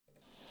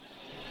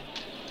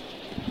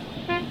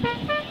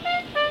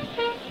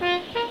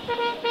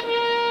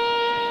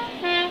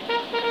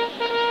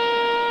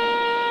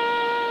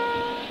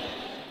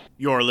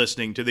You're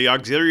listening to the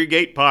Auxiliary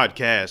Gate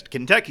Podcast,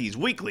 Kentucky's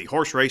weekly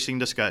horse racing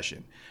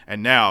discussion.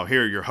 And now,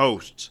 here are your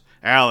hosts,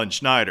 Alan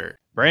Schneider.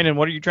 Brandon,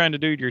 what are you trying to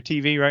do to your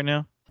TV right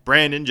now?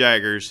 Brandon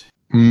Jaggers.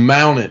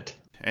 Mount it.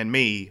 And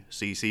me,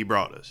 CC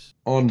Broadus.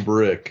 On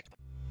brick.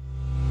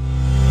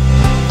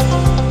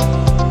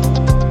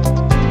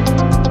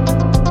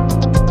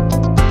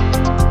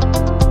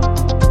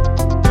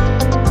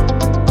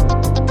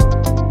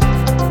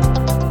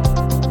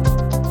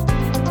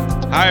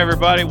 Hi,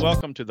 everybody.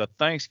 Welcome to the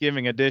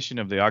Thanksgiving edition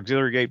of the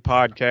Auxiliary Gate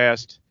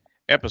Podcast,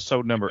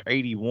 episode number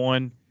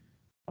 81.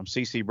 I'm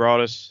CC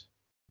Broadus,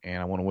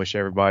 and I want to wish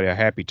everybody a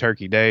happy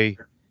Turkey Day.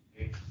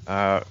 We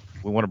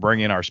want to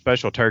bring in our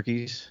special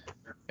turkeys.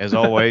 As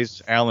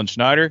always, Alan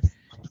Schneider.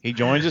 He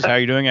joins us. How are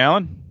you doing,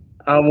 Alan?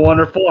 I'm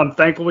wonderful. I'm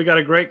thankful we got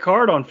a great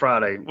card on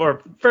Friday,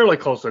 or fairly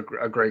close to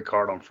a great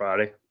card on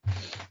Friday.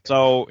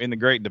 So, in the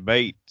great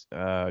debate,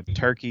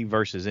 turkey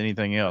versus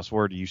anything else,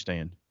 where do you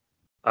stand?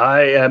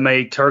 I am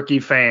a turkey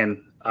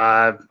fan.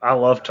 I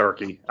love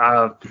turkey.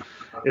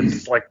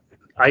 It's like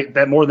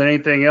that more than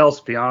anything else,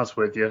 to be honest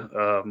with you.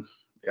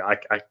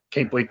 I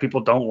can't believe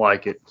people don't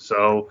like it.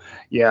 So,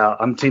 yeah,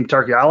 I'm team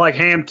turkey. I like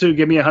ham, too.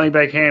 Give me a honey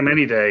baked ham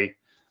any day.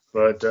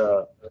 But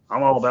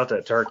I'm all about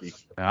that turkey.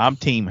 I'm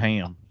team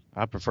ham.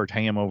 I prefer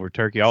ham over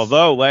turkey.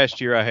 Although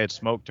last year I had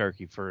smoked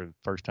turkey for the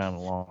first time in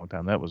a long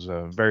time. That was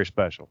very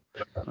special.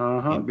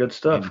 Good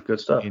stuff.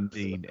 Good stuff.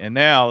 Indeed. And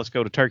now let's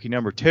go to turkey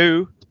number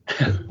 2.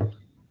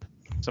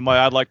 Somebody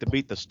I'd like to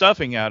beat the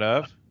stuffing out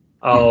of.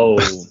 Oh.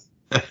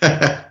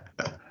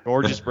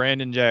 Gorgeous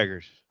Brandon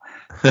Jaggers.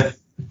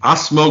 I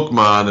smoked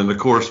mine, and of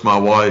course my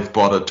wife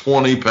bought a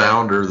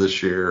 20-pounder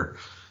this year.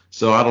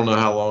 So I don't know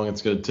how long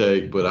it's going to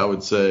take, but I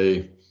would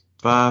say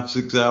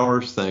 5-6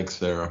 hours. Thanks,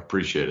 Sarah.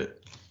 Appreciate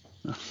it.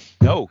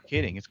 No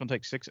kidding. It's going to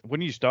take 6.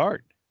 When do you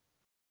start?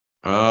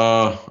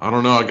 I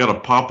don't know. I got a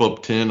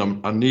pop-up tent.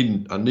 I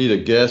need a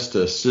guest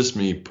to assist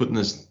me putting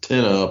this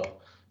tent up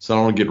so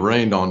I don't get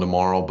rained on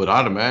tomorrow. But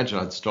I'd imagine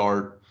I'd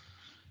start,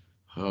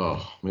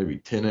 maybe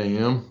 10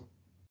 a.m.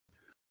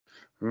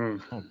 Oh,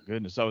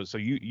 goodness. So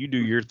you do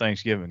your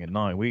Thanksgiving at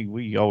night.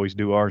 We always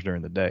do ours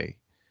during the day.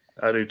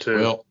 I do, too.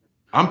 Well,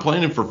 I'm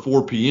planning for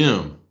 4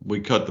 p.m. We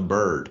cut the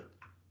bird.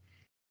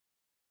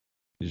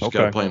 You just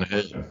got to plan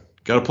ahead.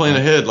 Got to plan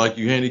ahead like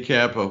you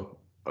handicap a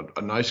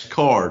nice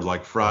card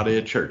like Friday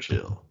at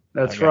Churchill.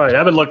 That's right.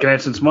 I've been looking at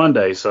it since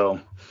Monday, so.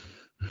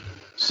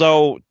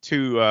 So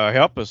to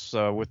help us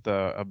with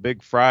a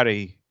big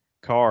Friday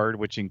card,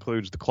 which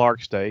includes the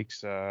Clark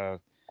Stakes,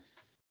 trying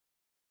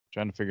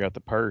to figure out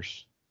the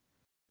purse.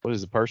 What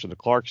is the purse of the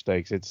Clark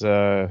Stakes? It's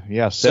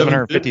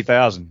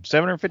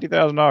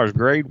 $750,000,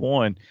 grade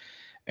 1.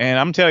 And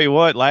I'm telling you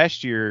what,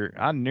 last year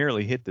I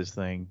nearly hit this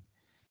thing,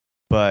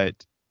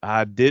 but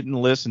I didn't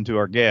listen to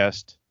our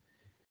guest.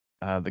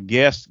 The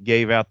guest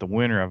gave out the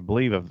winner, I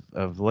believe,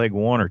 of leg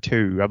 1 or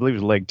 2. I believe it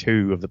was leg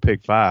 2 of the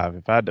pick 5.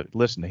 If I'd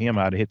listened to him,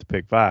 I'd have hit the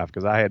pick 5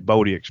 because I had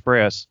Bodie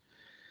Express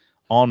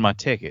on my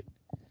ticket.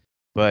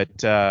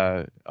 But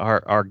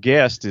our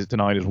guest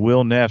tonight is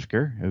Will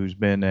Nefzger, who's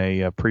been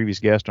a previous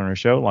guest on our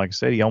show. Like I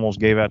said, he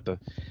almost gave out the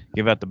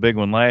big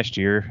one last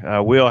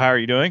year. Will, how are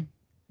you doing?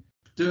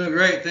 Doing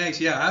great, thanks.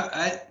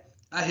 Yeah,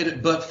 I hit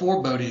it but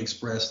for Bodie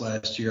Express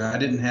last year. I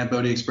didn't have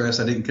Bodie Express.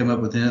 I didn't come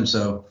up with him,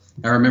 so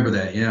I remember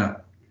that. Yeah.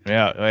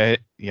 Yeah.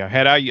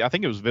 I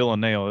think it was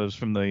Villanelle. It was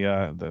from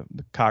the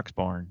Cox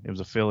Barn. It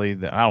was a filly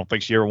that I don't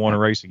think she ever won a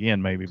race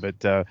again, maybe,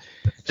 but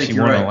she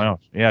won a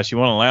lounge. Yeah, she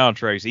won a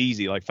lounge race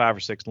easy, like 5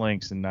 or 6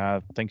 lengths, and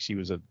I think she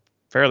was a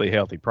fairly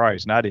healthy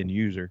price, and I didn't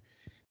use her,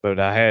 but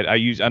I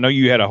know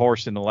you had a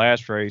horse in the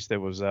last race that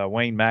was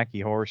Wayne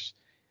Mackey horse,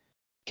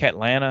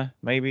 Catlanta,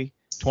 maybe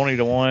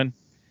 20-1.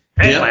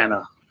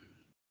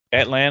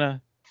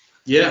 Atlanta.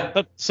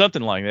 Yeah.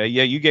 Something like that.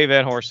 Yeah, you gave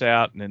that horse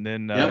out, and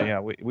then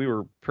we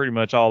were pretty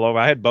much all over.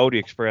 I had Bodie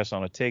Express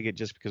on a ticket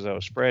just because I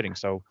was spreading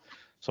so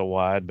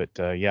wide, but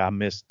I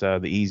missed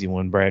the easy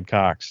one, Brad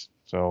Cox.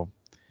 So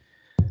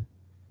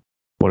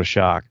what a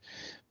shock.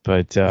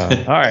 But all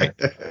right.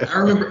 I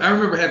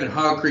remember having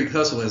Hog Creek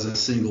Hustle as a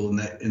single in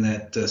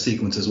that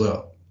sequence as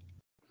well.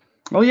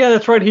 Oh yeah,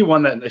 that's right. He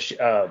won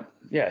that.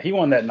 He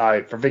won that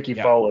night for Vicky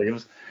Foley. It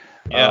was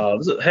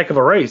a heck of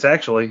a race,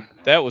 actually.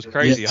 That was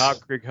crazy. Yes.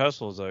 Hog Creek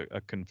Hustle is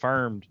a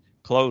confirmed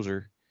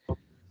closer,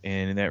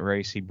 and in that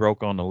race he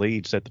broke on the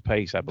lead, set the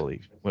pace, I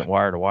believe, went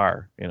wire to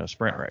wire in a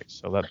sprint race.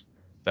 So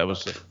that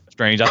was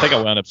strange. I think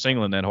I wound up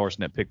singling that horse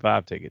in that pick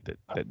 5 ticket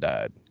that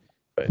died.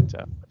 But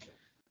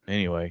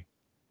anyway,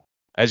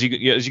 as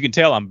you can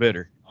tell, I'm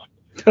bitter.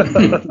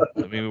 I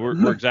mean,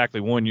 we're exactly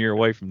 1 year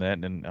away from that,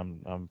 and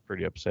I'm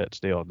pretty upset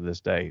still to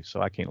this day.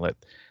 So I can't let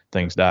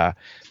things die.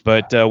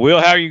 But Will,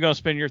 how are you going to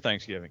spend your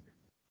Thanksgiving?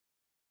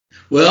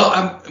 Well,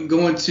 I'm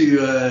going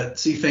to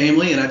see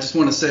family, and I just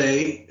want to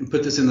say and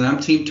put this in that I'm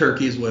team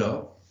turkey as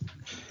well.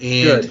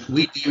 And Good.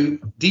 We do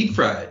deep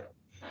fried.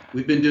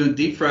 We've been doing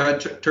deep fried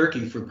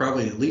turkey for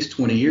probably at least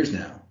 20 years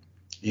now,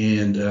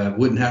 and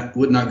would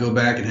not go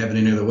back and have it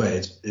any other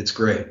way. It's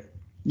great.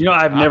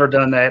 I've never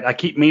done that. I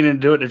keep meaning to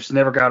do it. I just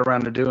never got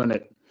around to doing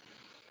it.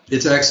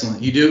 It's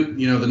excellent. You do,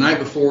 the night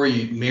before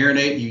you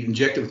marinate, you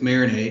inject it with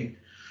marinade,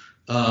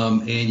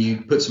 and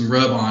you put some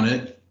rub on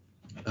it,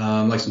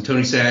 like some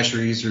Tony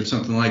Chachere's or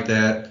something like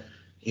that,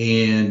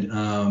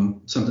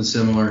 and something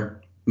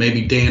similar.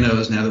 Maybe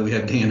Dano's, now that we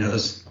have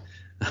Dano's.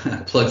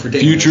 Plug for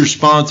Dano's. Future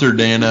sponsor,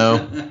 Dano.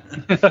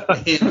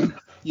 And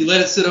you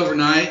let it sit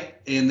overnight,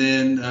 and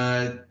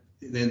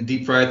then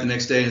deep fry it the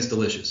next day, and it's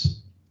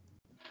delicious.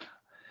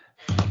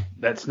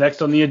 That's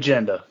next on the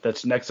agenda. I'm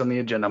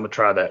going to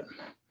try that.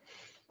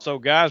 So,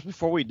 guys,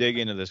 before we dig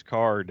into this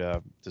card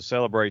to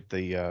celebrate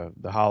the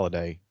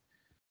holiday,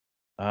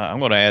 I'm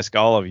going to ask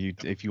all of you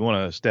if you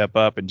want to step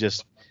up and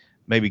just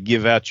maybe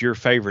give out your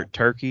favorite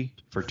turkey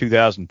for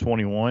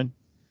 2021.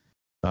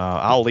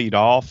 I'll lead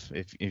off.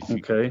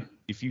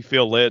 If you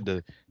feel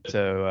led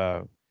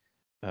to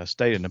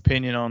state an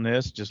opinion on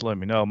this, just let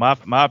me know.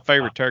 My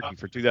favorite turkey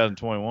for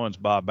 2021 is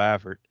Bob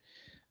Baffert.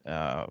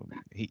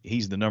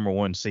 He's the number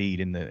one seed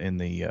in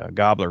the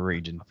gobbler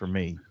region for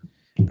me.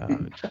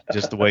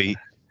 Just the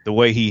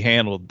way he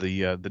handled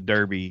the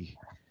Derby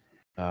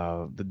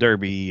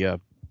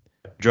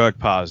drug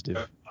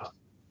positive.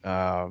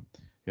 That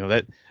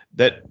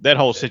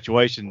whole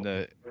situation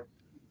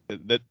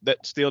that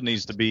still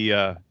needs to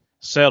be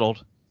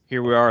settled.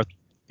 Here we are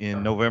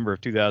in November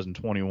of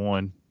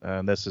 2021.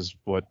 This is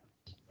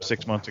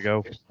 6 months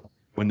ago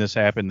when this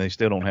happened. They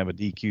still don't have a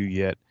DQ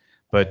yet.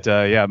 But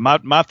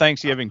my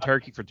Thanksgiving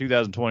turkey for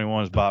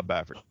 2021 is Bob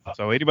Baffert.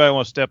 So anybody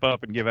want to step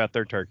up and give out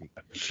their turkey?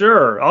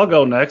 Sure, I'll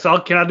go next.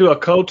 Can I do a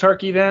cold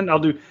turkey then? I'll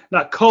do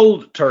not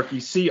cold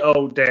turkey,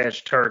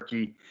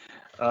 CO-turkey.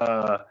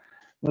 The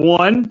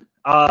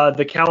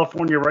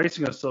California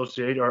Racing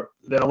Association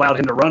that allowed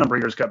him to run a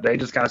Breeders' Cup Day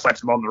just kind of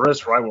slaps him on the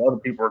wrist, right? While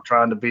other people are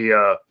trying to be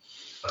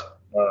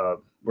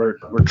we're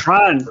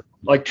trying,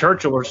 like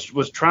Churchill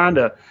was trying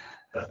to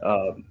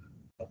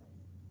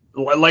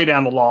lay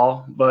down the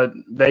law, but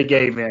they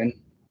gave in,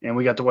 and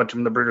we got to watch them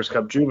in the Breeders'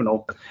 Cup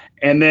Juvenile.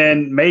 And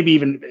then maybe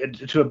even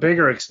to a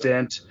bigger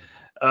extent,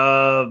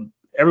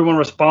 everyone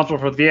responsible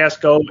for the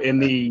fiasco in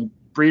the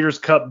Breeders'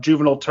 Cup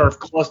Juvenile Turf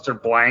Cluster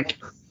Blank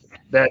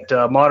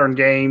that Modern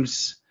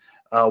Games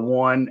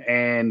won,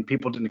 and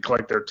people didn't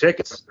collect their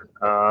tickets.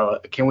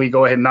 Can we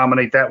go ahead and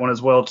nominate that one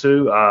as well,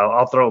 too?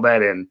 I'll throw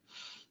that in.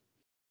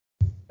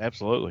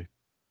 Absolutely.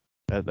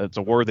 That's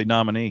a worthy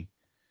nominee.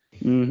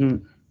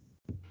 Mm-hmm.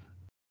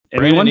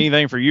 Brandon,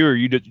 anything for you, or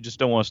you just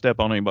don't want to step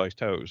on anybody's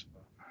toes?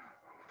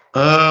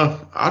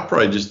 I'd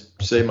probably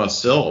just say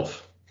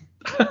myself.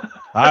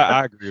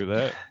 I agree with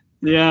that.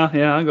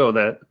 Yeah, I'll go with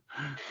that.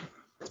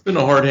 It's been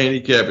a hard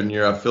handicapping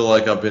year. I feel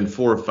like I've been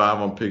 4 or 5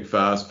 on Pick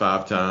 5s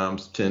 5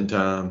 times, 10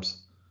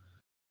 times.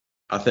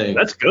 I think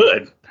that's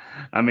good.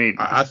 I mean,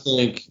 I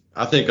think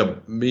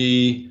of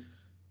me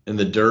in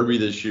the Derby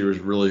this year is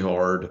really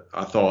hard.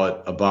 I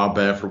thought a Bob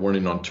Baffert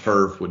winning on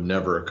turf would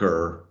never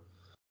occur,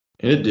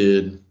 and it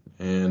did.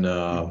 And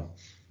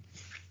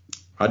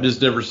I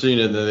just never seen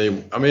it.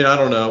 I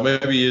don't know.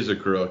 Maybe he is a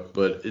crook,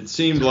 but it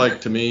seemed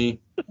like to me,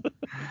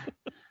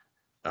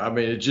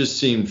 it just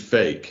seemed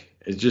fake.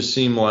 It just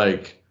seemed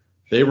like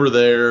they were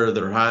there,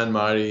 they're high and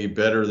mighty,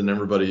 better than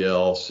everybody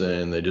else,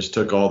 and they just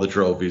took all the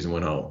trophies and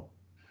went home.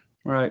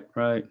 Right.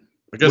 I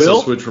guess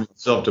I switched from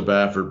myself to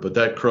Baffert, but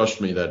that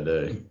crushed me that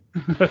day.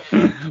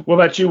 What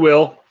about you,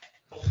 Will?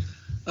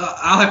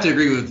 I'll have to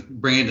agree with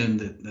Brandon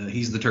that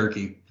he's the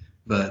turkey.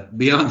 But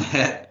beyond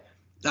that,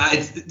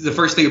 the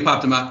first thing that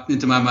popped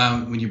into my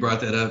mind when you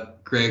brought that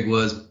up, Craig,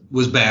 was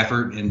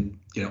Baffert, and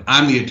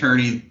I'm the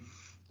attorney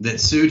that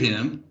sued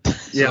him.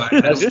 Yeah,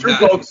 so that's true,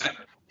 folks.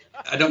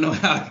 I don't know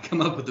how I could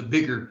come up with a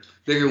bigger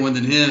one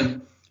than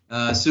him,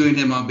 suing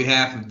him on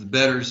behalf of the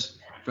bettors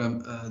from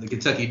the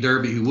Kentucky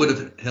Derby who would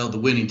have held the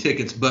winning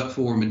tickets but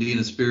for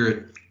Medina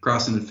Spirit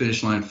crossing the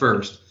finish line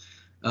first.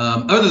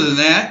 Other than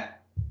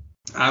that,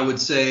 I would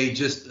say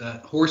just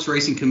horse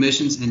racing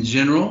commissions in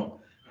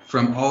general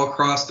from all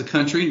across the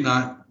country,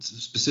 not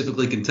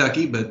specifically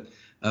Kentucky, but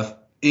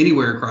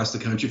anywhere across the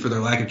country for their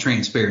lack of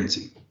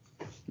transparency.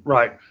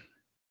 Right.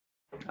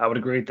 I would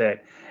agree with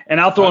that. And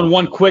I'll throw in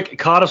one quick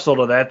codicil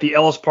to that, the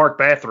Ellis Park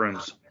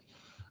bathrooms.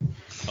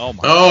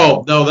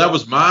 Oh, no, that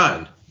was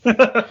mine.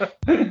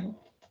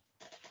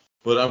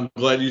 But I'm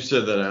glad you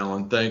said that,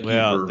 Alan. Thank you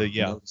for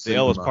the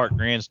Ellis Park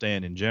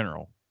grandstand in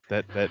general.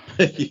 That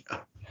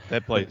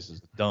that place is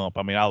a dump.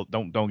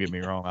 Don't get me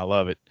wrong, I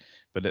love it,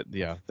 but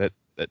that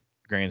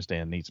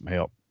grandstand needs some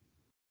help.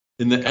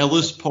 In the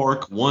Ellis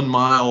Park 1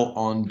 mile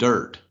on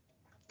dirt,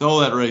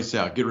 throw that race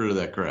out. Get rid of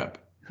that crap.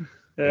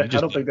 I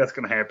don't think that's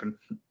going to happen.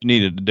 You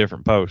needed a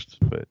different post,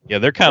 but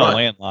they're kind of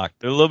landlocked.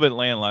 They're a little bit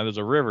landlocked. There's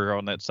a river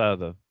on that side of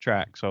the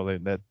track, so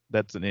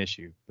that's an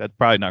issue. That's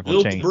probably not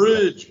going to change.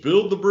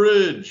 Build the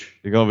bridge.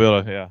 You're going to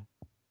build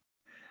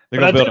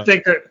I do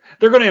think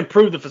they're going to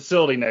improve the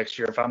facility next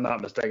year, if I'm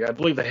not mistaken. I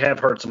believe they have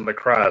heard some of the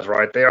cries,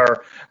 right? They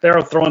are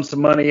throwing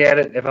some money at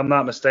it, if I'm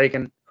not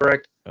mistaken.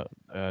 Correct?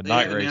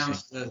 Night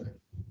racing.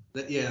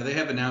 They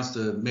have announced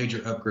a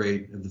major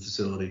upgrade of the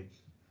facility.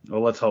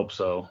 Well, let's hope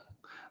so.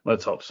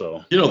 Let's hope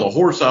so. The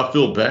horse I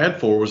feel bad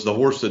for was the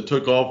horse that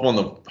took off on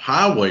the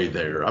highway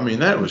there. I mean,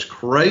 that was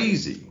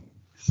crazy.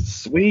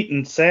 Sweet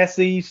and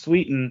sassy,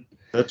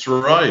 That's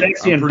right.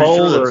 sexy I'm and pretty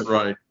bold. sure that's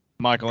right.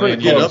 Michael I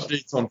get Andrews.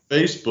 updates on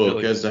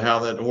Facebook as to how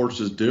that horse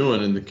is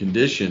doing and the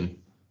condition.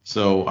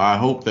 So I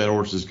hope that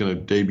horse is going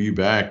to debut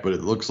back, but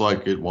it looks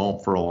like it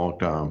won't for a long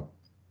time.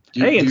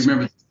 Do you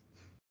remember?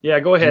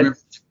 Yeah, go ahead.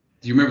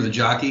 Do you remember the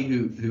jockey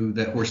who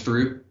that horse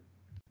threw?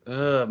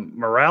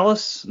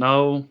 Morales?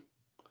 No.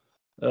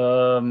 I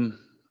don't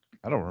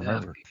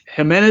remember.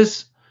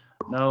 Jimenez?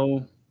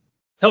 No.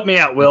 Help me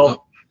out,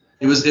 Will.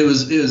 It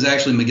was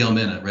actually Miguel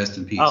Mena. Rest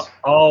in peace.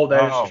 Oh,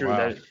 that is true.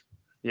 Wow.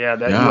 You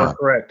are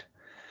correct.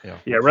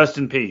 Yeah. Rest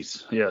in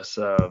peace. Yes.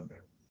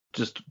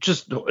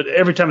 Just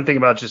every time I think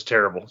about it, it's just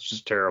terrible. It's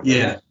just terrible.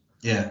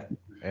 Yeah.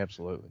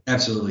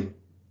 Absolutely.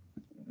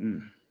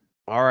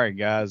 All right,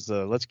 guys.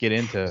 Let's get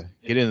into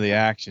the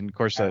action. Of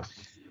course, a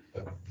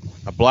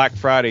Black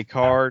Friday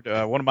card.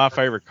 One of my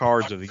favorite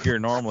cards of the year.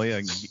 Normally,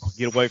 I can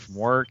get away from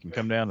work and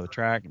come down to the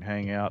track and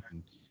hang out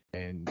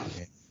and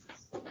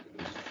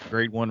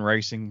Grade 1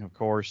 racing, of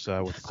course,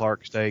 with the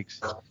Clark Stakes.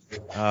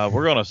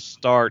 We're going to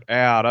start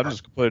out. I'm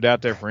just going to put it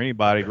out there for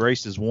anybody.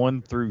 Races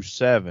 1 through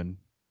 7.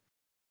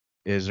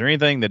 Is there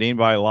anything that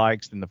anybody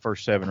likes in the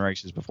first 7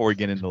 races before we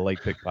get into the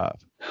late pick 5?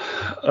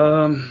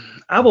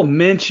 I will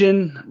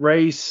mention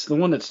the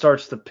one that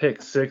starts the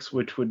pick 6,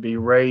 which would be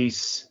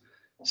race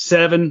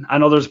 7. I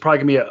know there's probably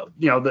going to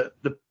be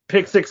the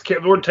pick 6.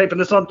 We're taping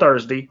this on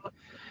Thursday.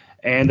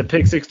 And the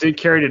pick 6 did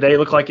carry today. It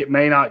looked like it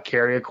may not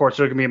carry. Of course,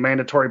 there's going to be a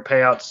mandatory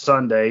payout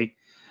Sunday,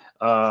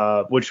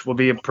 which will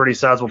be a pretty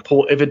sizable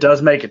pool if it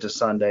does make it to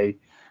Sunday.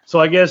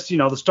 So I guess,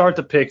 the start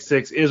the pick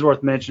 6 is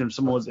worth mentioning if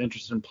someone was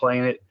interested in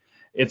playing it.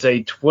 It's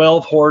a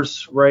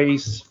 12-horse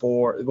race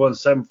going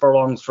 7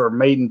 furlongs for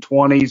maiden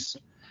 20s.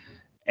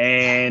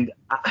 And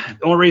the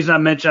only reason I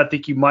mentioned I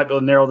think you might be able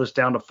to narrow this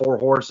down to 4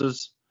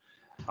 horses.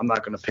 I'm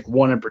not going to pick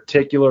one in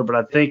particular, but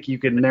I think you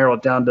can narrow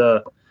it down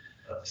to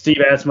Steve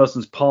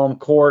Asmussen's Palm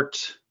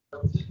Court,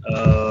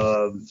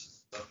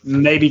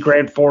 maybe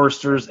Grand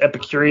Forester's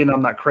Epicurean.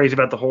 I'm not crazy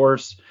about the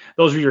horse.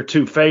 Those are your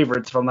 2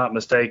 favorites, if I'm not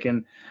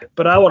mistaken.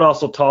 But I would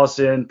also toss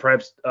in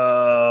perhaps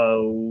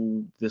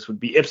this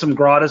would be Ipsum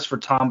Gratis for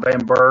Tom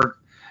Van Berg,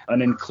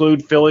 and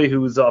include Philly,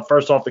 who's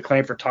first off the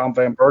claim for Tom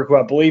Van Berg, who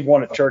I believe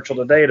won at Churchill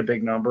today at a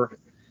big number.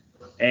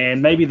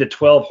 And maybe the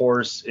 12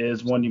 horse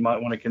is one you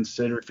might want to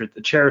consider if you're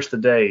to cherish the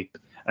day,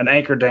 an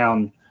anchor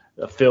down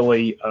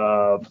filly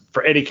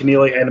for Eddie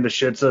Keneally and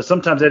Bashitza.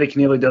 Sometimes Eddie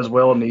Keneally does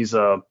well in these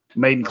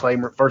maiden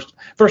claimer first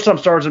time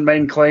starters and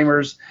maiden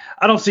claimers.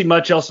 I don't see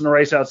much else in the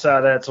race outside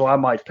of that, so I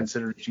might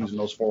consider choosing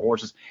those 4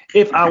 horses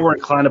if I were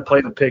inclined to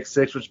play the pick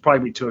 6, which would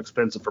probably be too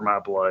expensive for my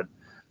blood.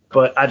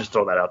 But I just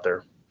throw that out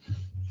there.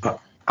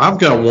 I've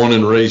got one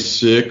in race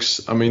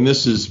 6. I mean,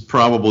 this is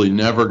probably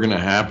never going to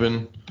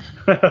happen,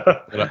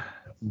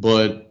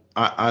 but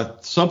I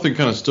something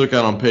kind of stuck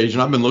out on page,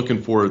 and I've been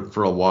looking for it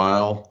for a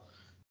while,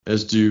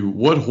 as to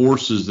what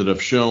horses that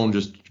have shown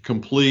just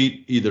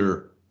complete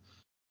either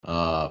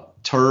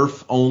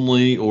turf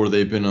only or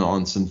they've been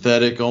on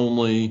synthetic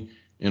only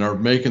and are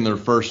making their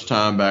first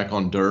time back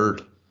on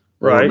dirt,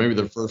 or maybe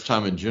their first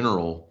time in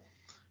general.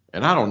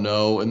 And I don't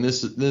know. And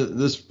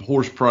this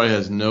horse probably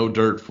has no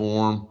dirt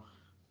form,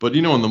 but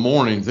in the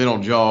mornings they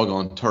don't jog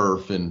on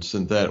turf and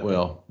synthetic.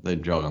 Well, they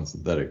jog on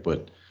synthetic,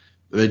 but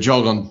they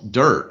jog on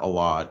dirt a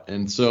lot.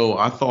 And so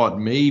I thought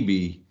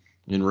maybe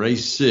in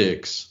race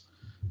 6.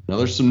 Now,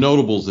 there's some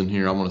notables in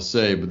here, I'm going to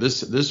say, but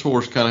this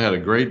horse kind of had a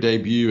great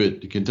debut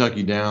at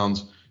Kentucky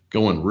Downs,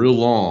 going real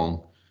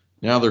long.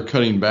 Now they're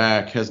cutting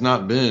back, has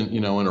not been,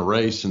 in a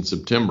race in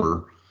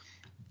September.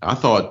 I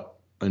thought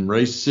in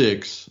race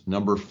 6,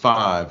 number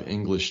 5,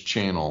 English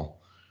Channel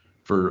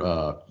for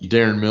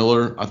Darren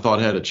Miller, I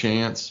thought had a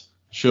chance.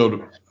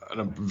 Showed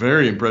a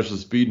very impressive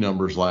speed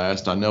numbers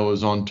last. I know it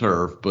was on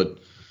turf, but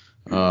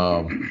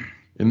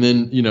and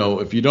then,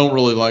 if you don't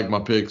really like my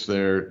picks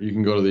there, you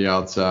can go to the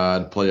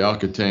outside, play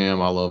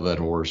Alcatam. I love that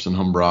horse. And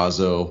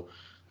Humbrazo.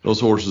 Those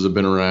horses have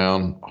been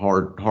around,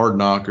 hard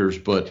knockers.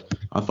 But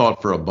I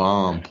thought for a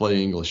bomb,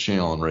 play English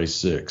Channel in race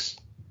 6.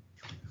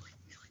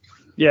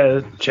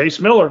 Yeah, Chase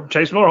Miller.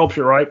 Chase Miller hopes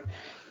you're right.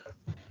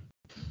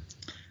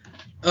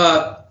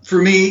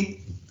 For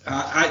me,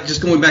 I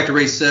just going back to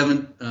race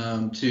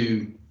 7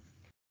 to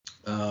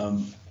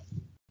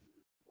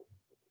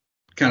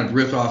kind of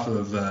riff off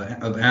of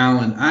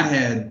Alan. I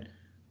had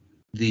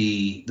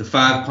the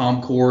 5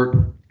 Palm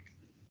Court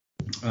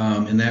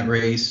in that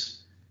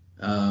race.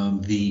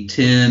 The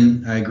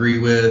 10 I agree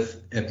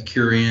with,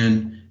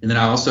 Epicurean, and then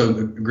I also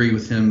agree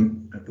with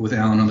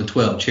Alan on the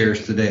 12,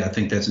 Cherish the Day. I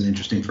think that's an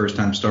interesting first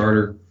time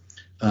starter.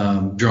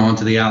 Drawn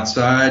to the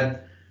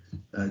outside,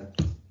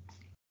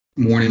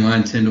 morning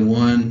line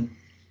 10-1,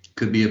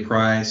 could be a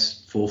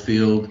price, full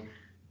field,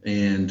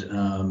 and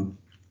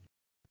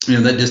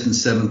that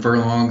distance 7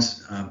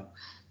 furlongs.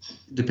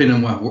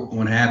 Depending on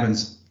what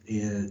happens,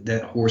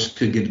 that horse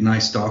could get a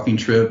nice stalking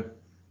trip.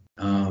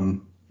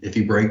 If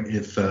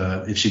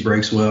she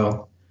breaks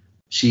well,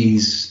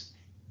 she's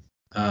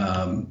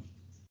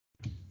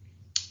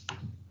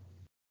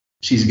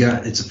she's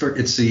got it's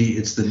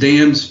the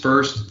dam's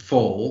first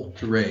foal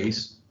to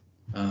race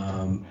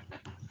out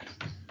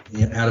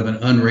of an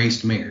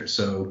unraced mare.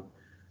 So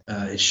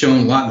it's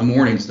shown a lot in the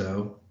mornings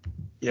though.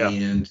 Yeah.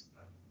 And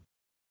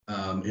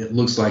it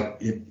looks like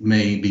it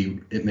may be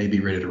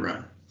ready to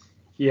run.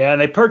 Yeah,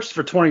 and they purchased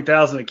for $20,000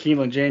 at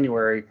Keeneland in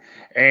January,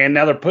 and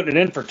now they're putting it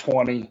in for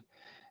 $20,000.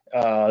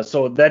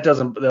 So that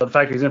doesn't, the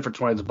fact that he's in for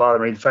 20 doesn't bother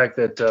me. The fact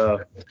that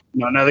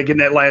now they're getting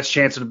that last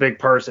chance at a big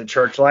purse at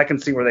Churchill, I can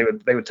see where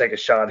they would take a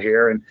shot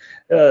here. And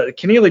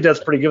Keneally does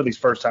pretty good with these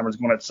first timers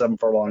going at 7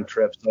 furlong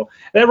trips. So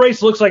that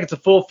race looks like it's a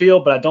full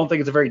field, but I don't think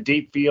it's a very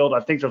deep field.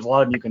 I think there's a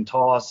lot of them you can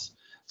toss.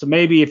 So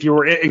maybe if you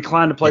were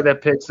inclined to play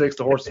that pick 6,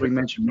 the horses we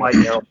mentioned might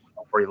help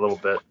for you a little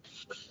bit.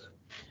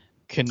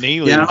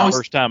 Keneally,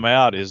 first time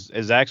out,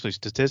 is actually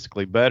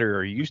statistically better,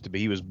 or he used to be.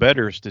 He was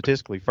better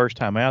statistically first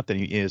time out than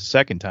he is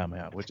second time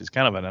out, which is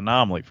kind of an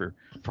anomaly for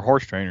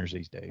horse trainers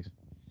these days.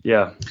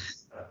 Yeah.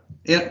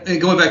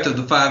 And going back to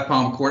the 5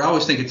 Palm Court, I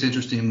always think it's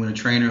interesting when a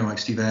trainer like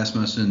Steve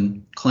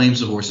Asmussen claims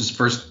the horse. It's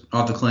first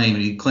off the claim,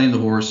 and he claimed the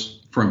horse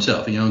for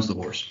himself. He owns the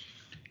horse.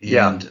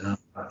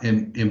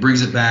 And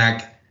brings it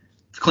back,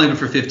 claimed it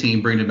for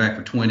 15, bringing it back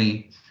for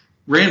 20.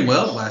 Ran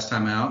well the last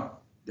time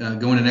out,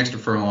 going an extra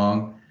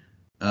furlong.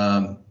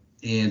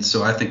 And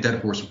so I think that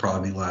horse will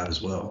probably be live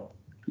as well.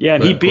 Yeah,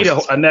 and he beat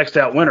a next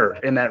out winner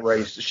in that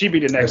race. She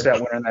beat a next out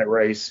winner in that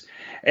race.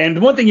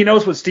 And one thing you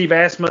notice with Steve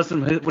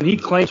Asmussen, when he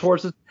claims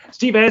horses,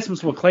 Steve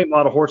Asmussen will claim a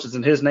lot of horses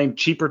in his name,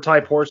 cheaper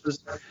type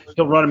horses.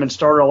 He'll run them in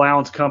starter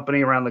allowance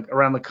company around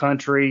the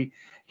country.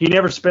 He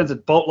never spends a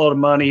boatload of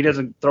money. He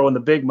doesn't throw in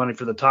the big money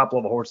for the top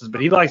level horses, but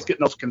he likes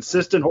getting those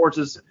consistent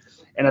horses.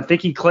 And I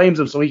think he claims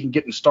them so he can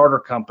get in starter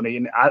company.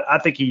 And I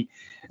think the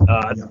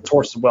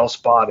horse is well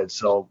spotted.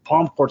 So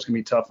Palm Court's going to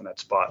be tough in that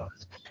spot.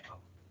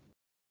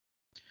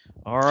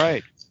 All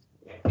right.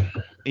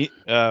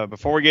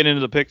 Before we get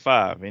into the pick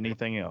 5,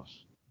 anything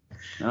else?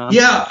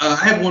 I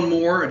have one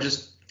more.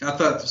 I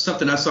thought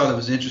something I saw that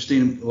was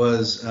interesting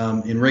was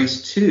in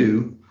race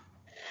 2,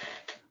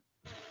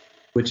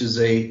 which is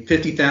a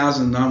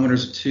 50,000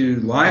 non-winners of 2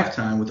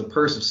 lifetime with a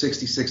purse of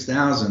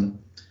 66,000.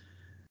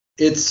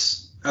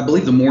 It's, I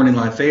believe, the morning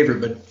line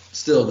favorite, but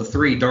still the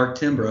 3 Dark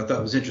Timber I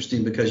thought was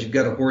interesting because you've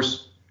got a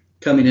horse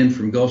coming in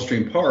from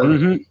Gulfstream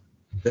Park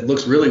that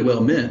looks really well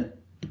mint.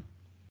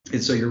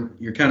 And so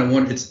you're kind of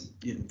wondering, it's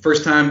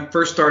first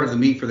start of the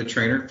meet for the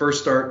trainer,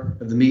 first start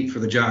of the meet for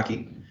the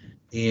jockey.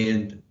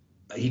 And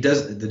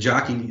neither the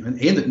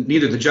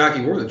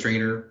jockey or the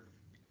trainer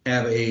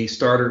have a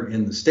starter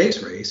in the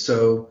stakes race.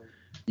 So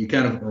you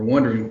kind of are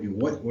wondering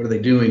what are they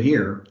doing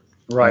here?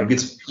 Right.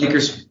 Gets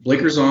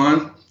blinkers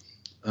on.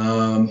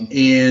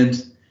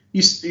 And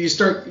you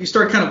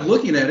start kind of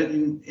looking at it,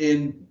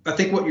 and I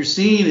think what you're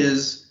seeing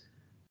is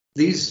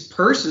these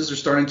purses are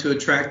starting to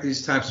attract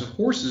these types of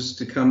horses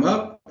to come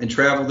up and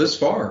travel this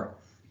far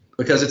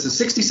because it's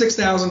a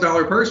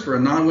 $66,000 purse for a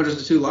non-winners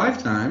of 2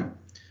 lifetime.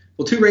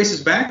 Well, 2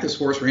 races back, this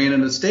horse ran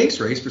in a stakes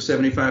race for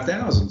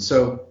 $75,000.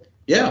 So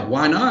yeah,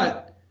 why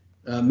not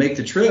make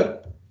the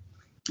trip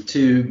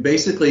to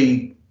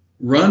basically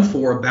run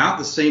for about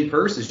the same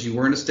purse as you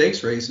were in a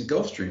stakes race at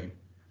Gulfstream?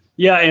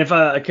 Yeah, and if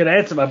I could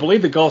add some, I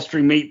believe the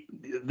Gulfstream meet,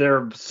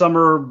 their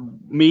summer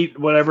meet,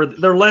 whatever,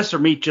 their lesser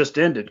meet just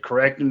ended,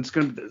 correct? And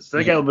so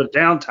they got a little bit of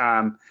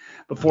downtime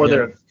before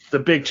the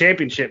big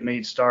championship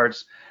meet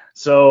starts.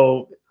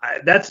 So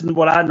that's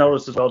what I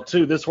noticed as well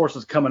too. This horse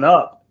is coming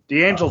up.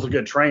 D'Angelo's a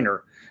good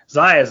trainer.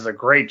 Zayas is a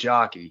great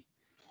jockey.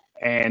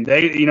 And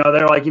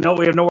they're like,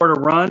 we have nowhere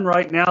to run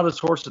right now. This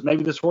horse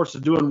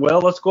is doing well.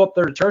 Let's go up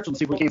there to Churchill and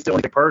see if we can't steal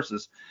any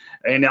purses.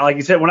 And like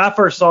you said, when I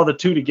first saw the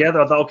 2 together,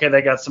 I thought, okay,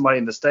 they got somebody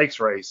in the stakes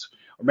race,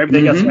 or maybe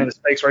they got somebody in the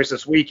stakes race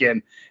this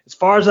weekend. As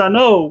far as I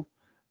know,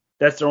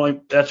 that's their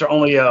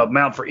only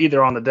mount for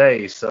either on the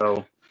day.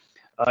 So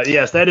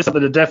yes, that is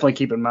something to definitely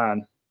keep in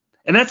mind.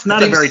 And that's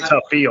not a very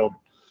tough field.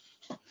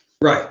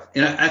 Right.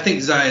 And I think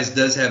Zayas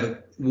does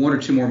have 1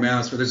 or 2 more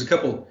mounts, but there's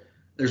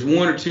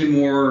 1 or 2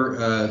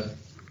 more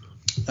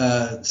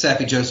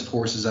Saffie Joseph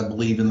horses, I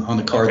believe, on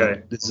the card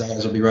that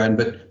Zayas will be riding.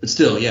 But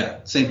still, yeah,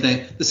 same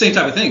thing. The same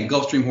type of thing.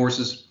 Gulfstream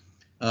horses.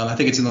 I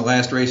think it's in the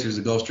last race. There's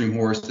a Gulfstream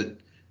horse that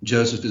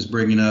Joseph is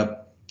bringing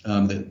up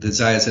that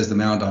Zayas has the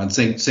mount on.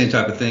 Same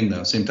type of thing,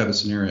 though. Same type of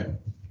scenario.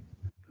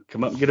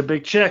 Come up and get a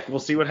big check. We'll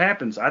see what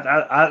happens.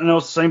 I know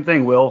it's the same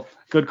thing, Will.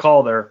 Good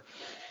call there.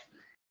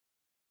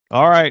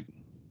 All right.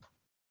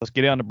 Let's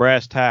get down to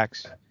brass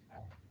tacks.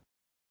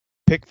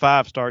 Pick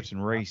 5 starts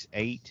in race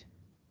 8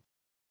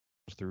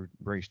 through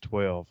race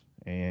 12,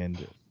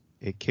 and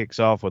it kicks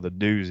off with a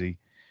doozy.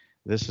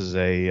 This is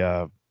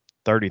a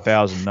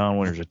 30,000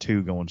 non-winners of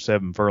 2 going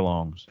 7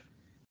 furlongs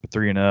for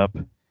 3 and up.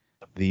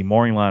 The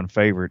morning line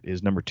favorite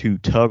is number 2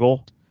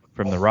 Tuggle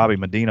from the Robbie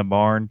Medina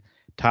barn.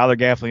 Tyler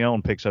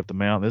Gaffleone picks up the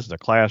mount. This is a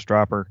class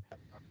dropper.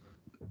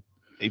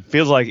 It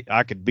feels like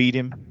I could beat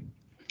him,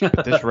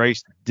 but this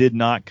race did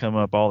not come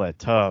up all that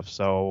tough.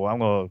 So I'm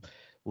going to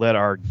let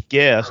our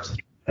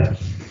guest,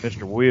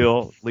 Mr.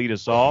 Will, lead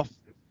us off.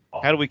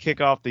 How do we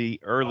kick off the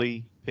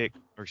late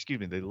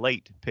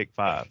pick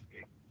 5?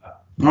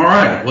 All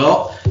right.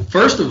 Well,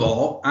 first of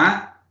all,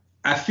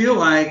 I feel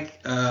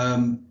like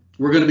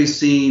we're going to be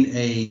seeing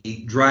a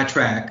dry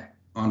track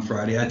on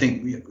Friday. I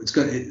think it looks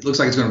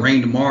like it's going to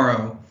rain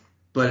tomorrow,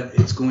 but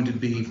it's going to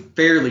be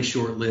fairly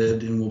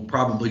short-lived, and we'll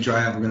probably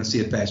dry out. We're going to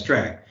see a fast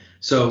track.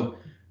 So,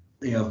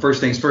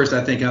 first things first.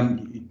 I think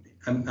I'm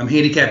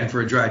handicapping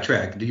for a dry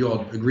track. Do you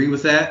all agree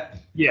with that?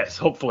 Yes,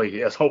 hopefully.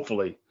 Yes,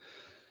 hopefully.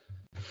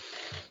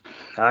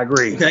 I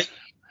agree. Okay.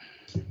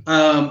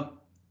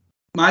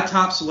 My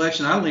top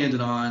selection I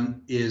landed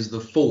on is the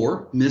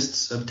 4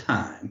 Mists of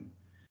Time.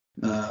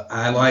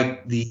 I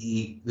like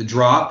the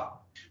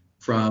drop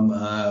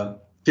from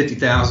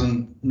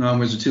 50,000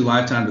 non-winners of 2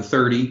 lifetime to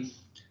 30.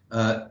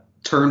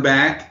 Turn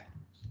back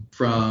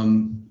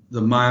from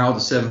the mile to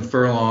 7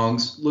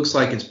 furlongs. Looks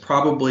like it's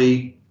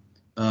probably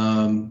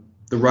the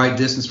right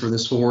distance for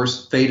this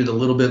horse. Faded a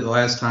little bit the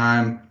last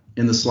time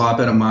in the slop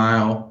at a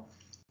mile.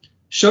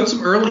 Showed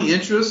some early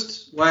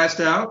interest last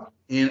out,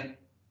 and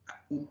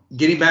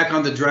getting back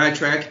on the dry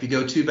track. If you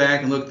go 2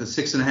 back and look at the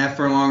 6.5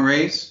 furlong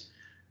race,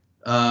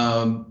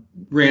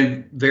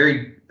 ran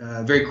very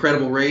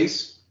credible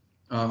race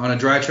on a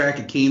dry track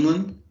at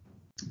Keeneland.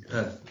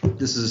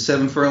 This is a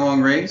 7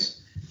 furlong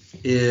race.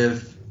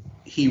 If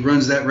he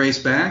runs that race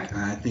back,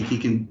 I think he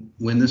can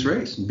win this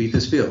race and beat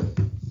this field.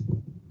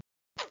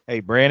 Hey,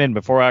 Brandon,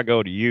 before I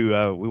go to you,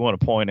 we want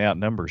to point out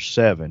number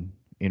 7,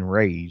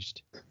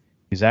 Enraged,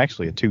 is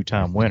actually a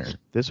 2-time winner.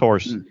 This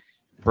horse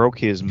broke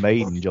his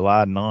maiden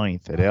July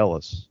 9th at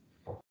Ellis,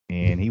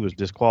 and he was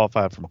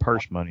disqualified from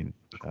purse money.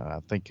 I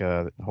think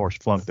the horse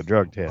flunked the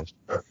drug test.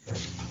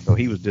 So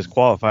he was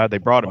disqualified. They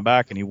brought him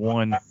back, and he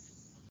won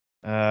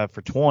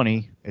for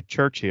 20 at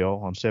Churchill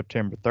on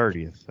September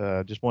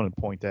 30th. Just wanted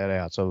to point that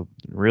out. So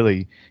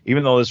really,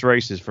 even though this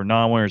race is for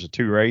non-winners of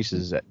 2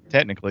 races,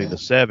 technically the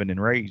 7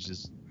 Enraged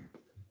is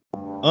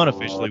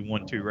unofficially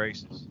won 2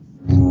 races.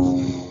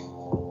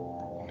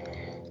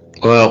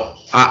 Well,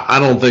 I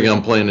don't think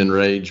I'm playing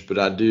Enraged, but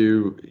I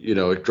do,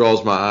 it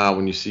draws my eye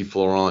when you see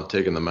Florent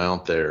taking the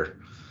mount there.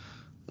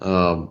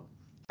 I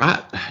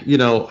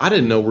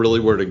didn't know really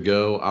where to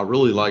go. I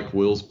really like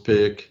Will's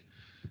pick.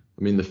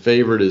 I mean, the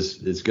favorite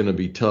is going to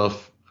be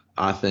tough,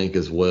 I think,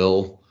 as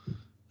well.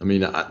 I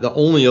mean, the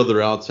only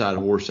other outside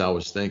horse I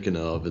was thinking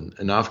of,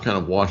 and I've kind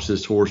of watched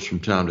this horse from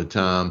time to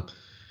time,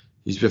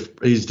 he's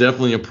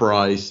definitely a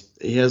price.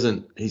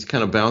 He's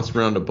kind of bounced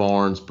around the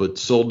barns, but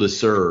Sol de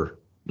Sur,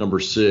 number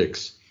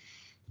 6.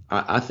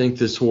 I think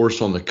this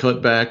horse on the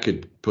cutback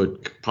could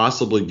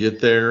possibly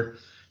get there.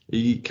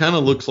 He kind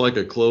of looks like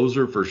a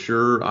closer for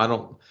sure. I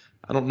don't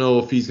know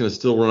if he's going to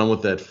still run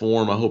with that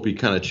form. I hope he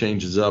kind of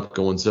changes up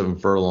going 7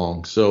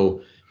 furlongs.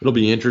 So it'll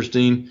be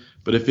interesting.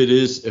 But if it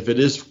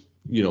is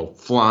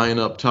flying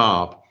up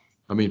top,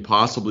 I mean,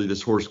 possibly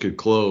this horse could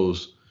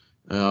close,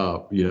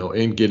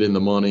 and get in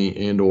the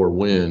money and or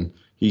win.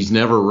 He's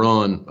never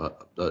run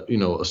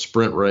a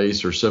sprint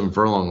race or 7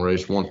 furlong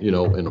race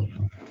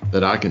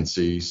that I can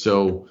see.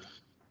 So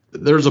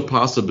there's a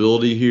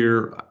possibility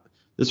here.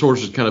 This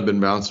horse has kind of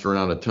been bounced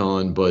around a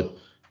ton, but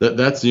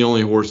that's the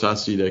only horse I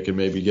see that can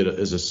maybe get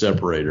as a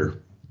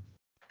separator.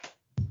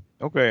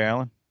 Okay,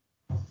 Alan.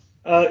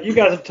 You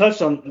guys have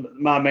touched on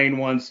my main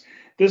ones.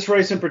 This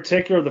race in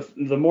particular,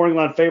 the morning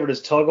line favorite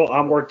is Tuggle.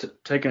 I'm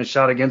taking a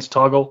shot against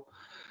Tuggle.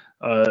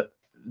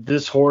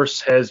 This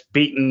horse has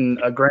beaten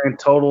a grand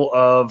total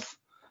of,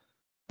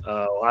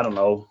 I don't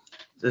know.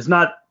 It's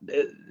not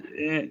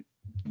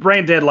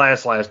ran dead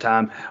last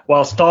time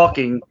while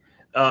stalking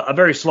a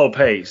very slow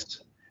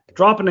pace.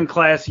 Dropping in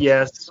class,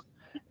 yes.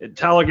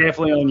 Tyler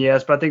Gaffleon,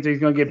 yes, but I think that he's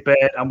going to get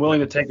bet. I'm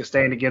willing to take a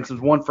stand against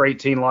him. 1 for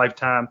 18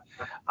 lifetime.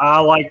 I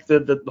like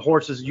the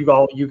horses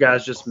you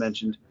guys just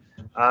mentioned.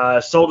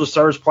 Sol de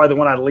Sur is probably the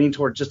one I lean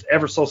toward just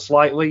ever so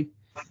slightly.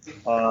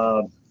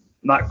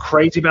 Not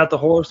crazy about the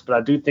horse, but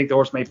I do think the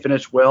horse may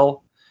finish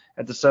well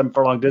at the 7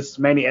 furlong distance.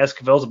 Manny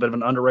Esquivel's a bit of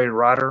an underrated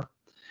rider.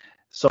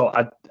 So,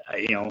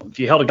 if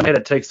you held a head,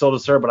 I'd take Sol de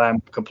Sur, but I'm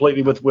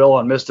completely with Will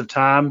on Mist of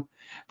Time.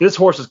 This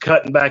horse is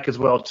cutting back as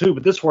well, too,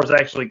 but this horse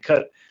actually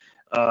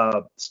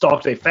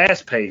stalked a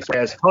fast pace,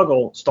 whereas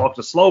Tuggle stalked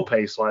a slow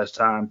pace last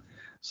time.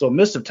 So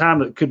Mist of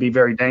Time could be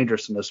very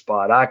dangerous in this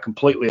spot. I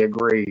completely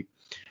agree.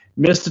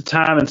 Mist of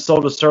Time and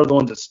Sol de Sur are the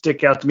ones that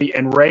stick out to me.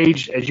 And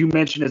Rage, as you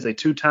mentioned, is a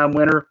 2-time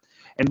winner.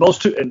 And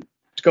to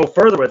go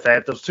further with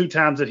that, those 2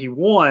 times that he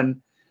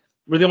won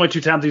were the only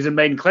 2 times he's in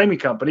maiden claiming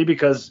company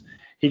because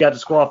he got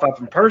disqualified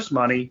from purse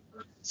money.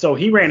 So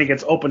he ran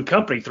against open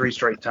company 3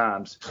 straight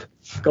times.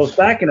 Goes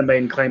back into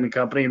maiden claiming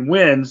company and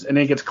wins, and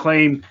then gets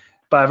claimed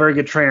by a very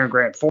good trainer,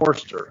 Grant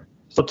Forster.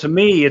 So to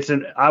me,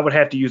 I would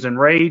have to use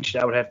Enraged.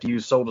 I would have to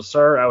use Sol de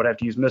Sur. I would have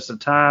to use Mist of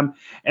Time.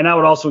 And I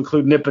would also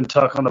include Nip and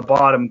Tuck on the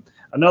bottom,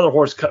 another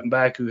horse cutting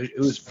back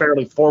who's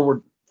fairly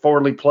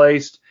forwardly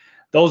placed.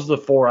 Those are the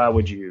 4 I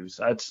would use.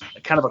 That's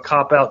kind of a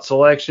cop-out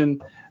selection,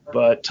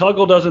 but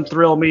Tuggle doesn't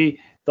thrill me.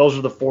 Those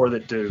are the 4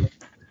 that do.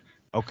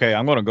 Okay,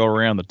 I'm going to go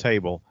around the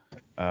table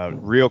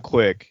real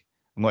quick.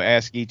 I'm going to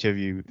ask each of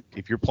you,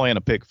 if you're playing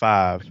a pick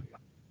 5,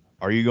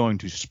 are you going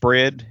to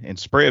spread? And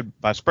spread,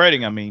 by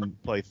spreading, I mean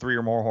play 3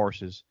 or more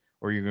horses,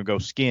 or you're going to go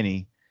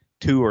skinny,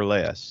 2 or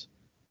less.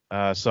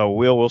 So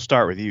we'll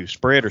start with you.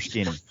 Spread or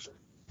skinny?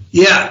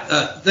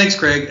 Yeah, thanks,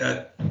 Craig.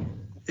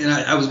 And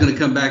I was going to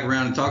come back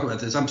around and talk about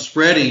this. I'm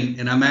spreading,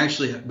 and I'm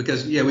actually,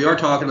 because, we are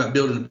talking about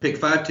building a pick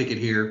 5 ticket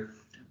here.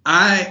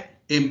 I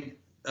am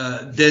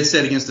dead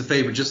set against the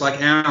favorite, just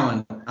like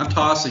Alan. I'm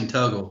tossing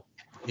Tuggle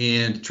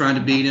and trying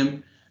to beat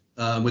him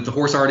with the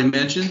horse I already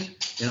mentioned,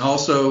 and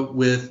also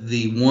with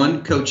the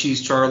 1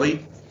 Cochise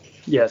Charlie.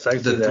 Yes, I see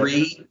the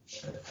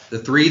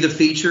that. 3, the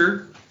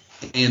feature,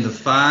 and the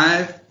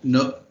 5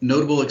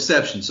 notable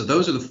exceptions. So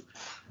those are the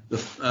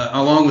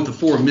along with the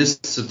 4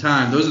 mists of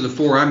time. Those are the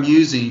 4 I'm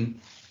using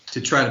to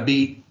try to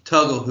beat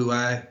Tuggle, who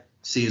I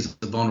see as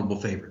the vulnerable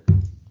favorite.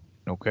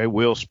 Okay,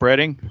 Will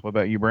spreading. What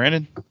about you,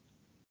 Brandon?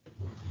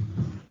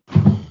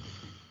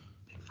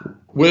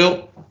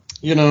 Well,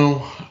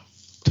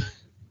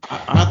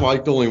 I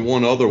liked only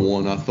one other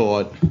one I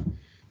thought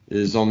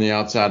is on the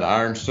outside,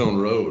 Ironstone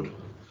Road.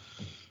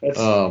 That's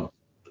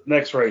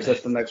next race.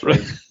 That's the next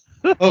race.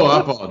 Oh, I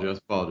apologize.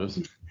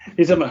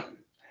 He's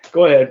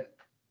go ahead.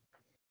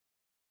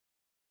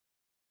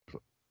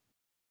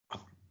 I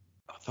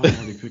thought I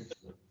already picked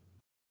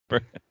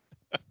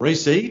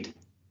race 8.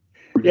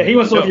 Yeah, he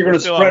wants to know if you're going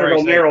to spread it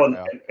on narrow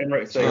and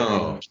race 8.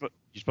 Oh.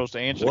 You're supposed to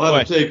answer the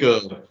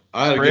question.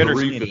 I had to get a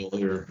refill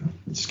skinny? here.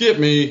 Skip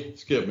me.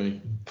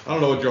 I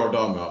don't know what y'all are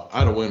talking about. I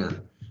had a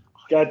winner.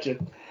 Gotcha.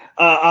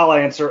 I'll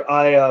answer.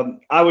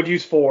 I would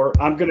use 4.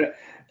 I'm gonna.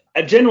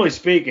 Generally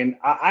speaking,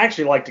 I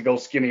actually like to go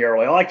skinny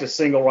early. I like to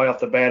single right off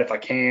the bat if I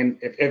can,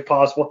 if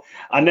possible.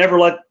 I never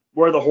let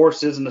where the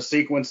horse is in the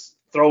sequence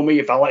throw me.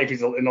 If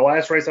he's in the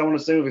last race, I want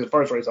to single. If he's the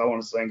first race, I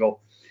want to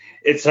single.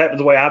 It happens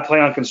the way I play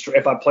on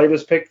if I play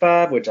this pick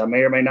 5, which I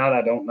may or may not,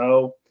 I don't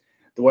know.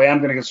 The way I'm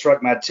going to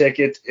construct my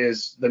ticket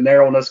is the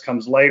narrowness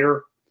comes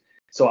later.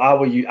 So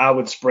I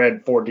would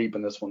spread 4 deep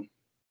in this one.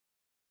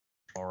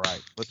 All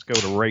right, let's go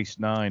to race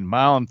 9.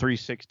 1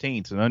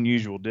 3/16, an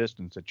unusual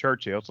distance at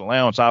Churchill. It's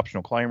allowance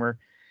optional claimer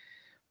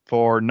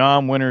for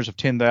non-winners of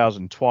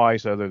 10,000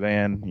 twice, other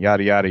than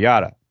yada yada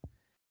yada.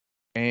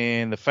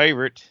 And the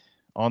favorite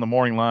on the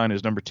morning line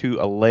is number 2,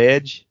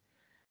 Allege,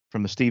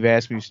 from the Steve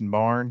Asmussen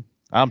barn.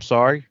 I'm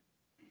sorry,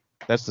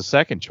 that's the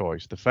second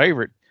choice. The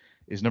favorite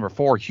is number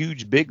 4,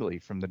 Huge Bigley,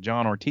 from the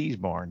John Ortiz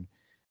barn,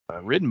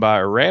 ridden by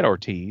Red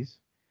Ortiz.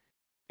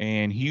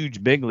 And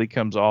Huge Bigley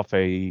comes off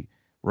a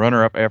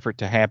runner-up effort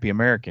to Happy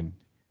American,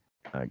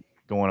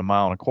 going 1.25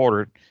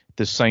 miles at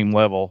the same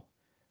level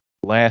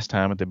last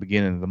time at the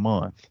beginning of the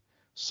month.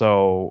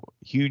 So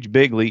Huge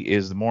Bigley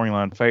is the morning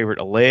line favorite.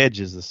 Allege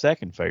is the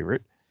second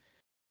favorite.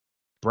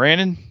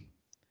 Brandon,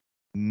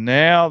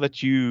 now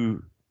that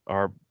you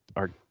are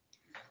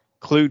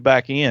clued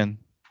back in,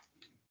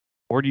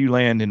 where do you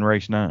land in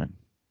race 9?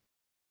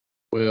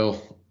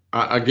 Well,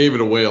 I gave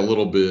it away a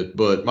little bit,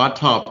 but my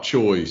top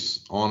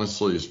choice,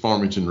 honestly, is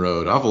Farmington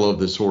Road. I've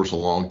loved this horse a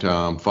long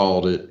time,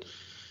 followed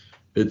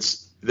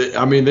it.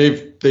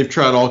 They've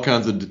tried all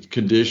kinds of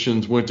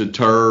conditions, went to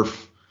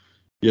turf,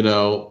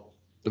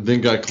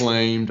 then got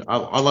claimed.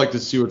 I like to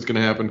see what's going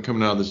to happen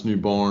coming out of this new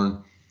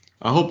barn.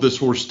 I hope this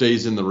horse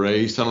stays in the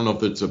race. I don't know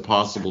if it's a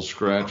possible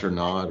scratch or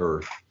not,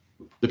 or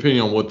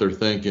depending on what they're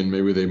thinking,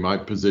 maybe they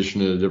might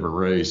position it in a different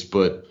race.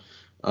 But,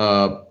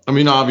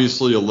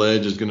 obviously,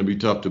 Allege is going to be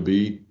tough to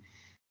beat.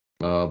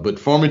 But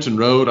Farmington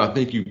Road, I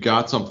think you've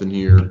got something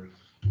here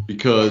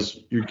because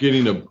you're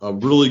getting a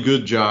really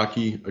good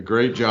jockey, a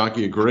great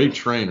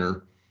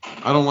trainer.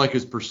 I don't like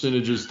his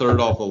percentages third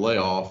off the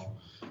layoff,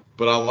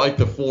 but I like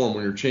the form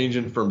when you're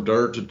changing from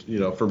turf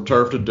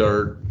to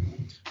dirt.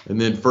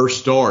 And then first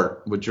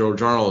start with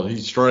George Arnold, he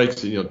strikes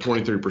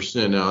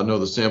 23%. Now I know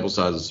the sample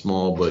size is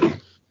small, but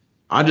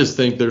I just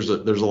think there's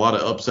a lot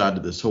of upside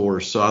to this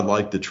horse, so I'd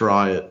like to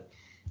try it.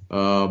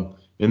 And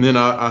then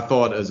I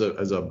thought as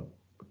a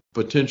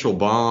potential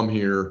bomb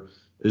here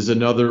is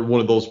another one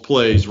of those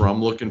plays where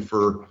I'm looking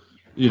for,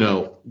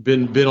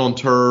 been on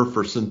turf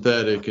or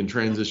synthetic and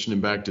transitioning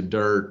back to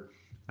dirt.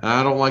 And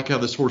I don't like how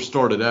this horse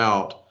started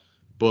out,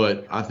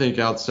 but I think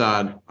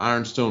outside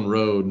Ironstone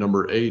Road,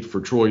 number 8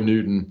 for Troy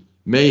Newton,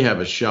 may have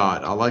a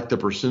shot. I like the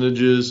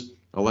percentages.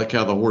 I like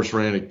how the horse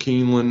ran at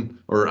Ellis.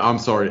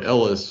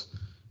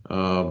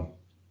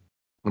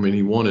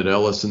 He won at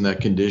Ellis in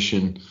that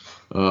condition.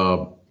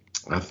 So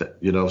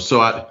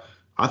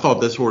I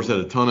thought this horse had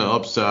a ton of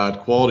upside.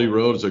 Quality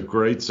Road is a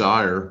great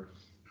sire.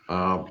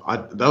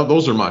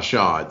 Those are my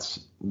shots.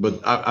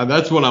 But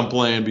that's what I'm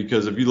playing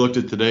because if you looked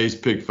at today's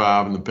pick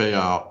 5 and the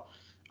payout,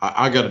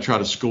 I got to try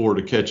to score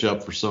to catch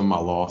up for some of my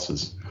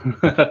losses.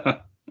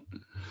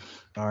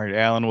 All right,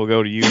 Alan, we'll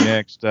go to you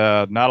next.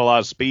 Not a lot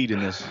of speed in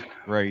this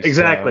race.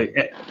 Exactly.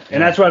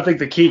 And that's what I think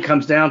the key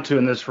comes down to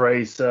in this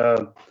race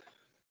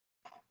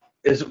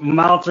is 1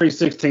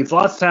 3/16.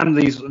 Lots of time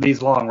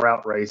these long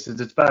route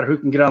races, it's about who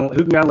can get on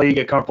lead,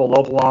 get comfortable,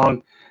 lope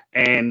along,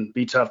 and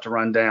be tough to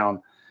run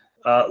down.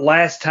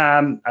 Last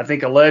time, I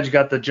think Allege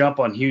got the jump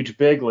on Huge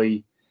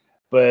Bigley,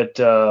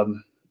 but I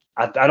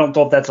don't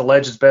know if that's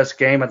Allege's best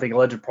game. I think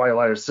Allege would probably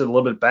let her sit a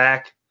little bit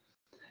back.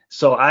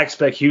 So I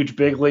expect Huge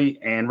Bigley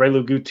and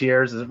Raylu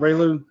Gutierrez. Is it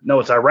Raylu? No,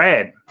 it's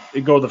Irad.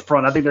 They go to the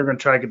front. I think they're going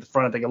to try to get the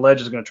front. I think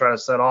Alleged is going to try to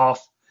set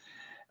off.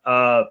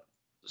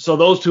 So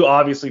those two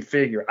obviously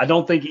figure. I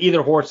don't think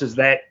either horse is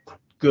that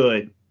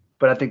good,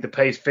 but I think the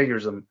pace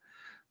figures them.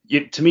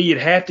 To me, you'd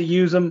have to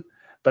use them,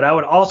 but I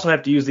would also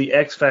have to use the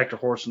X Factor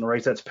horse in the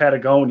race. That's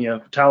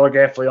Patagonia, Tyler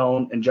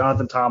Gaffleone, and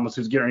Jonathan Thomas,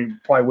 who's getting ready to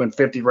probably win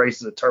 50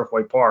 races at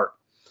Turfway Park.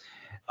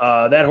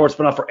 That horse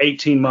been up for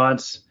 18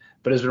 months,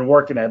 but has been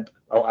working at,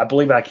 I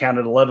believe I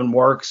counted 11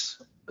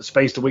 works,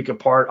 spaced a week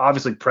apart,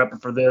 obviously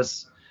prepping for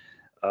this.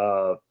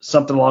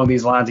 Something along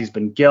these lines. He's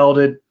been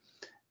gelded.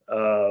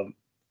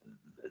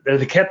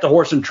 They kept the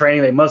horse in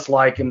training. They must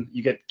like him.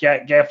 You get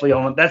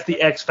Gaffleone. That's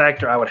the X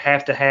Factor I would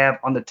have to have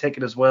on the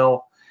ticket as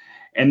well.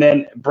 And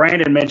then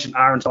Brandon mentioned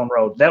Ironstone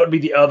Road. That would be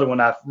the other one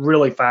I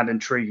really find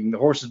intriguing. The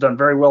horse has done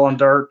very well on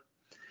dirt.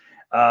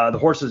 The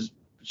horse has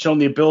shown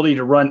the ability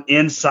to run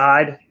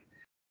inside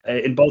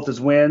in both his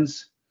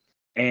wins.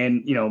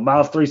 And,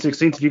 miles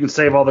 3/16, if you can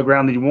save all the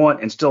ground that you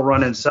want and still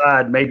run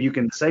inside, maybe you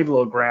can save a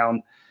little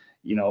ground,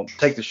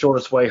 take the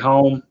shortest way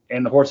home.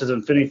 And the horse has an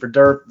affinity for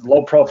dirt,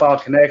 low profile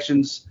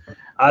connections.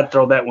 I'd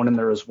throw that one in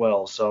there as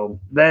well. So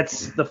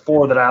that's the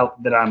four that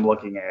I'm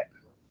looking at.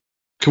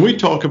 Can we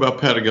talk about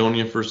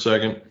Patagonia for a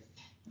second?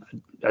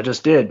 I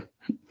just did.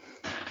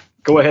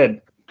 Go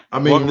ahead. I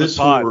mean, this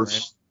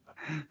horse,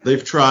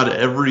 they've tried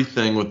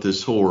everything with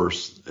this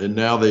horse, and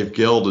now they've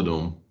gelded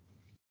him.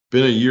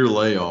 Been a year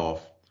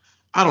layoff.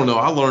 I don't know.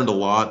 I learned a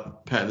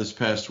lot this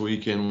past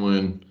weekend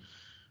when,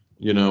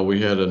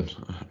 we had an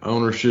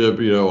ownership,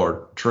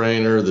 our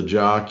trainer, the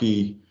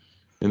jockey,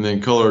 and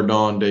then Color of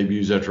Dawn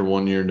debuts after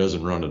 1 year and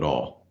doesn't run at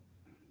all.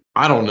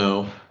 I don't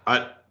know.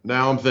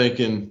 Now I'm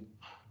thinking,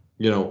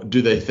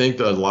 do they think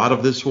that a lot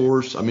of this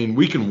horse? I mean,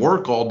 we can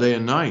work all day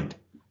and night,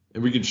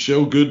 and we can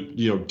show good,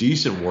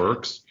 decent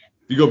works.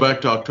 If you go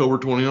back to October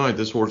 29th,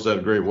 this horse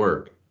had great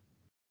work.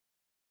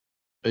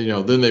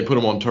 Then they put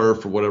him on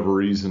turf for whatever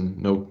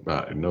reason. No,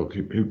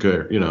 who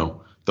cares?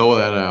 Throw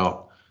that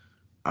out.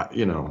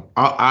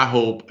 I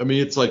hope. I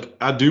mean, it's like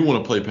I do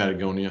want to play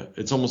Patagonia.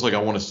 It's almost like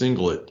I want to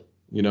single it,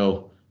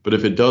 But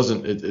if it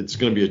doesn't, it's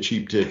going to be a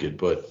cheap ticket.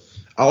 But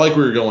I like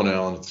where you're going,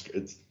 Alan.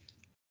 It's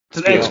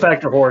an X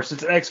Factor horse.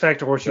 It's an X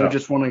Factor horse you would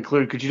just want to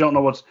include because you don't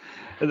know what's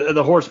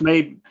the horse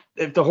may.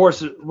 If the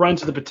horse runs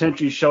to the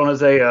potential he's shown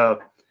as a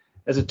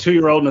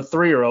 2-year-old and a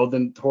 3-year-old,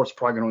 then the horse is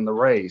probably going to win the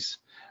race.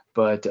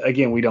 But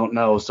again, we don't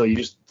know, so you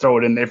just throw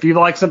it in there. If you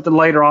like something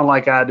later on,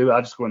 like I do, I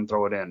just go ahead and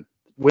throw it in.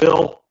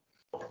 Will.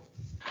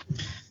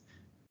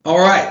 All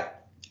right,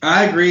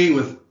 I agree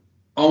with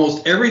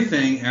almost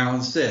everything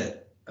Alan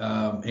said,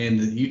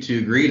 and that you two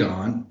agreed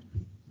upon,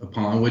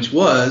 which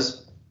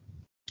was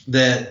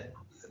that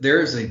there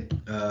is a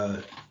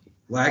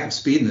lack of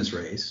speed in this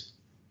race,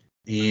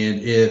 and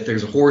if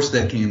there's a horse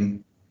that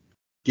can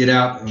get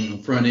out on the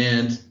front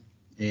end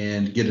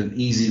and get an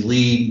easy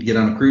lead, get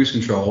on a cruise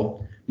control,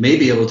 may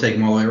be able to take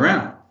him all the way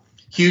around.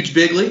 Huge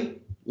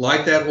Bigley,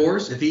 like that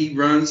horse, if he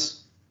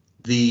runs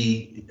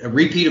a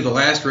repeat of the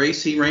last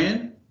race he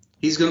ran,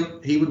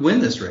 he would win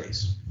this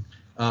race.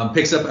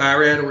 Picks up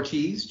Irad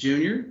Ortiz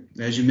Jr.,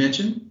 as you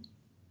mentioned,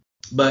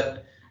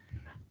 but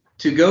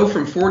to go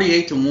from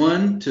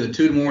 48-1 to a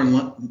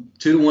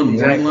 2-to-1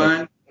 morning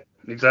line.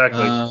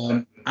 Exactly.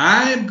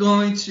 I'm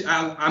going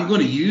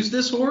to use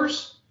this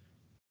horse.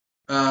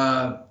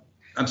 This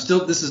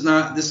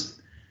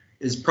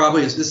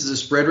is a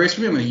spread race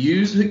for me. I'm going to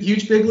use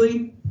Huge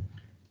Bigley,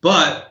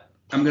 but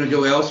I'm going to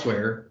go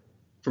elsewhere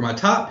for my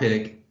top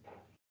pick,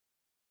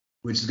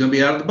 which is going to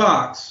be out of the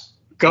box.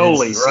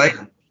 Goalie, right?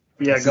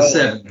 Yeah, goalie.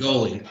 7,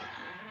 goalie.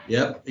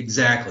 Yep,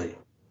 exactly.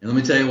 And let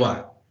me tell you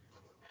what.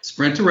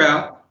 Sprint to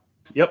route.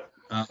 Yep.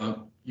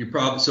 You're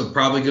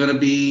probably going to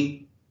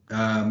be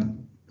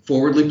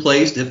forwardly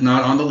placed, if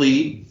not on the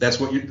lead. That's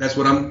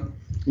what I'm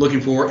looking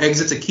for.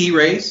 Exits a key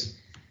race.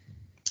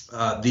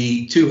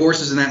 The 2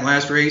 horses in that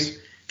last race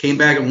came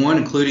back and won,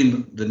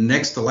 including the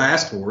next to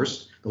last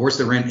horse, the horse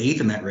that ran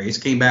 8th in that race,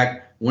 came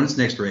back, won its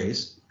next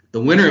race.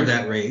 The winner of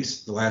that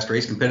race, the last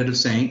race, Competitive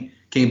Saint,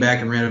 came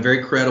back and ran a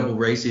very credible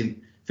race,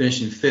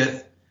 finishing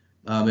 5th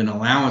in an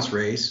allowance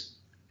race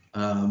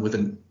with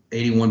an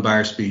 81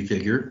 Beyer speed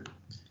figure.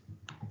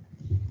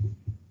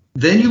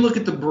 Then you look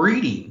at the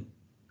breeding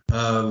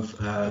of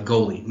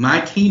goalie,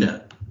 My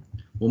Tina.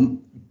 Well,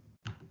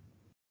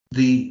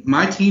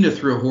 My Tina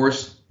threw a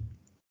horse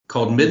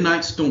called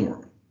Midnight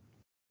Storm,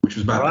 which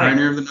was by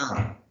Pioneer of the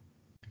Nile.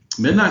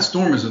 Midnight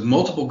Storm is a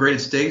multiple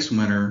graded stakes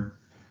winner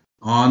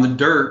on the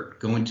dirt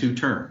going 2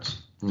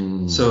 turns.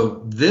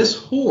 So this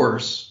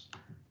horse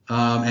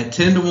at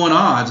 10-1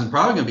 odds, and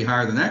probably going to be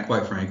higher than that,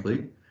 quite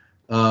frankly,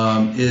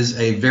 is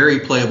a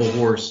very playable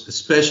horse,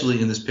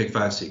 especially in this pick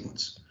 5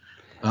 sequence.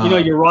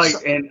 You're right.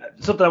 And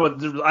something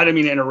I didn't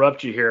mean to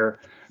interrupt you here,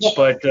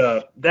 but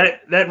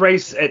that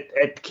race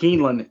at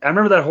Keeneland, I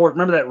remember that horse,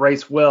 that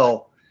race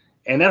well.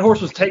 And that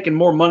horse was taking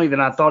more money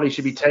than I thought he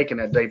should be taking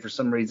that day for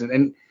some reason.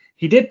 And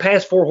he did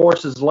pass 4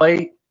 horses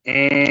late,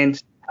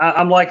 and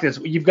I'm like this.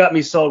 You've got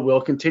me sold, Will.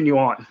 Continue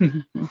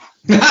on.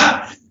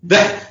 that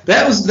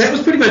was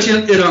pretty much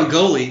it on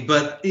goalie.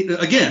 But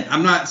again,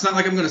 it's not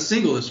like I'm going to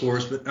single this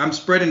horse, but I'm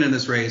spreading in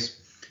this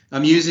race.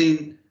 I'm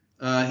using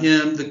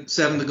him, the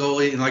 7, the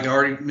goalie, and like I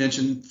already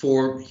mentioned,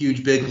 4,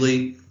 Huge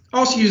Bigley.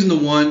 Also using the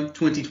 1,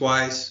 20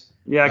 twice.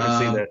 Yeah, I can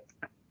see that.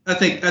 I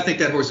think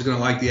that horse is going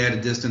to like the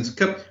added distance.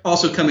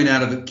 Also coming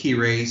out of a key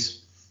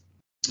race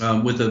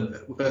with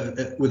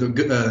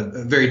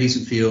a very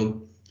decent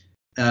field.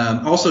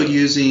 Also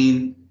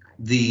using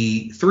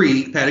the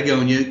 3,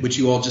 Patagonia, which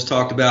you all just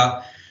talked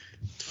about.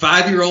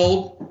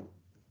 5-year-old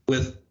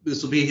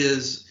this will be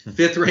his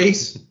 5th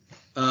race.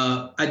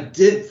 I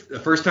did the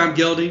first time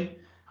gelding.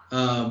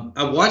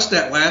 I watched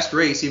that last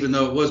race, even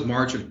though it was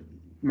March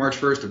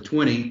 1st of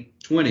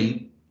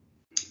 2020.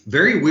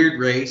 Very weird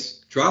race.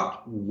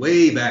 Dropped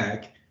way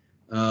back,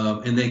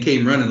 and then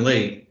came running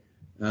late.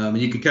 And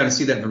you could kind of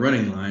see that in the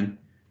running line.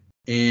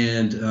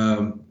 And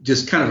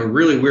just kind of a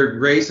really weird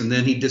race, and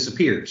then he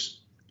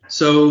disappears.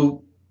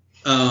 So,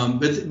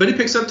 but he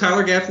picks up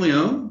Tyler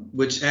Gaffleone,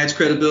 which adds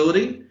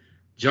credibility.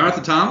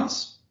 Jonathan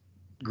Thomas,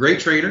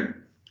 great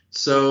trainer.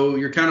 So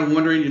you're kind of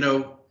wondering,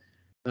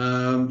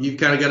 you've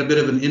kind of got a bit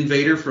of an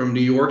invader from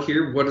New York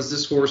here. What is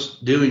this horse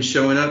doing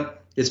showing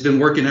up? It's been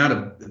working out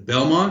at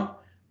Belmont.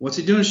 What's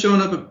he doing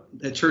showing up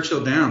at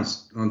Churchill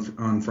Downs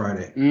on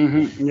Friday?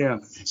 Mm-hmm, yeah.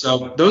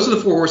 So those are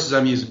the 4 horses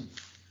I'm using.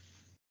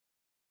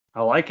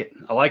 I like it.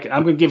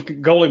 I'm going to give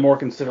goalie more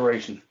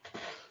consideration.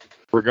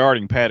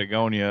 Regarding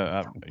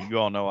Patagonia, you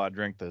all know I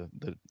drink the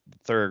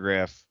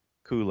Thorograph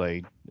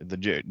Kool-Aid.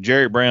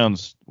 Jerry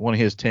Brown's, one of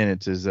his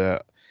tenets is an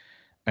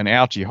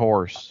ouchie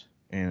horse,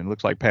 and it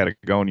looks like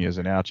Patagonia is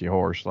an ouchie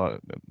horse.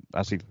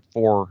 I see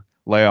 4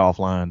 layoff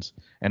lines.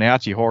 An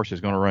ouchie horse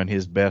is going to run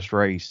his best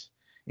race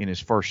in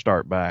his first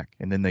start back,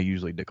 and then they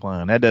usually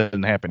decline. That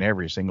doesn't happen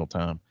every single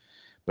time,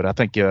 but I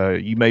think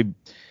you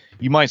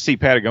might see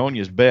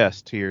Patagonia's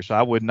best here, so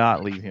I would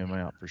not leave him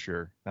out for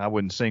sure. I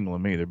wouldn't single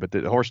him either, but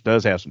the horse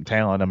does have some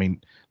talent. I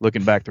mean,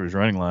 looking back through his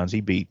running lines,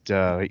 he beat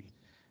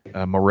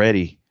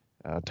Moretti,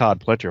 Todd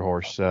Pletcher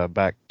horse,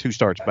 back 2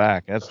 starts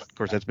back. Of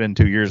course, that's been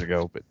 2 years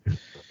ago, but the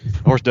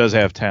horse does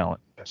have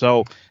talent.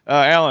 So,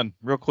 Alan,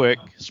 real quick,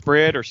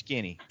 spread or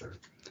skinny?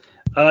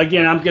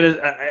 Again,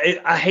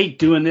 I hate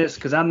doing this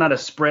because I'm not a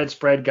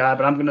spread guy,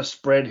 but I'm going to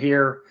spread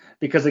here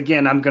because,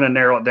 again, I'm going to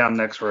narrow it down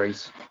next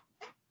race.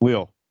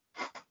 Will.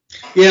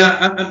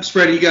 Yeah, I'm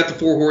spreading. You got the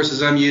 4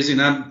 horses I'm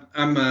using. I'm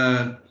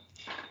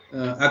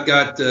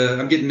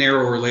getting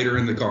narrower later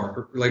in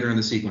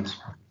the sequence.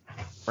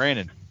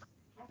 Brandon.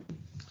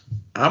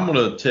 I'm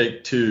going to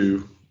take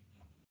 2,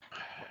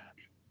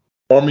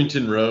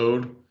 Farmington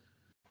Road,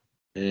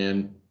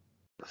 and,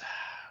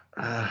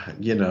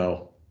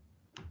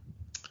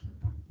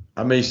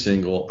 I may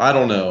single. I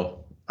don't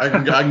know. I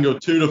can go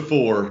 2 to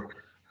 4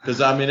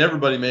 because,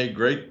 everybody made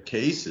great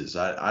cases.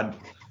 I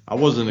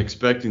wasn't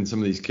expecting some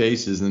of these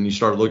cases, and then you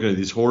start looking at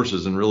these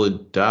horses and really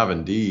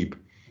diving deep.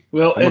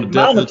 Well,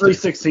 not the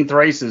 3/16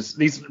 races,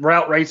 these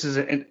route races,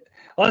 and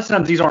a lot of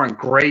times these aren't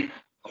great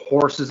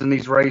horses in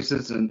these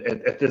races, and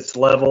at this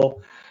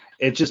level,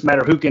 it just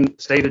matters who can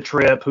stay the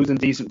trip, who's in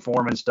decent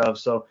form and stuff.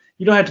 So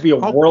you don't have to be a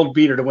world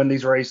beater to win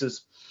these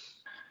races.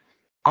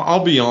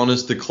 I'll be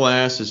honest, the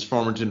class is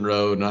Farmington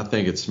Road, and I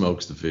think it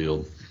smokes the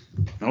field.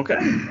 Okay.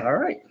 All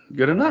right.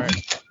 Good enough.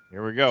 Right.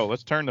 Here we go.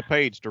 Let's turn the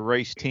page to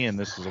race 10.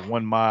 This is a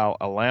 1 mile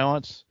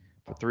allowance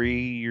for 3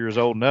 years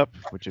old and up,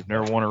 which have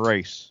never won a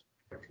race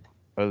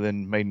other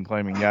than maiden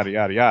claiming yada,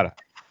 yada, yada.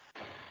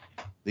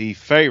 The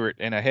favorite,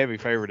 and a heavy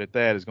favorite at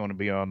that, is going to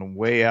be on the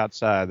way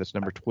outside. That's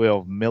number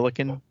 12,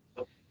 Milliken.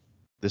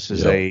 This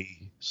is a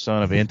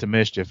son of Into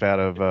Mischief out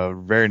of a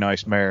very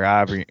nice mare,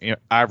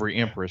 Ivory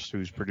Empress,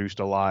 who's produced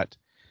a lot.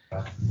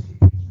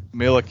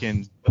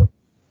 Milliken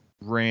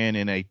ran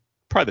in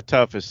probably the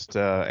toughest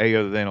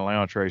other than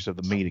allowance race of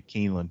the meet at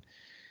Keeneland,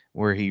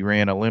 where he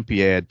ran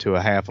Olympiad to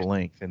a half a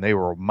length, and they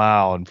were a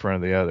mile in front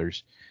of the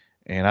others.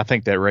 And I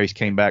think that race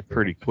came back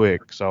pretty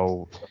quick.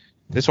 So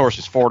this horse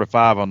is 4 to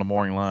 5 on the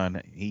morning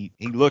line. He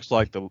looks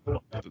like the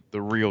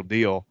real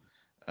deal.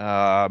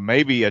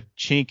 Maybe a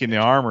chink in the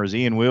armor is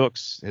Ian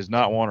Wilkes has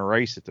not won a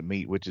race at the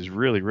meet, which is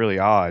really, really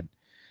odd.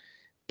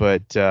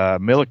 But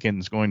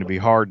Milliken's going to be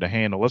hard to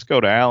handle. Let's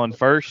go to Alan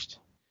first.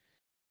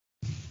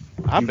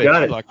 I bet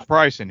you like a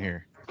price in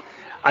here.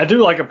 I do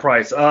like a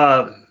price.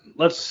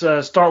 Let's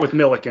start with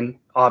Milliken.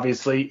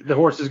 Obviously, the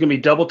horse is going to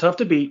be double tough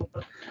to beat.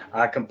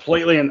 I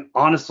completely and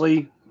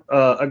honestly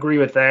agree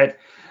with that.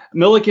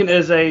 Milliken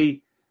is a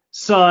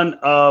son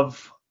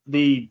of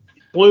the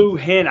blue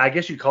hen, I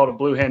guess you'd call it a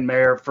blue hen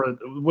mare for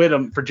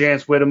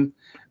Janice Whittam,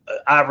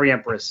 Ivory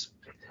Empress.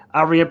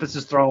 Ivory Empress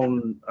has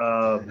thrown,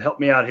 help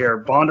me out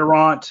here,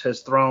 Bondurant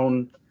has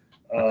thrown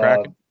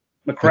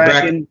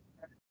McCracken,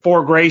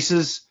 4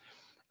 Graces.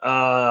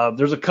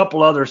 There's a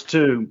couple others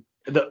too.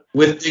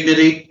 With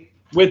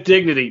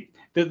dignity.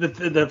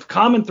 The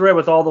common thread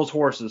with all those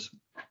horses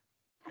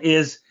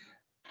is,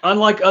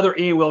 unlike other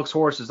Ian Wilkes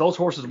horses, those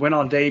horses win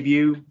on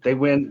debut.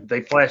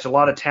 They flash a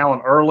lot of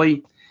talent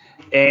early,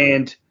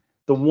 and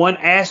The one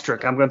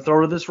asterisk I'm going to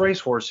throw to this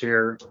racehorse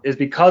here is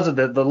because of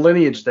the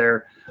lineage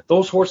there.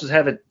 Those horses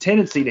have a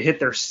tendency to hit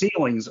their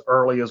ceilings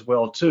early as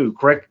well too.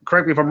 Correct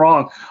me if I'm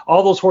wrong.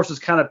 All those horses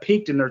kind of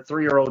peaked in their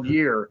 3-year-old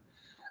year.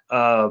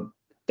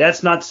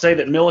 That's not to say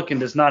that Milliken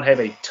does not have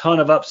a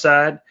ton of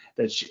upside.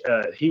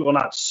 That he will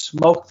not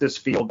smoke this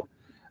field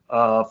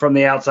from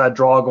the outside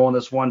draw going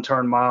this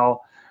 1-turn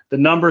mile. The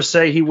numbers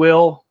say he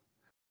will.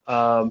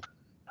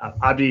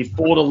 I'd be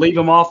fool to leave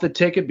him off the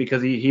ticket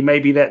because he may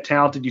be that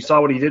talented. You saw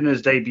what he did in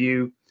his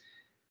debut.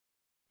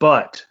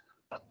 But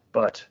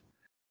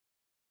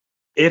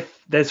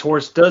if this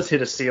horse does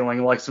hit a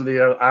ceiling like some of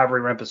the other Ivory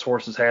Rempus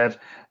horses have,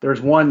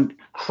 there's one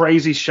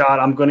crazy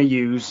shot I'm going to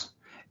use,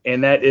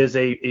 and that is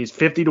he's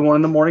 50 to 1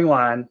 in the morning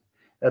line.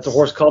 That's a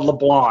horse called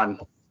LeBlanc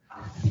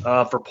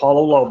for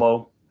Paulo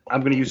Lobo.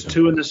 I'm going to use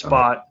 2 in this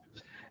spot.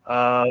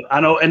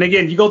 I know, and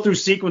again, you go through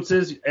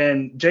sequences,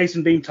 and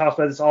Jason Beam talks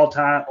about this all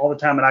the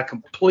time, and I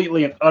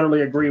completely and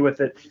utterly agree with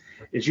it.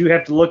 Is you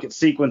have to look at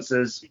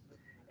sequences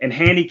and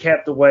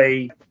handicap the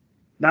way,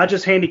 not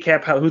just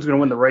handicap who's going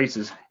to win the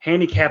races,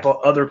 handicap how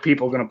other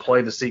people are going to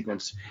play the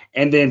sequence,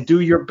 and then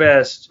do your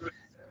best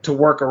to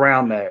work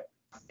around that.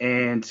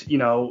 And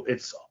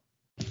it's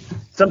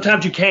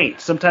sometimes you can't.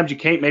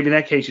 Maybe in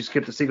that case you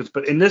skip the sequence.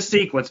 But in this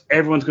sequence,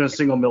 everyone's going to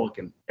single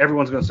Milliken.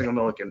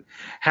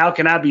 How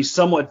can I be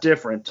somewhat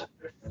different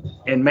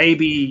and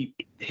maybe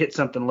hit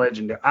something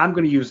legendary? I'm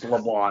going to use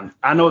LeBlanc.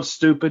 I know it's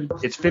stupid.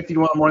 It's 50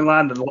 to 1 on the morning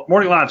line. The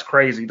morning line's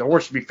crazy. The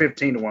horse should be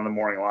 15 to 1 on the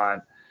morning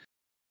line.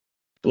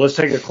 But let's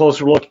take a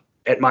closer look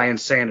at my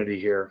insanity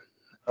here.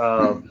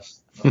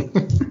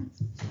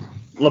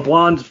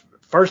 LeBlanc's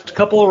first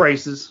couple of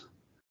races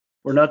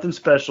were nothing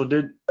special.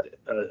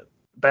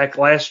 Back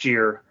last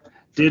year,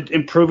 did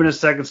improve in his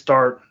second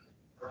start,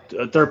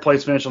 third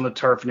place finish on the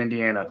turf in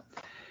Indiana.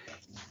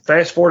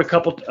 Fast forward a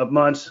couple of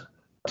months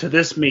to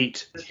this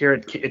meet here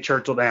at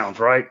Churchill Downs,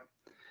 right?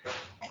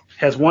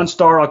 Has 1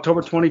 star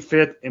October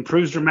 25th,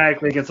 improves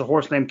dramatically against a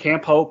horse named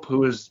Camp Hope,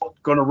 who is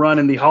going to run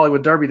in the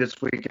Hollywood Derby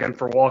this weekend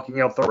for Walking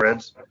Out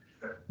Thoroughbreds.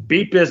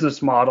 Beat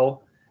Business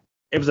Model.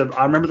 I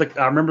remember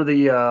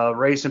the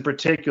race in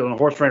particular, and the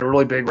horse ran a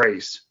really big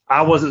race.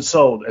 I wasn't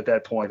sold at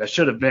that point. I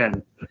should have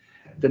been.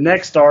 The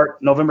next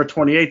start, November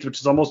 28th, which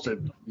is almost a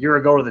year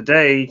ago to the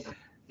day,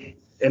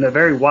 in a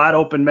very wide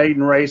open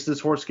maiden race,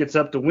 this horse gets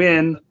up to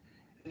win,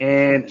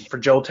 and for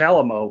Joe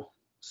Talamo.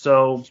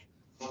 So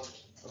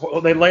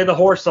they lay the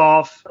horse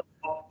off,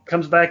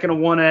 comes back in a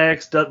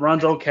 1X,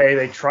 runs okay.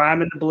 They try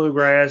him in the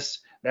Bluegrass.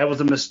 That was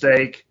a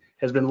mistake.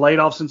 Has been laid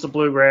off since the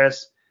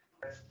Bluegrass.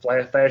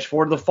 Flash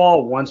forward to the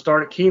fall. 1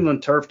 start at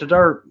Keeneland, turf to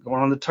dirt.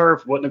 Going on the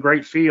turf, wasn't a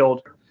great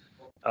field.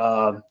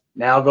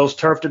 Now goes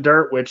turf to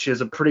dirt, which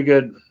is a pretty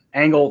good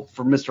angle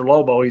for Mr.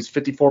 Lobo. He's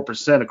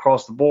 54%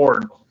 across the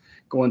board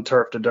going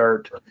turf to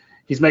dirt.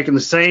 He's making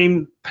the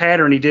same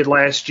pattern he did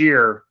last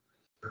year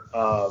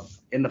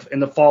in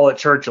the fall at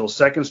Churchill.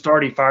 Second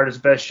start, he fired his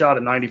best shot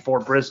at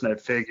 94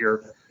 Brisnet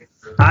figure.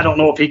 I don't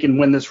know if he can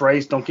win this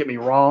race. Don't get me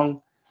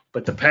wrong,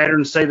 but the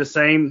patterns say the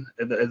same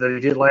that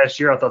he did last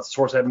year. I thought this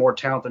horse had more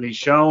talent than he's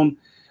shown.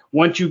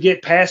 Once you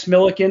get past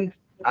Milliken,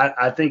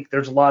 I think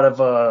there's a lot of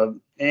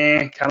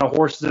kind of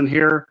horses in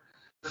here.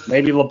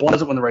 Maybe LeBlanc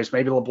doesn't win the race.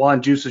 Maybe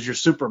LeBlanc juices your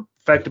super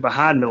effective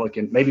behind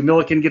Milliken. Maybe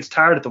Milliken gets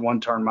tired at the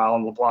 1-turn mile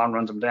and LeBlanc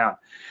runs him down.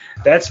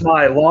 That's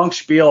my long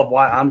spiel of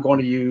why I'm going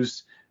to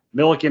use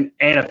Milliken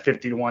and a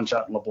 50 to 1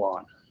 shot in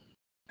LeBlanc.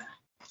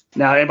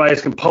 Now, anybody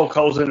else can poke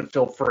holes in it,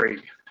 feel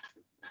free.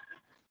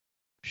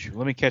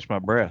 Let me catch my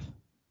breath.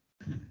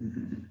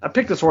 I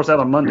picked this horse out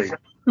on Monday.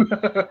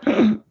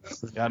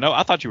 Yeah, no,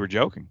 I thought you were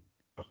joking.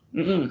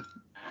 Mm-mm.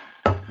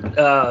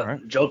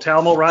 Right. Joe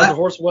Talamo rides the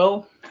horse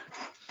well.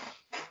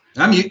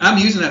 I'm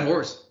using that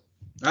horse.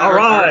 All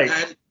right.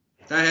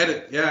 I had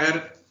it. Yeah, I had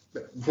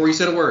it. Before you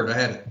said a word, I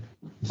had it.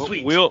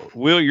 Sweet.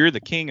 Will, you're the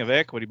king of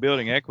equity,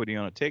 building equity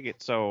on a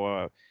ticket.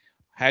 So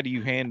how do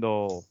you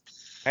handle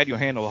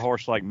a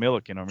horse like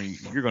Milliken? I mean,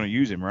 you're going to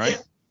use him, right?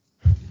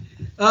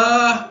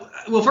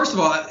 Well, first of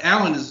all,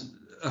 Alan is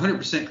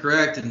 100%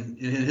 correct in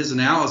his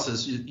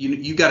analysis.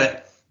 You got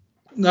to,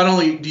 not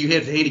only do you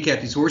have to handicap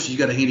these horses, you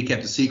got to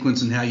handicap the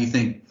sequence and how you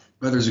think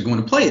others are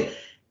going to play it.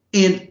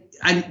 And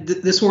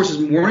this horse is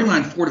morning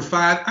line 4 to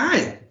 5.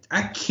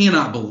 I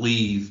cannot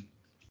believe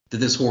that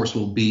this horse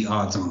will be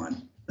odds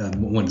on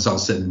when it's all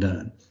said and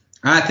done.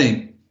 I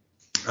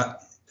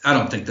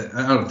don't think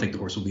the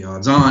horse will be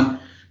odds on,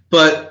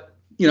 but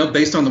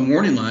based on the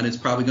morning line, it's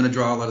probably going to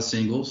draw a lot of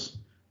singles.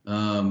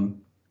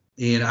 And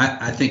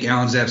I think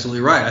Alan's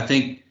absolutely right. I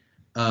think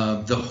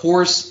the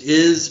horse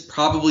is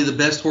probably the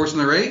best horse in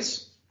the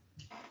race,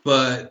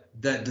 but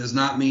that does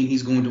not mean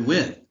he's going to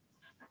win.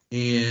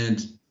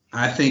 And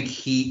I think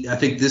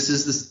this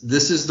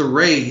is the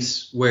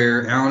race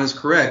where Alan is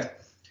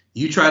correct.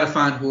 You try to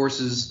find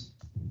horses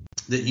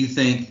that you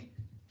think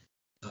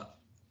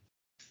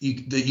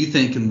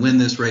can win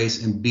this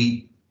race and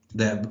beat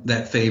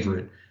that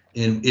favorite.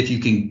 And if you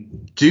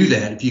can do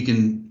that, if you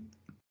can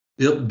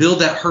build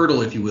that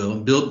hurdle, if you will,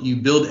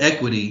 build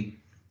equity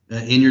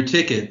in your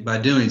ticket by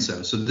doing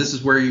so. So this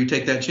is where you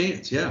take that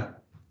chance. Yeah.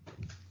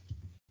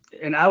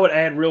 And I would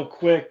add real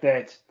quick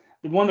that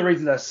one of the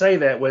reasons I say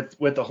that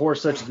with a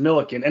horse such as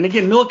Milliken, and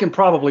again, Milliken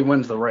probably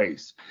wins the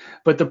race,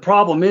 but the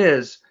problem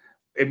is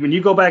when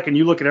you go back and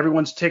you look at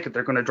everyone's ticket,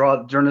 they're going to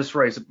draw during this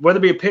race, whether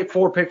it be a pick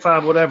 4, pick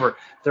 5, whatever,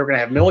 they're going to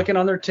have Milliken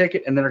on their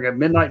ticket, and then they're going to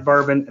have Midnight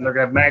Bourbon, and they're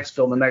going to have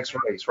Maxfield in the next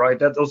race, right?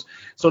 Those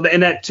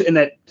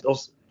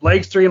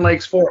legs 3 and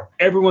legs 4,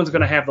 everyone's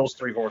going to have those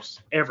 3 horses,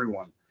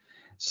 everyone.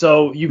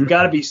 So you've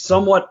got to be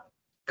somewhat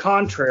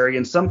contrary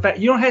in some fact.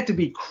 You don't have to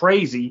be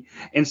crazy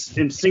and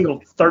single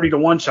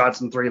 30-1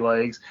 shots in 3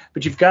 legs,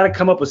 but you've got to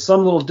come up with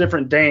some little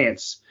different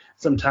dance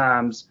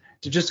sometimes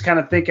to just kind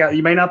of think out.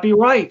 You may not be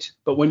right,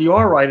 but when you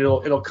are right,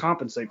 it'll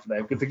compensate for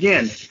that. Because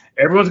again,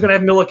 everyone's going to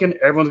have Milliken,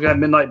 everyone's going to have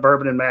Midnight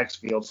Bourbon and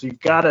Maxfield. So you've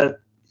got to,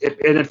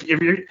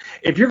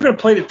 if you're going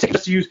to play the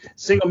ticket to use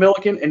single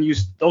Milliken and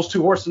use those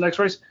 2 horses in the next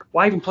race,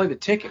 why even play the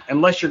ticket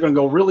unless you're going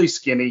to go really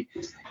skinny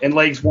in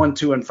legs 1,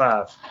 2, and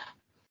 5?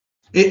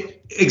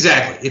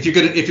 Exactly. If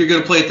you're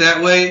gonna play it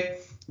that way,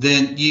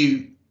 then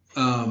you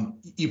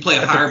play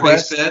a higher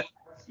base bet.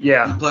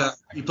 Yeah.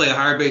 You play a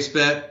higher base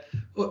bet.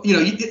 Well,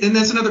 and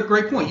that's another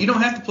great point. You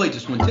don't have to play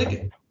just one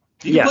ticket.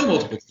 You can play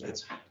multiple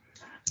tickets,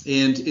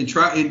 and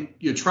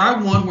try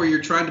one where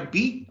you're trying to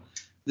beat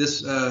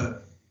this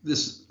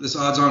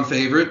odds-on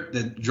favorite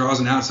that draws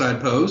an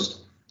outside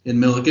post in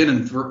Milliken,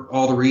 and for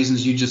all the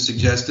reasons you just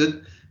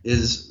suggested,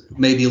 is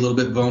maybe a little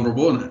bit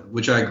vulnerable,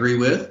 which I agree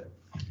with.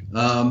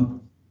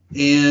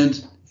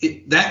 And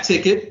that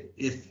ticket,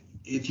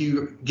 if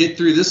you get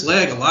through this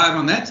leg alive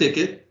on that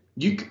ticket,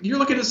 you're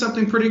looking at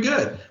something pretty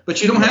good.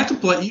 But you don't have to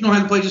play. You don't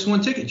have to play just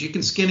one ticket. You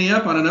can skinny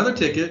up on another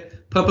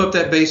ticket, pump up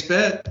that base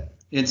bet,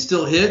 and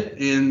still hit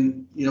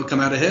and come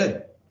out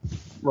ahead.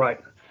 Right.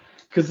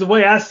 Because the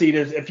way I see it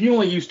is, if you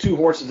only use 2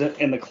 horses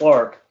in the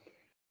Clark,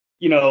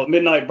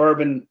 Midnight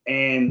Bourbon,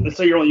 and let's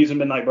say you're only using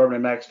Midnight Bourbon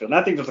and Maxfield. And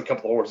I think there's a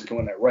couple of horses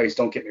going in that race.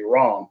 Don't get me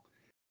wrong.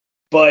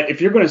 But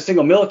if you're going to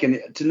single Milliken,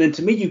 then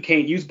to me, you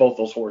can't use both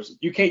those horses.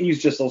 You can't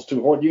use just those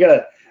 2 horses. You got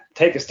to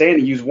take a stand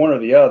and use one or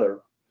the other.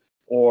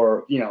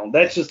 Or,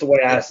 that's just the way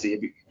I see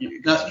it.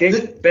 You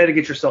can't bet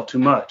against yourself too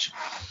much.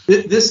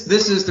 This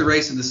is the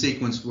race in the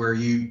sequence where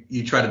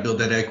you try to build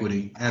that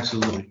equity.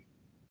 Absolutely.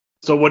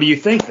 So what do you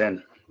think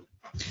then?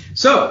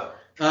 So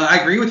I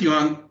agree with you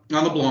on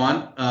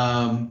LeBlanc,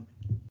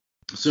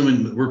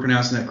 assuming we're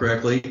pronouncing that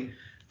correctly.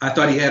 I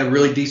thought he had a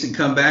really decent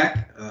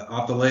comeback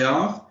off the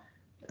layoff.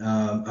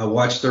 I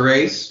watched the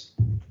race,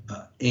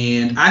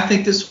 and I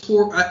think this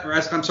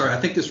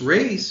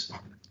race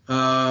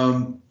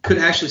could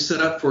actually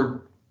set up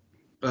for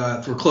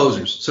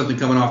closers, something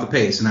coming off the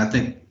pace, and I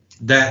think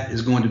that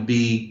is going to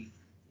be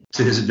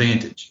to his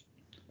advantage.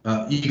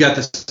 You got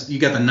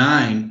the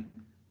 9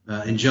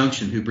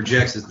 Injunction, who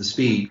projects as the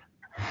speed,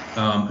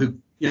 who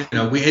we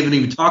haven't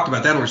even talked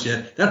about that horse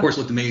yet. That horse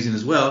looked amazing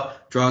as well.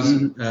 Draws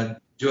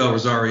Joel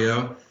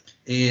Rosario.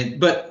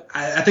 But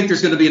I think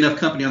there's going to be enough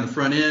company on the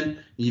front end.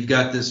 You've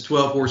got this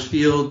 12-horse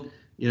field,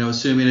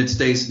 assuming it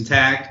stays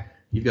intact.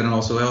 You've got an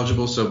also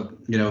eligible, so,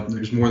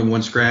 there's more than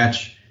one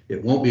scratch.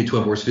 It won't be a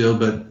 12-horse field,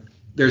 but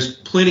there's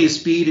plenty of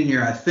speed in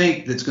here, I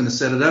think, that's going to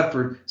set it up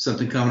for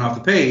something coming off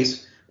the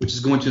pace, which is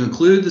going to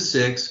include the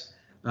 6.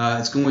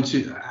 It's going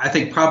to, I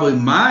think, probably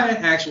my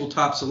actual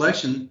top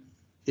selection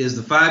is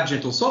the 5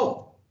 Gentle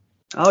Soul.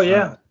 Oh,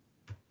 yeah.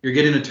 You're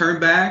getting a turn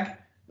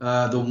back.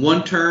 The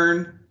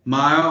 1-turn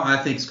mile, I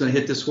think, is going to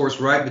hit this horse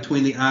right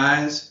between the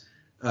eyes.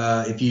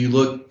 If you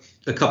look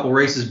a couple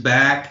races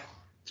back,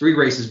 3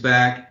 races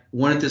back,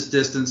 one at this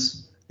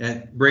distance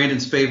at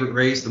Brandon's favorite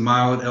race, the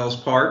mile at Ellis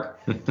Park,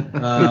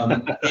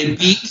 and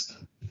beat,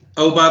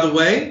 oh, by the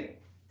way,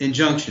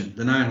 Injunction,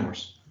 the 9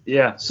 horse.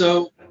 Yeah.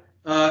 So,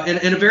 and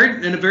a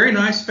very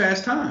nice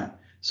fast time.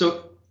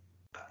 So,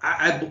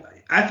 I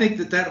think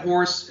that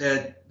horse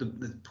at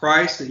the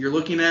price that you're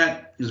looking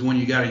at is one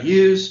you got to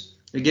use.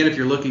 Again, if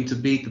you're looking to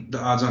beat the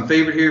odds-on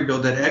favorite here,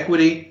 build that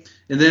equity.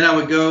 And then I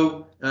would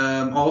go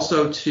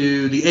also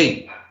to the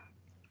 8,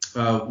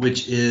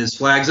 which is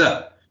Flags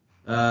Up.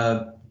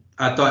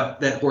 I thought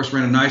that horse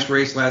ran a nice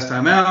race last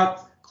time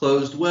out,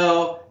 closed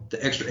well.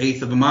 The extra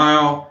 1/8 of a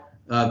mile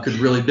could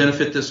really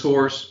benefit this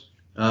horse,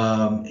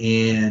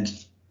 and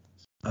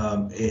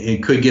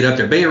could get up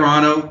there.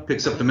 Bayerano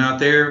picks up the mount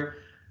there.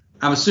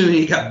 I'm assuming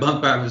he got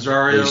bumped by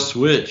Rosario. They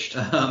switched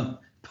on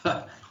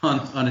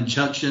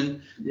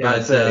Injunction.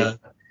 Yeah,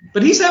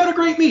 but he's having a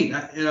great meet.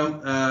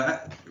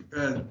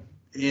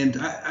 And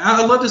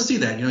I love to see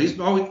that.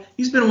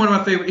 He's been one of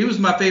my favorite. He was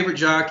my favorite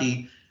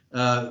jockey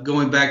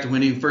going back to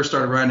when he first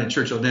started riding at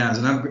Churchill Downs,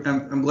 and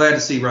I'm glad to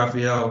see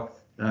Raphael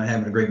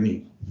having a great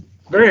meet.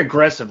 Very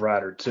aggressive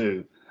rider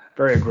too.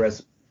 Very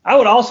aggressive. I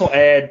would also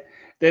add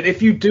that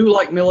if you do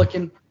like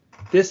Milliken,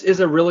 this is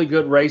a really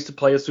good race to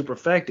play a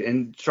superfecta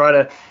and try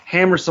to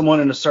hammer someone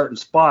in a certain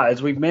spot.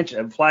 As we've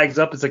mentioned, Flags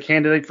Up is a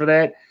candidate for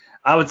that.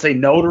 I would say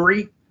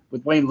Notary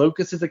with Wayne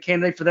Lucas is a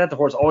candidate for that. The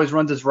horse always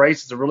runs his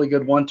race. It's a really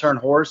good 1-turn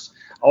horse.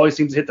 Always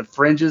seems to hit the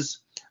fringes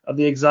of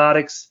the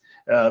exotics.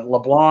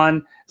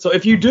 LeBlanc. So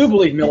if you do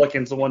believe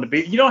Milliken's the one to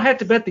beat, you don't have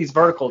to bet these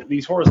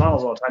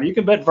horizontals all the time. You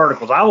can bet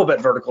verticals. I will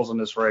bet verticals in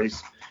this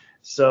race.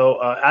 So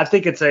I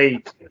think it's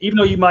even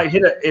though you might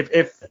hit it,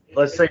 if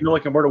let's say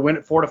Milliken were to win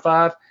at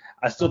 4-5,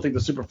 I still think the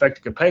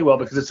superfecta could pay well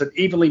because it's an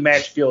evenly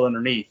matched field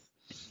underneath.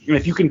 And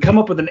if you can come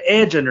up with an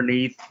edge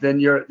underneath, then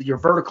your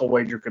vertical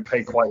wager could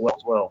pay quite well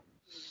as well.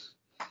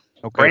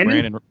 Okay,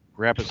 Brandon,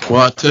 wrap us up.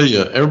 Well, I tell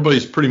you,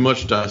 everybody's pretty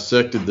much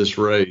dissected this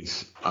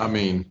race. I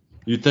mean,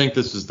 you think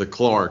this is the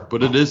Clark,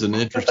 but it is an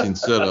interesting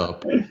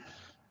setup.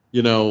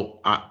 You know,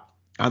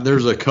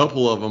 there's a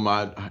couple of them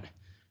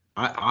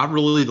I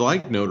really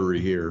like Notary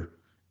here.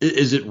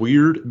 Is it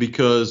weird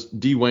because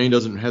D. Wayne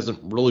hasn't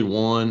really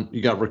won?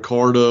 You got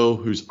Ricardo,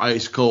 who's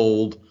ice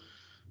cold,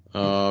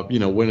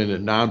 winning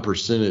at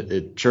 9%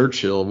 at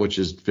Churchill, which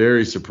is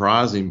very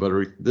surprising.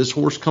 But this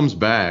horse comes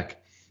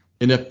back,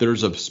 and if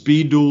there's a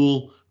speed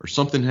duel or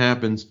something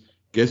happens,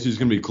 guess who's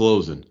going to be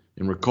closing?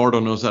 And Ricardo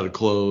knows how to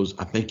close.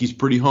 I think he's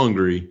pretty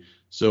hungry,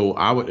 so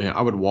I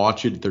would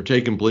watch it. They're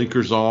taking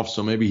blinkers off,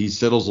 so maybe he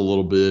settles a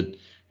little bit,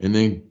 and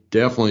then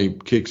definitely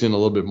kicks in a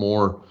little bit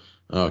more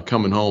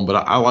coming home.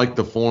 But I like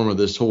the form of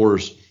this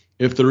horse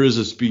if there is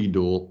a speed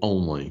duel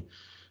only.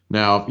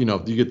 Now,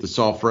 if you get the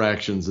soft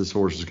fractions, this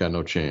horse has got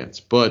no chance.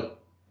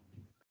 But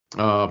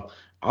I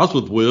was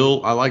with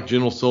Will. I like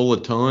General Soul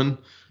a ton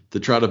to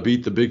try to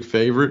beat the big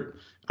favorite.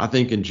 I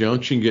think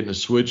Injunction getting a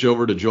switch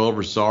over to Joel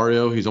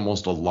Rosario, he's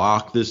almost a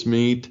lock this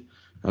meet.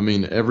 I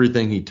mean,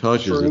 everything he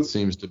touches, True. it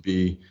seems to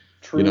be,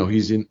 True.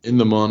 He's in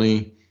the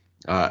money,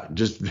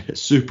 just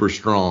super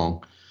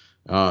strong.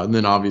 And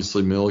then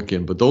obviously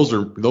Milliken. But those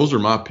are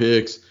my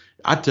picks.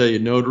 I tell you,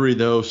 Notary,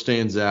 though,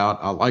 stands out.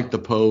 I like the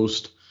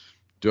post.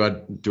 Do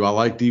I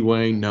like D.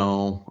 Wayne?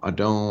 No, I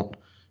don't.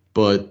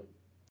 But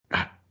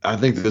I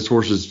think this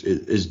horse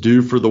is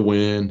due for the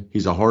win.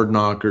 He's a hard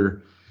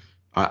knocker.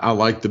 I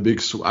like the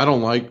big – I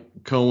don't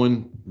like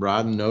Cohen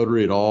riding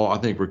Notary at all. I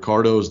think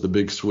Ricardo is the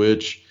big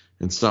switch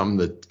and something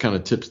that kind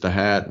of tips the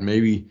hat.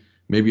 Maybe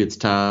it's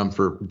time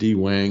for D.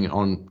 Wang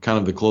on kind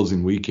of the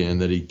closing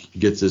weekend that he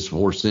gets this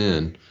horse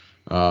in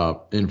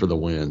for the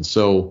win.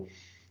 So,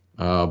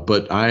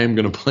 but I am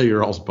going to play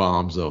your all's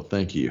bombs, though.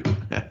 Thank you.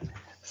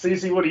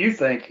 CC, what do you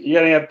think? You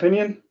got any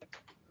opinion?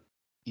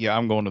 Yeah,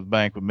 I'm going to the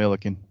bank with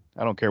Milliken.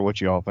 I don't care what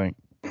you all think.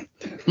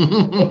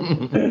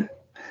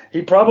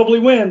 He probably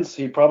wins.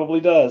 He probably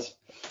does.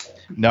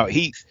 No,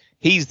 he's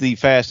the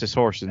fastest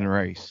horse in the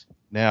race.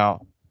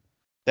 Now,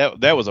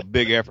 that was a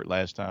big effort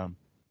last time.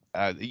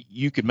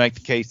 You could make the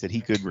case that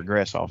he could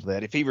regress off of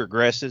that. If he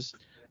regresses,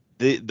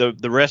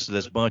 the rest of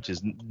this bunch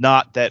is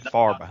not that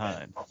far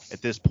behind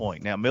at this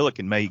point. Now,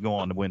 Milliken may go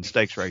on to win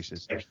stakes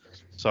races,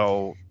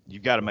 so I think you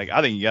got to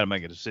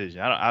make a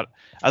decision. I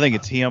think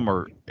it's him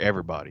or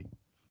everybody,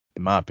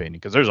 in my opinion,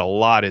 because there's a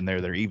lot in there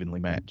that are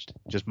evenly matched.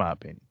 Just my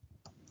opinion.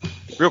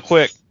 Real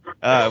quick,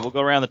 we'll go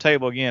around the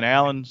table again.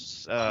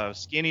 Alan's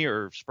skinny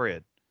or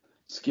spread?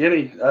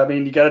 Skinny. I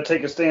mean, you got to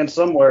take a stand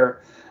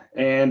somewhere,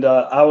 and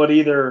I would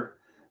either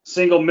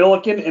single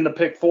Milliken in the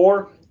pick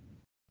 4,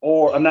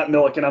 or I'm not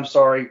Milliken. I'm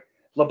sorry,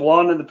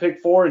 LeBlanc in the pick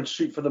 4 and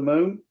shoot for the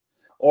moon,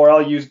 or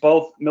I'll use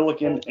both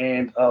Milliken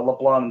and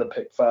LeBlanc in the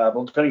pick 5.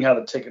 Well, depending how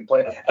the ticket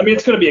play. I mean,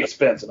 it's going to be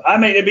expensive.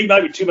 It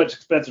might be too much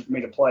expensive for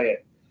me to play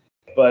it,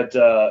 but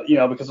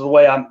because of the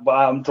way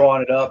I'm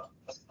drawing it up.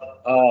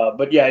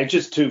 But yeah, it's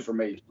just 2 for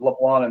me,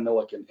 LeBlanc and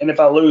Milliken. And if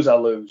I lose, I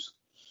lose.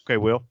 Okay,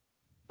 Will.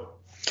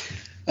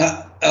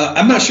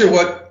 I'm not sure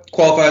what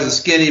qualifies as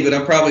skinny, but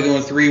I'm probably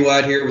going 3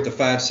 wide here with the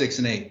 5, 6,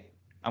 and 8.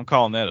 I'm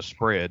calling that a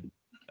spread.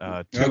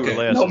 2 Okay.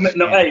 or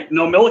less.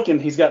 No Milliken.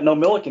 He's got no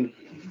Milliken.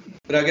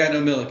 But I got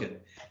no Milliken.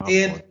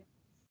 And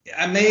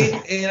I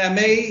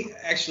may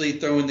actually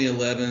throw in the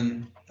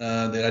 11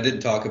 that I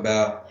didn't talk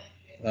about,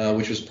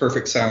 which was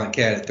Perfect Silent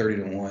Cat at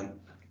 30-1.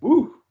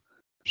 Woo.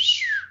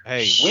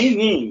 Hey,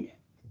 Swinging.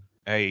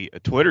 Hey,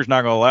 Twitter's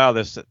not going to allow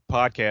this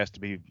podcast to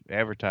be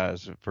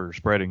advertised for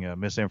spreading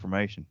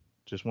misinformation.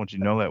 Just want you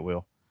to know that,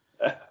 Will.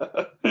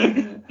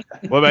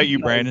 What about you,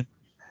 Brandon?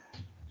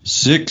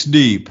 6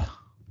 deep.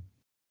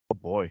 Oh,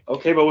 boy.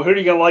 Okay, but who are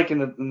you going to like in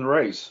the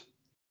race?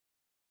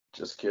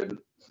 Just kidding.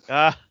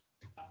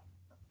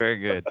 Very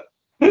good.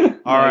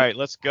 All right,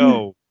 let's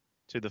go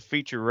to the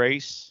feature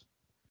race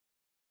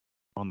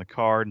on the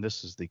card. And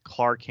this is the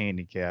Clark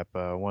Handicap,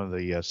 one of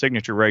the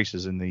signature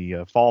races in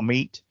the fall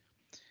meet.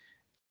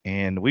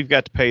 And we've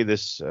got to pay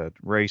this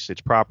race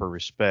its proper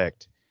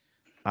respect.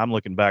 I'm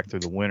looking back through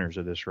the winners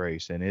of this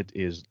race, and it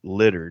is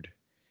littered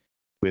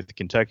with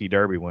Kentucky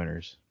Derby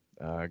winners.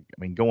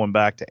 Going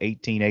back to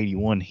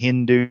 1881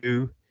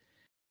 Hindu,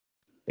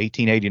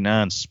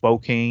 1889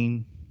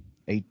 Spokane,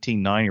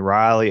 1890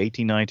 Riley,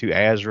 1892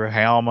 Azra,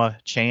 Halma,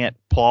 Chant,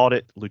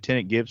 Plaudit,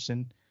 Lieutenant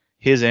Gibson,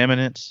 His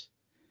Eminence,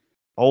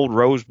 Old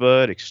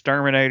Rosebud,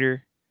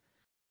 Exterminator,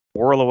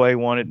 Whirlaway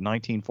won it in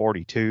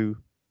 1942.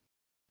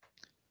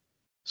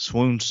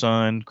 Swoon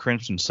Sun,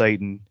 Crimson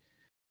Satan.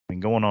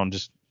 Going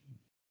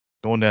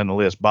down the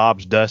list.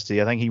 Bob's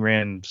Dusty. I think he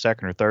ran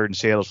second or third in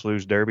Seattle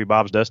Slews Derby.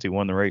 Bob's Dusty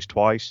won the race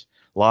twice.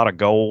 A lot of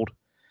gold.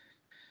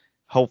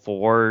 Hopeful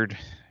Word.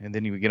 And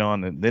then you get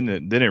on. Then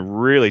it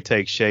really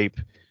takes shape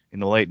in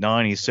the late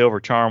 90s. Silver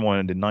Charm won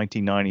it in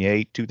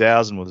 1998.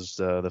 2000 was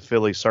the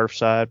Philly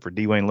Surfside for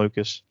Dwayne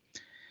Lucas.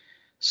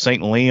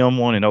 St. Liam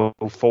won in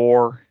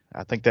 04.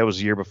 I think that was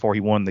the year before he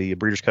won the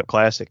Breeders' Cup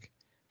Classic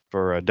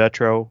for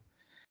Dutrow.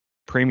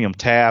 Premium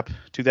Tap.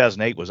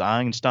 2008 was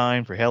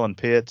Einstein for Helen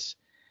Pitts.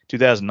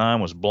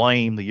 2009 was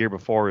Blame. The year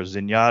before was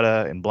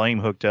Zenyatta and Blame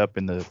hooked up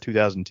in the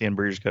 2010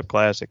 Breeders' Cup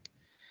Classic.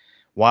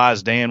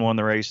 Wise Dan won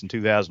the race in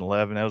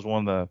 2011. That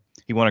was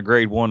he won a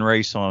Grade 1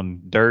 race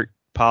on dirt,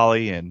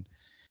 poly, and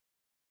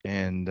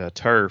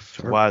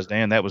turf. Wise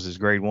Dan, that was his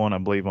Grade 1, I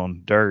believe,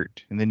 on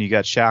dirt. And then you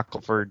got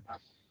Shackelford.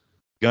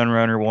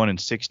 Gunrunner won in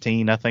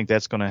 16. I think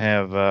that's going to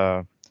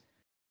have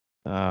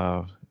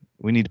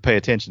we need to pay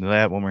attention to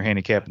that when we're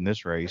handicapping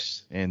this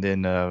race. And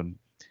then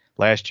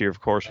last year, of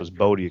course, was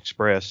Bodie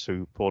Express,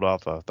 who pulled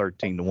off a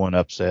 13-1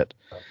 upset.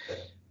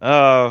 It's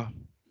a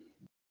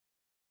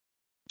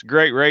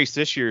great race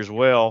this year as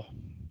well.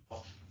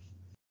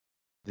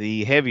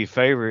 The heavy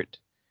favorite,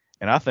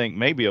 and I think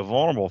maybe a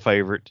vulnerable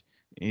favorite,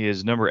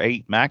 is number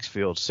 8,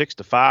 Maxfield,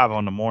 6-5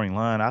 on the morning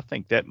line. I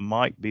think that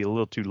might be a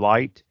little too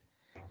light,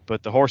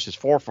 but the horse is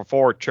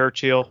 4-for-4 at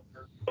Churchill.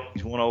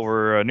 He's won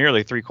over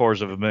nearly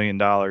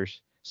 $750,000,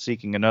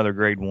 seeking another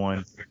Grade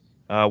 1.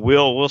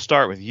 We'll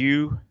start with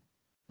you.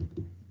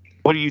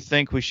 What do you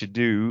think we should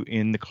do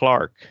in the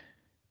Clark?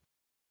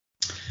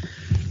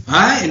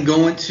 I am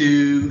going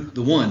to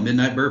the 1,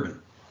 Midnight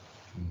Bourbon.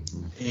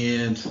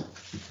 And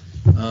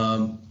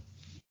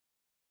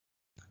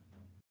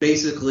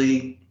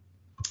basically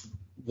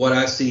what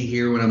I see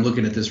here when I'm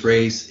looking at this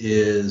race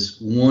is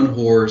one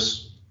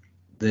horse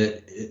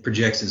that it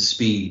projects as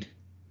speed,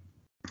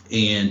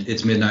 and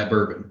it's Midnight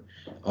Bourbon.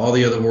 All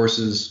the other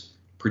horses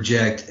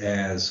project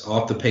as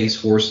off the pace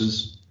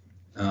horses.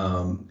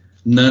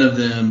 None of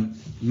them,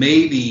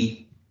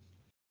 maybe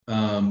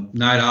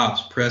Night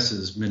Ops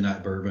presses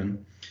Midnight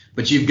Bourbon,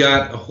 but you've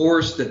got a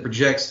horse that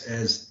projects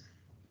as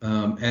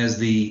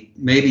the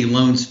maybe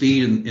lone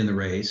speed in the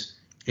race,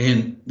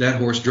 and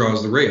that horse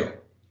draws the rail,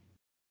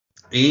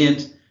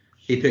 and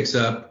he picks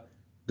up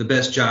the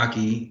best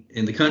jockey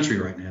in the country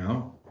right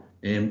now,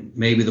 and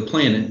maybe the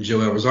planet,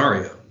 Joel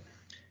Rosario.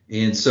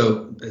 And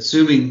so,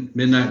 assuming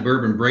Midnight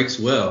Bourbon breaks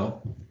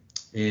well,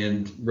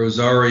 and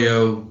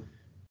Rosario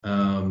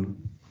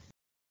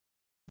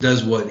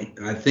does what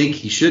I think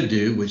he should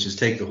do, which is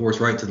take the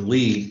horse right to the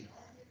lead.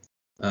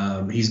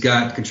 He's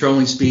got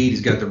controlling speed.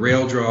 He's got the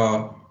rail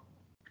draw.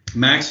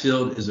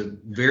 Maxfield is a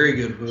very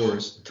good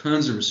horse.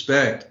 Tons of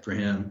respect for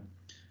him.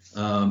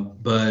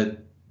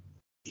 But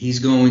he's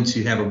going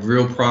to have a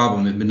real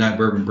problem if Midnight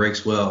Bourbon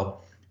breaks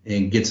well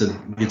and gets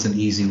an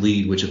easy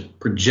lead, which it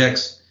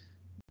projects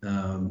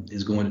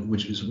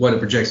which is what it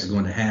projects is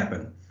going to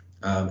happen.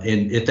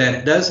 And if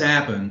that does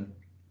happen,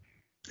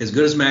 as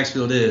good as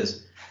Maxfield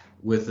is,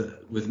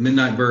 with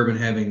Midnight Bourbon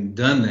having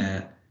done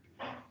that,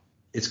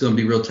 it's going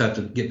to be real tough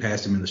to get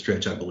past him in the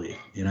stretch, I believe.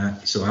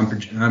 So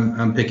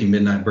I'm picking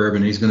Midnight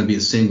Bourbon. He's going to be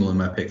a single in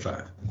my pick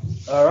 5.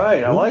 All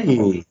right, I like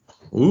it.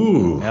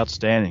 Ooh.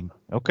 Outstanding.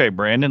 Okay,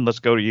 Brandon, let's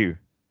go to you.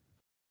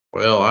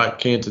 Well, I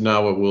can't deny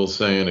what Will's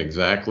saying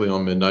exactly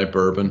on Midnight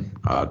Bourbon.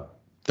 I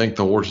think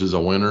the horse is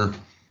a winner.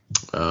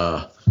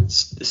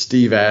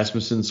 Steve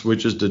Asmussen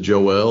switches to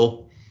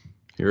Joel.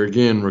 Here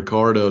again,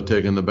 Ricardo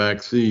taking the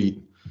back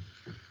seat.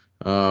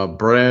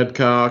 Brad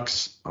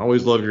Cox, I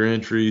always love your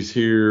entries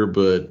here,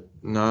 but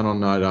not on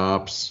Night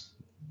Ops.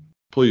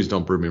 Please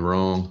don't prove me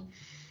wrong.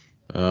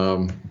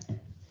 To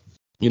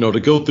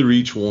go through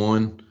each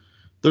one,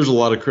 there's a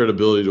lot of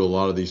credibility to a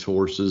lot of these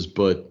horses,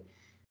 but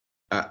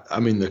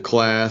the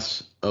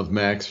class of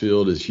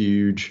Maxfield is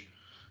huge.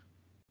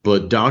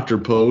 But Dr.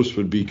 Post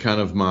would be kind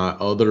of my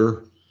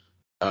other,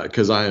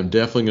 because I am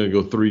definitely going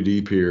to go 3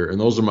 deep here, and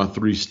those are my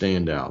 3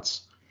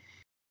 standouts.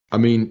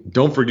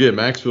 Don't forget,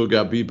 Maxfield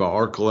got beat by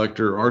Art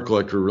Collector. Art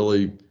Collector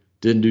really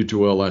didn't do too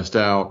well last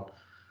out.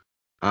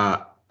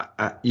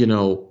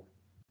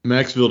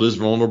 Maxfield is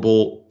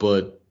vulnerable,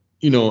 but,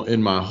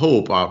 in my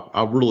hope,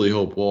 I really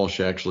hope Walsh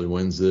actually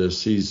wins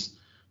this. He's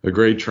a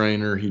great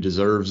trainer. He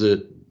deserves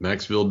it.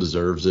 Maxfield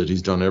deserves it.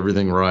 He's done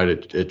everything right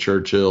at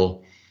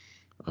Churchill.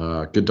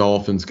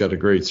 Godolphin's got a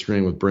great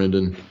string with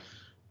Brendan.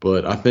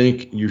 But I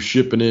think you're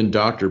shipping in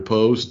Dr.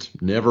 Post,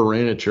 never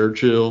ran at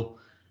Churchill.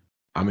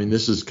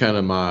 This is kind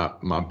of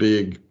my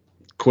big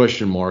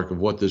question mark of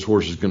what this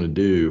horse is going to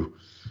do.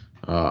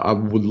 I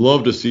would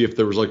love to see if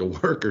there was like a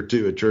work or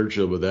two at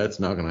Churchill, but that's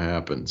not going to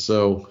happen.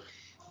 So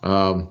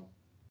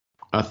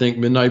I think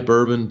Midnight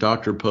Bourbon,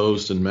 Dr.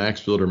 Post, and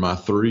Maxfield are my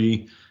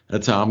 3.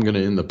 That's how I'm going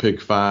to end the pick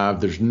 5.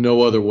 There's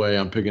no other way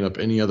I'm picking up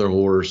any other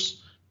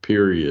horse,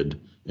 period,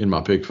 in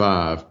my pick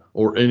 5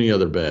 or any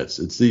other bets.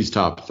 It's these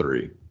top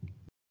 3.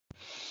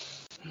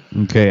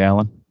 Okay,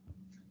 Alan.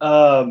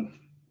 I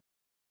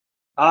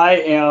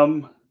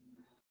am.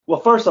 Well,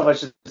 first off, I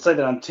should say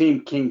that I'm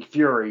Team King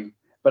Fury,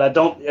 but I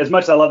don't. As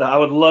much as I love that, I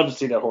would love to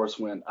see that horse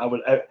win. I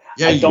would.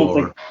 I don't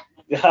think.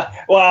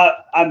 Yeah. Well,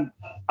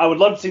 I would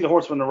love to see the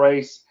horse win the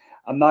race.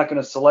 I'm not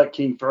going to select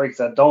King Fury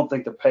because I don't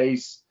think the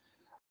pace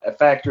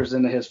factors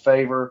into his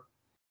favor.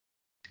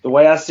 The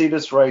way I see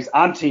this race,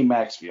 I'm Team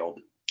Maxfield.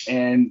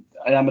 and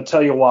I'm going to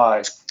tell you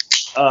why.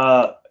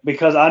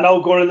 Because I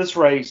know going to this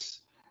race,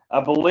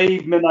 I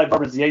believe Midnight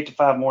Bourbon is the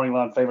 8-5 morning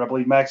line favorite. I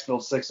believe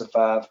Maxfield's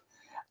 6-5.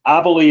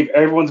 I believe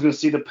everyone's going to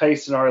see the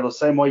pace scenario the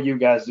same way you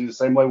guys do, the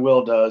same way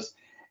Will does.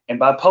 And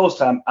by post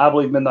time, I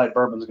believe Midnight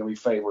Bourbon is going to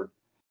be favored.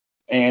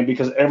 And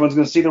because everyone's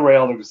going to see the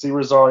rail, they're going to see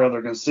Rosario,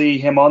 they're going to see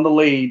him on the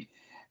lead,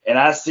 and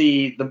I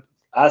see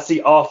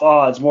off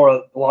odds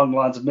more along the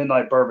lines of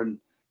Midnight Bourbon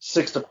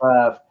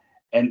 6-5,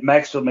 and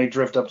Maxfield may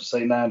drift up to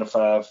say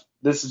 9-5.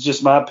 This is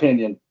just my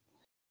opinion.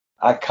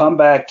 I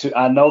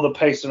know the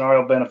pace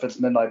scenario benefits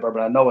Midnight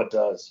Bourbon. I know it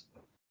does.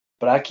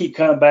 But I keep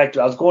coming back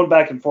to, I was going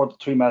back and forth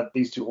between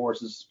these two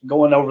horses,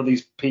 going over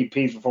these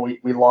PPs before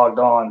we logged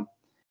on.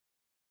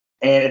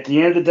 And at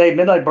the end of the day,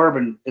 Midnight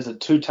Bourbon is a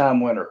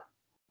 2-time winner.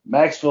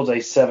 Maxfield's a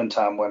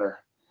 7-time winner.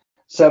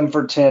 7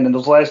 for 10. In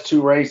those last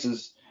 2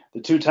 races,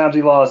 the 2 times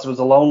he lost, it was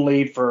a lone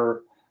lead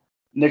for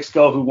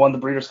Nefzger, who won the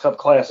Breeders' Cup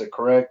Classic,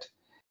 correct?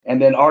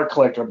 And then Art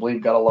Collector, I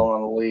believe, got alone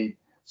on the lead.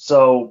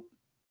 So,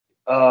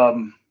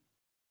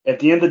 at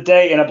the end of the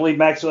day, and I believe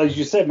Maxfield, as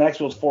you said,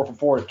 Maxfield's 4 for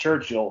 4 at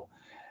Churchill.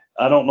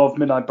 I don't know if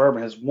Midnight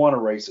Bourbon has won a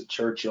race at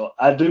Churchill.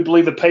 I do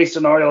believe the pace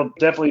scenario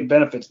definitely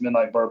benefits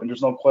Midnight Bourbon.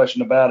 There's no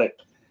question about it.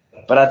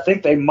 But I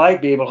think they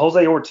might be able.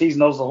 Jose Ortiz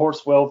knows the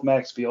horse well with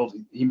Maxfield.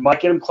 He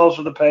might get him closer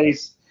to the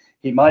pace.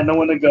 He might know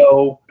when to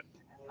go.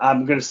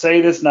 I'm going to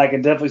say this, and I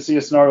can definitely see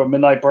a scenario where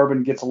Midnight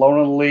Bourbon gets alone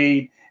in the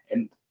lead,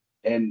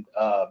 and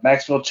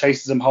Maxfield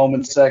chases him home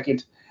in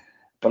second.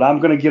 But I'm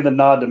going to give the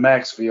nod to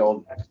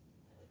Maxfield.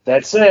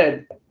 That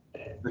said,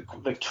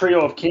 the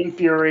trio of King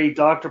Fury,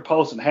 Dr.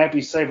 Post, and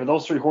Happy Saver,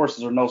 those 3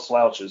 horses are no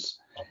slouches.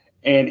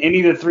 And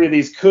any of the 3 of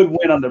these could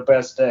win on their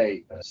best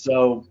day.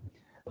 So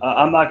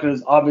I'm not going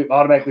to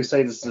automatically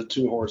say this is a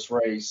 2-horse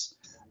race.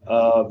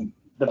 The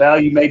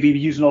value may be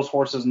using those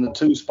horses in the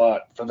 2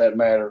 spot for that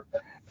matter.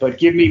 But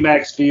give me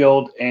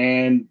Maxfield,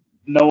 and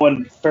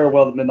knowing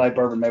farewell that Midnight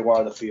Bourbon may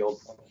wire the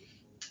field.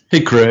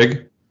 Hey,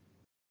 Craig.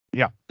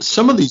 Yeah.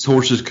 Some of these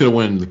horses could have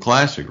won the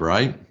Classic,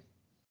 right?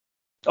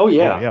 Oh,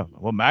 yeah. Oh, yeah.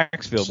 Well,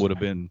 Maxfield would have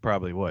been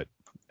probably,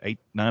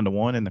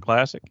 8-9-1 in the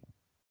Classic?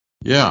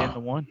 Yeah.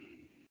 10-1?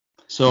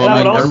 So,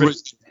 I mean,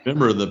 everybody's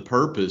remember the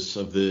purpose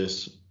of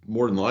this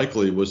more than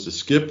likely was to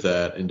skip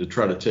that and to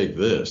try to take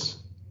this.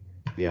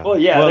 Yeah. Well,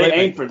 yeah, they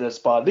aim for this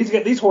spot.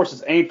 These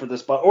horses aim for this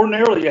spot.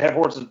 Ordinarily, you have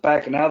horses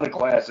backing out of the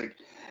Classic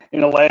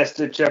in a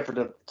last-ditch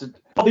effort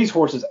all these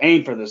horses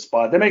aim for this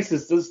spot. That makes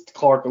this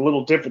Clark a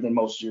little different than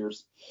most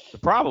years. The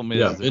problem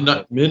is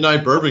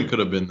Midnight Bourbon could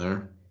have been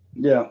there.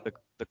 Yeah.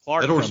 The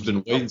Clark that horse has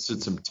been waiting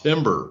since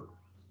September.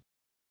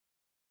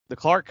 The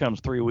Clark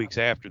comes 3 weeks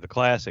after the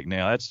Classic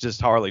now. That's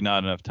just hardly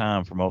not enough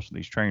time for most of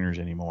these trainers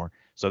anymore.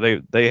 So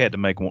they had to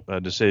make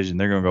a decision.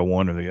 They're going to go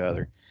one or the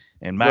other.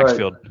 And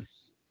Maxfield, right.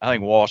 I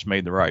think Walsh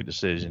made the right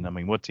decision. I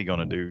mean, what's he going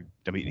to do?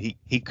 I mean,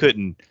 he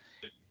couldn't.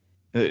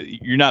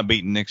 You're not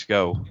beating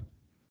Nefzger.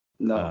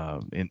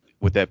 No.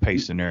 With that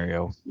pace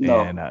scenario. No.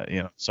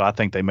 And so I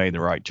think they made the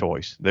right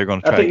choice. They're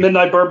going to try. I think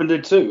Midnight Bourbon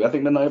did too. I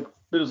think Midnight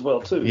did as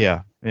well too.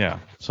 Yeah. Yeah.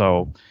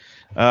 So,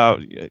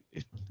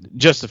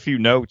 just a few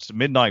notes.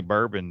 Midnight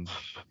Bourbon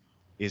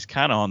is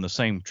kind of on the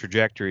same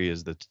trajectory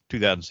as the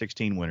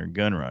 2016 winner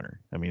Gunrunner.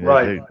 I mean,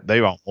 right. they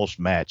almost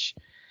match.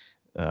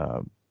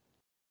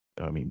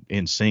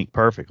 In sync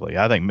perfectly.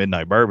 I think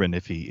Midnight Bourbon,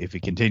 if he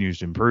continues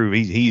to improve,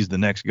 he's the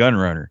next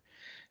Gunrunner.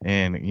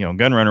 And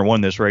Gunrunner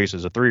won this race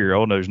as a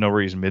 3-year-old. There's no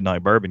reason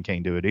Midnight Bourbon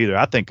can't do it either.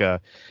 I think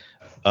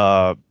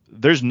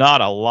there's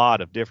not a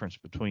lot of difference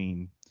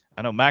between.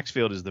 I know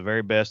Maxfield is the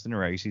very best in the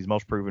race. He's the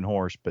most proven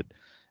horse, but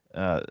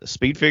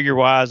speed figure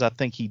wise, I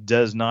think he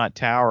does not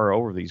tower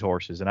over these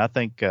horses. And I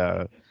think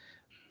the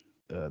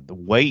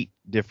weight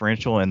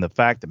differential and the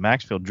fact that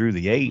Maxfield drew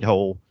the 8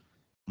 hole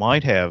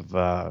might have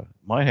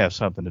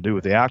something to do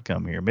with the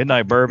outcome here.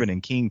 Midnight Bourbon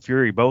and King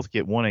Fury both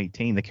get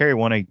 118. They carry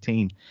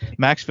 118.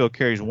 Maxfield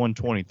carries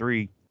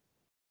 123.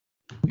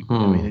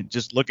 I mean,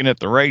 just looking at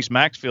the race,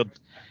 Maxfield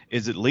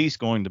is at least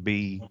going to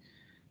be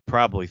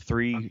probably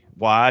 3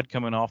 wide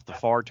coming off the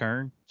far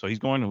turn, so he's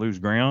going to lose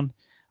ground.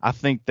 I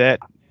think the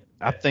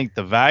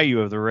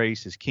value of the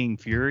race is King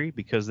Fury,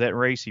 because that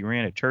race he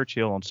ran at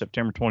Churchill on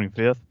September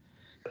 25th,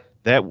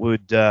 that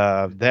would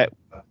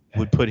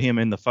put him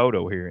in the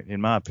photo here,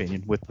 in my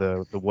opinion, with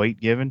the weight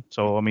given.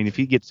 So, I mean, if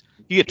you get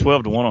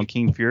 12-1 on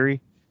King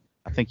Fury,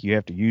 I think you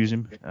have to use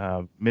him.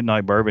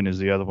 Midnight Bourbon is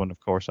the other one, of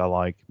course, I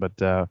like.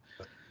 But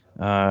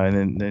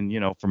and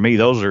then for me,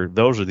 those are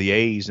the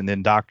A's, and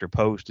then Dr.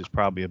 Post is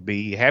probably a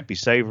B. Happy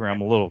Saver, I don't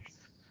know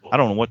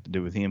what to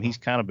do with him. He's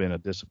kind of been a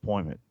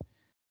disappointment.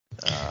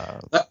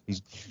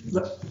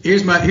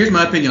 Here's my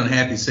opinion on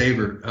Happy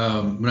Saver.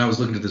 When I was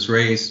looking at this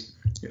race,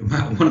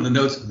 one of the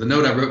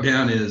note I wrote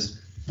down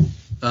is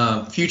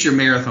future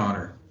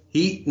marathoner.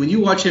 When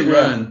you watch him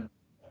run,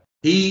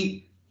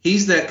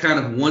 he's that kind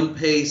of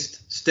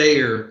one-paced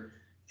stayer,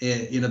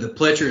 that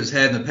Pletcher has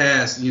had in the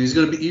past. You're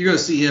going to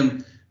see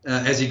him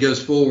as he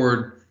goes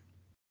forward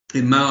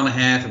in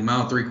 1.5 and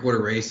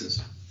 1.75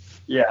 races.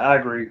 Yeah, I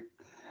agree.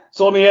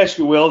 So let me ask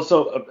you, Will.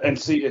 So and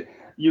see,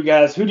 You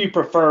guys, who do you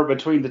prefer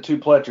between the two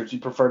Pletchers? You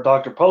prefer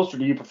Dr. Post or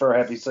do you prefer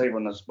Happy Saver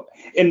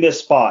in this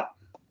spot?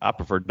 I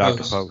prefer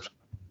Dr. Post.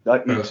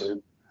 Me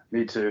too.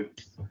 Me too.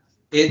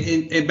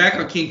 And back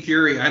on King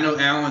Fury, I know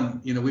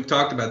Alan, we've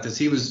talked about this.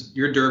 He was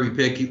your Derby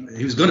pick.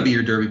 He was going to be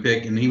your Derby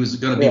pick, and he was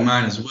going to be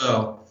mine as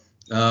well.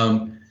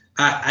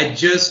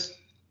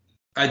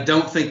 I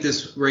don't think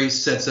this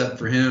race sets up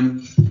for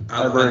him.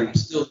 I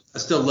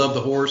still love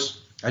the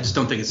horse. I just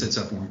don't think it sets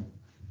up for him.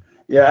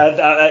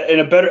 Yeah, in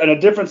a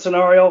different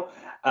scenario,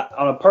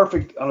 on a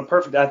perfect,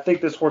 I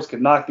think this horse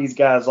could knock these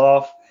guys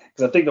off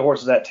because I think the horse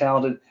is that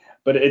talented.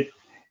 But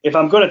if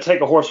I'm going to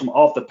take a horse from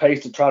off the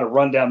pace to try to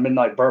run down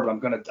Midnight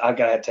Bourbon, I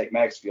gotta take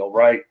Maxfield,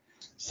 right?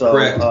 So,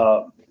 correct.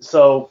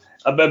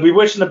 I'd be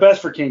wishing the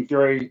best for King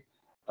Fury.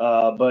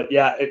 But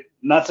yeah,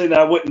 not saying that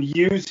I wouldn't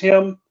use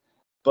him,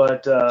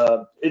 but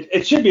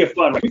it should be a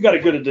fun race. We've got a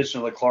good edition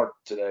of the Clark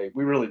today.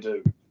 We really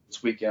do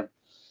this weekend.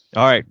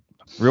 All right,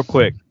 real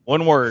quick,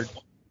 one word.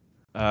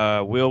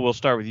 Will, we'll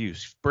start with you.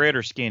 Spread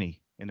or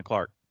skinny in the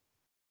Clark?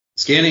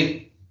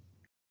 Skinny.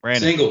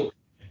 Brandon. Single.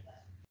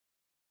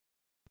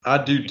 I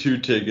do 2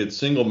 tickets,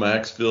 single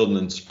Maxfield and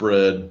then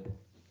spread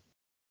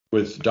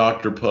with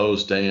Dr.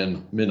 Post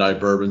and Midnight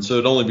Bourbon. So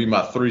it'd only be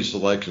my 3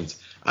 selections.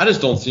 I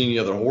just don't see any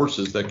other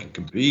horses that can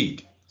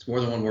compete. It's more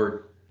than one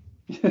word.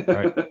 All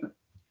right.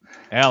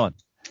 Alan.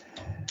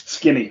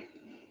 Skinny.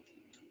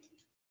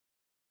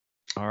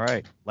 All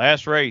right.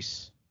 Last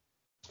race.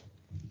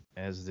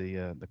 As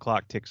the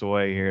clock ticks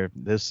away here,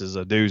 this is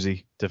a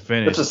doozy to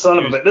finish. It's a son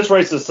of a bitch. This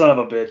race is a son of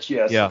a bitch.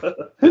 Yes. Yeah.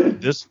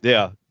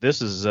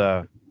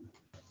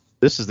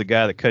 This is the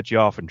guy that cut you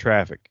off in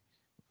traffic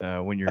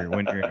when you're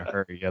in a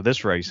hurry. Yeah,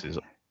 this race is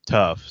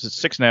tough. It's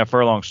 6.5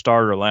 furlong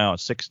starter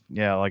allowance.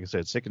 Like I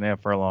said,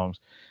 6.5 furlongs.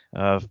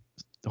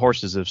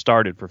 Horses have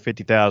started for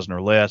 50,000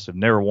 or less, have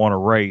never won a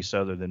race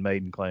other than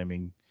maiden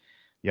claiming,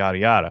 yada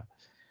yada.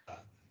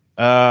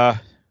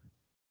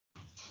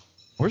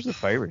 Where's the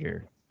favorite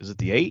here? Is it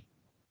the 8?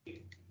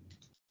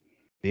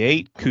 The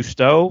 8,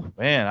 Cousteau.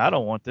 Man, I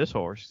don't want this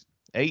horse.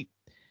 8,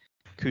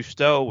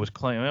 Cousteau was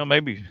claimed. Well,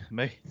 maybe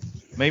I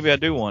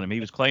do want him. He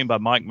was claimed by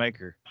Mike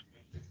Maker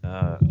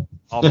off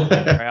of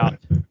the route,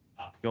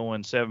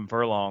 going 7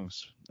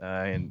 furlongs,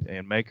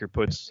 and Maker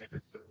puts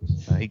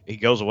he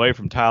goes away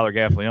from Tyler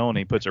Gaffleone.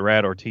 He puts a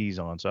Rat Ortiz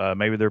on. So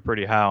maybe they're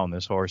pretty high on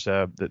this horse.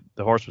 The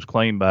horse was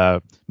claimed by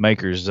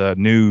Maker's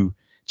new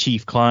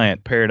chief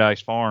client,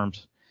 Paradise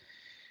Farms.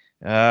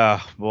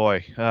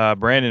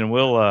 Brandon,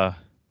 we'll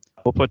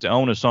put the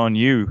onus on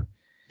you.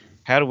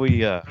 What do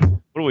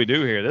we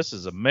do here? This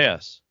is a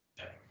mess.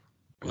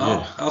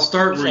 Well, I'll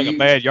start it's where like a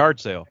bad yard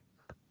sale.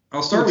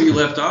 I'll start where you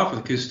left off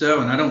with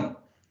Cousteau, and I don't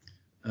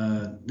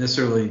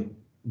necessarily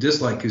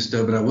dislike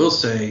Cousteau, but I will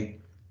say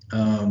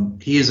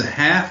he is a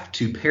half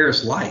to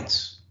Paris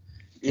Lights.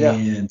 Yeah.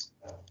 And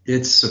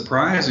it's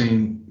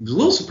surprising. It was a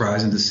little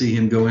surprising to see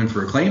him go in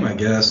for a claim, I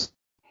guess.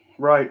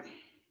 Right.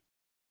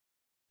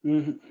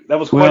 Mm-hmm. That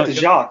was quite the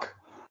shock.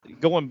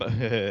 Going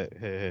back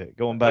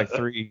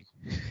 3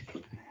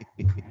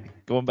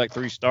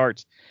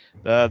 starts,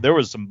 there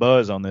was some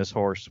buzz on this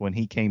horse when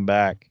he came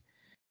back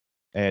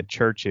at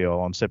Churchill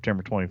on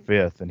September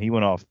 25th, and he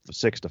went off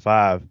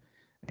 6-5,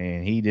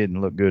 and he didn't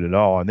look good at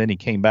all. And then he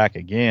came back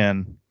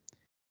again,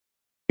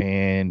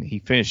 and he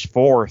finished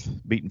 4th,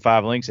 beating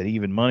 5 lengths at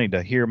even money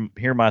to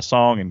Hear My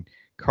Song and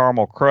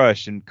Caramel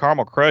Crush. And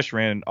Caramel Crush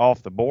ran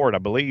off the board, I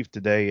believe,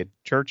 today at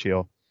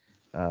Churchill.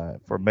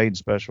 For maiden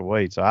special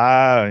weight. So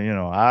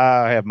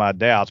I have my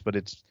doubts, but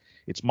it's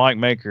Mike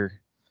Maker,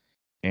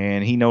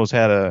 and he knows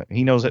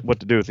what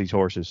to do with these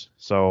horses.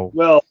 So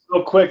real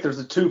quick, there's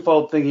a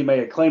twofold thing he may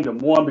have claimed him.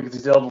 One, because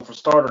he's eligible for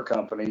starter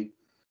company,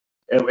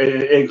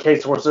 in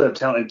case the horse is out of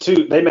town, and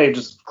 2, they may have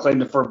just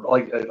claimed it for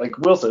like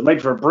Wilson, maybe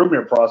for a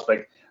Broodmare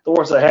prospect. The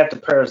horse that have to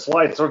Paris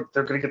Lights, they're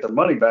going to get their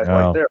money back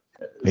right there.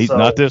 He's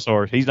not this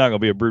horse. He's not going to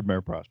be a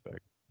Broodmare prospect.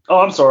 Oh,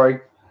 I'm sorry.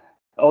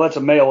 Oh, that's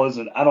a male,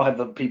 isn't it? I don't have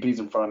the PPs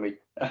in front of me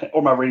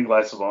or my reading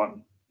glasses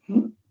on.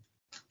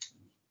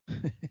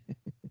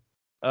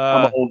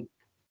 I'm old.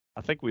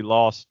 I think we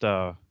lost.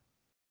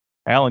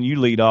 Alan, you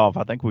lead off.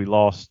 I think we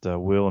lost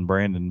Will and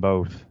Brandon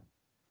both.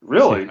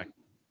 Really?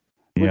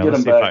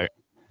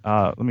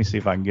 Let me see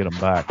if I can get them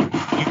back.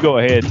 You go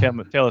ahead.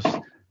 Tell us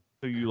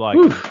who you like.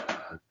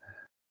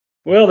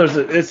 Well,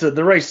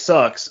 the race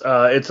sucks.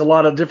 It's a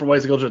lot of different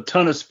ways to go. There's a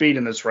ton of speed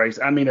in this race.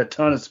 I mean, a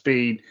ton of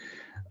speed.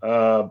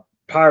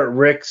 Pirate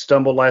Rick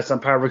stumbled last time.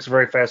 Pirate Rick's a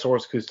very fast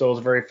horse. Cousteau's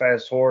a very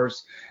fast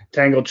horse.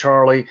 Tango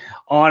Charlie,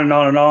 on and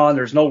on and on.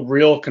 There's no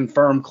real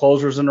confirmed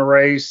closers in the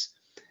race.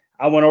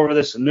 I went over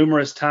this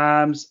numerous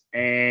times,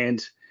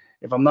 and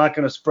if I'm not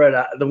going to spread,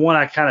 the one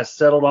I kind of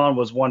settled on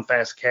was One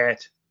Fast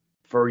Cat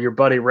for your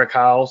buddy Rick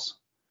Howes.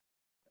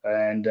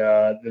 And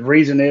the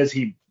reason is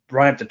he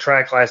ran up the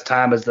track last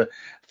time as the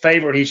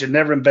favorite. He should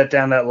never have bet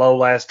down that low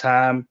last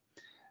time.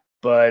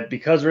 But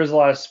because there is a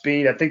lot of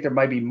speed, I think there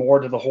might be more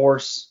to the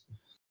horse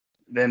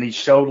than he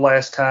showed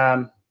last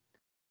time,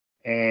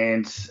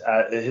 and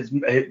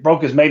he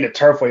broke his maiden at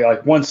Turfway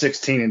like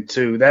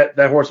 116-2.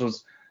 That horse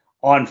was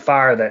on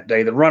fire that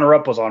day. The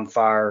runner-up was on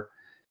fire,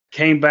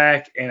 came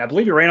back, and I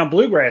believe he ran on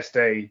Bluegrass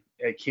Day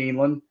at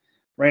Keeneland.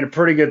 Ran a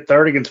pretty good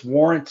third against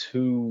Warrant,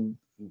 who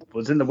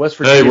was in the West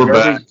Virginia Hey, we're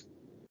Derby. back.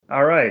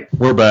 All right.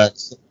 We're back.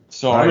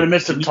 Sorry. I'm going to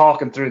miss him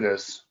talking through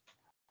this.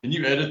 Can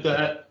you edit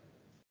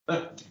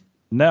that?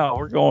 No,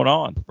 we're going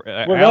on.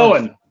 We're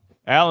going.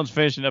 Alan's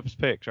finishing up his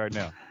picks right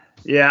now.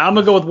 Yeah, I'm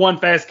going to go with One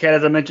Fast Cat,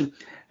 as I mentioned.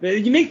 The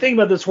unique thing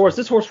about this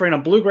horse ran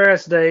on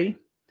Bluegrass Day,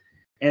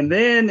 and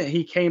then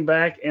he came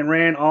back and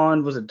ran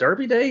on, was it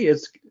Derby Day?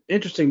 It's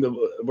interesting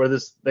where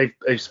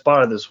they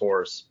spotted this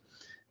horse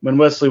when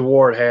Wesley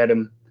Ward had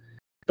him.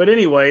 But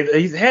anyway,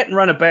 he hadn't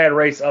run a bad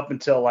race up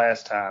until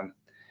last time.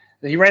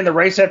 He ran the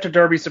race after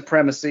Derby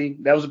Supremacy.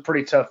 That was a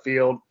pretty tough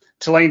field.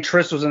 Tulane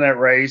Trist was in that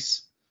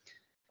race.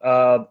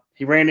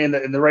 He ran in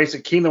the race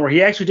at Keeneland, where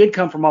he actually did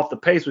come from off the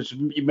pace, which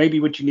may be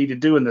what you need to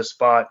do in this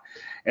spot.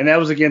 And that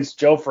was against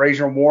Joe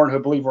Frazier and Warren, who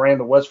I believe ran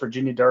the West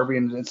Virginia Derby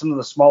and some of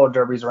the smaller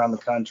derbies around the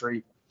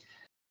country.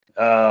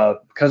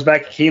 Comes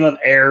back to Keeneland,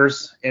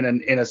 airs in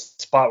a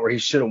spot where he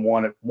should have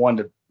won it 1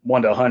 to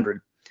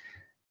 100.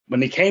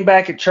 When he came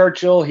back at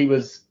Churchill, he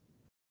was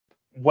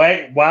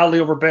wildly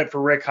overbet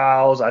for Rick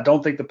Hiles. I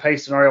don't think the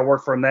pace scenario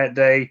worked for him that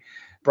day.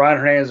 Brian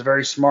Hernandez is a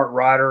very smart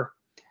rider,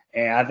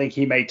 and I think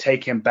he may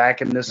take him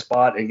back in this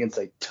spot against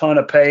a ton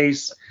of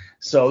pace.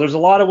 So there's a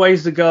lot of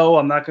ways to go.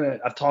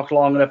 I've talked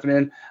long enough, and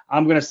then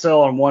I'm going to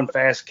sell on One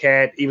Fast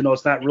Cat, even though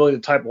it's not really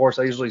the type of horse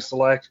I usually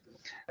select.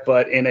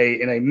 But in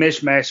a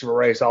mishmash of a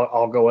race,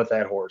 I'll go with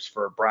that horse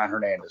for Brian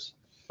Hernandez.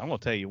 I'm going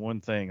to tell you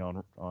one thing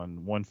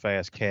on One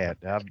Fast Cat.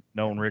 I've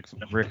known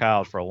Rick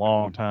Hiles for a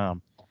long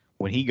time.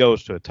 When he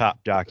goes to a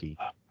top jockey,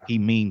 he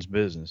means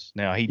business.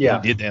 Now, he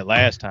did that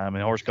last time,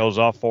 and the horse goes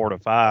off 4 to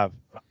 5,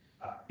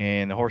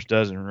 and the horse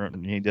doesn't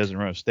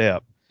run a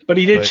step. But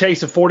he did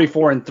chase a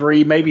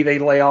 44-3. Maybe they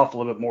lay off a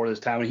little bit more this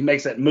time. And he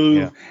makes that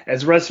move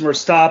as the rest of them are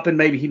stopping.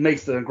 Maybe he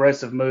makes the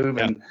aggressive move,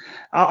 and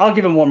I'll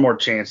give him one more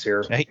chance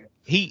here. Now,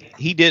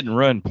 he didn't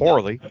run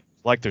poorly,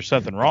 like there's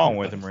something wrong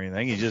with him or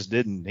anything. He just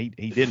didn't.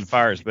 He didn't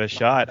fire his best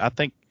shot. I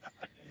think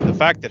the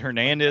fact that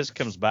Hernandez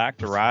comes back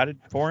to ride it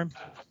for him,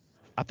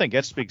 I think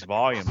that speaks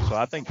volumes. So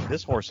I think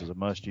this horse is a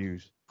must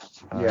use.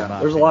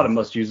 There's a lot of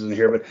must uses in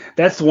here, but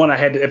that's the one I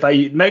had to. If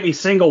I maybe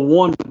single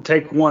one,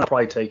 take one, I'd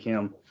probably take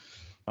him.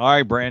 All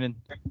right, Brandon.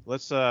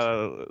 Let's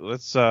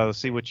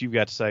see what you've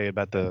got to say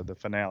about the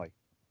finale.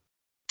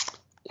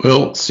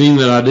 Well, seeing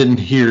that I didn't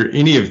hear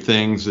any of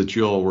things that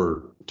you all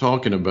were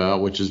talking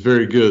about, which is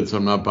very good, so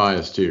I'm not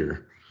biased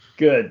here.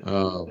 Good.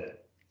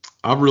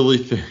 I really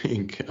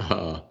think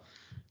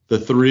the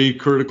 3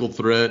 Critical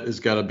Threat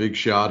has got a big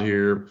shot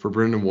here for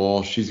Brendan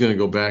Walsh. She's going to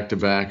go back to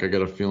back, I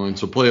got a feeling.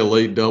 So play a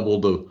late double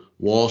to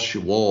Walsh,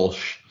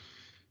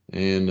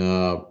 and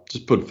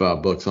just put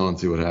 $5 on and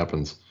see what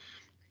happens.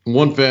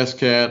 One Fast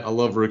Cat. I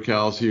love Rick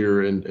Hiles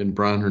here and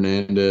Brian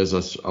Hernandez.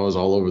 I was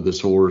all over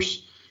this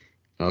horse.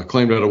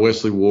 Claimed out of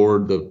Wesley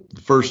Ward. The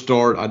first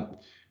start,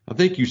 I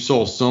think you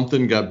saw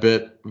something, got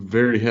bet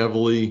very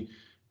heavily,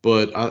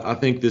 but I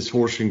think this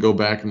horse can go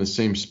back in the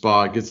same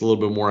spot, gets a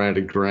little bit more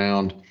added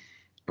ground.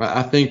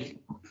 I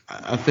think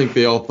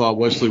they all thought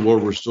Wesley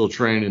Ward was still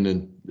training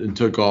and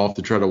took off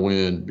to try to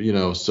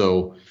win,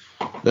 so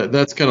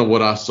that's kind of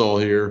what I saw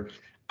here.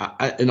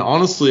 And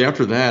honestly,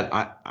 after that,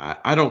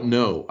 I don't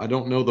know. I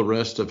don't know the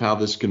rest of how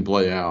this can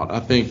play out. I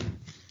think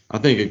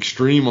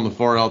Extreme on the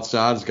far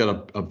outside has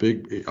got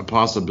a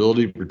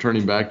possibility of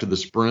returning back to the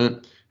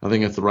sprint. I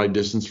think that's the right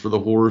distance for the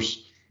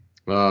horse.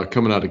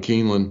 Coming out of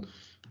Keeneland,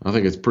 I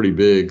think it's pretty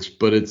big.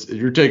 But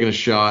you're taking a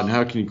shot, and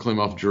how can you claim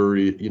off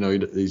Drury?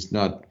 He's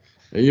not.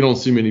 You don't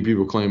see many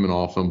people claiming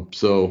off him.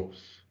 So,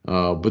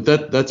 but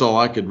that's all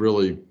I could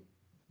really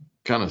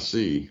kind of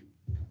see.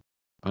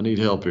 I need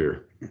help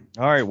here.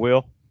 All right,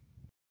 Will.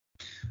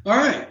 All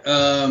right.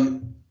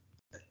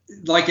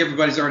 Like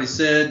everybody's already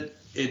said,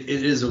 it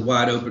is a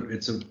wide open.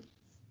 It's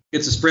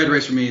a spread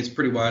race for me. It's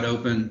pretty wide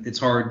open. It's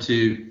hard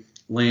to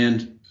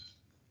land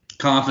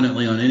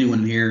confidently on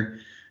anyone here.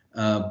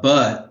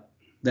 But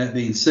that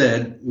being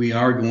said, we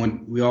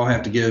all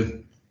have to give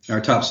our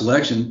top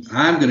selection.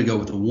 I'm going to go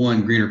with the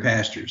 1 Greener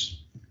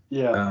Pastures.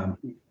 Yeah.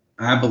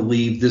 I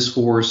believe this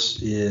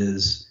horse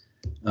is.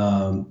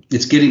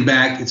 It's getting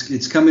back.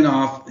 It's coming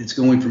off. It's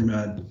going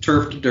from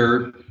turf to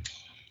dirt,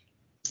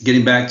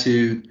 getting back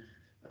to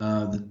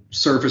the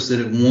surface that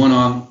it won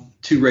on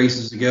 2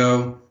 races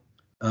ago.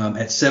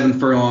 At 7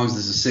 furlongs,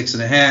 this is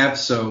 6.5,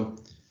 so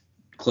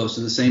close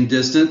to the same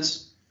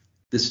distance.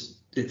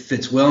 It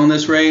fits well in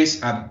this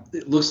race.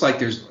 It looks like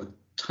there's a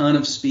ton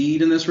of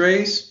speed in this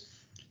race.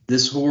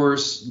 This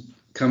horse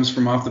comes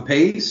from off the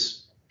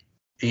pace,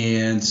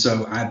 and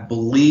so I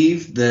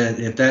believe that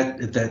if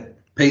that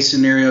pace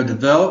scenario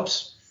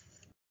develops,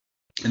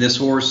 and this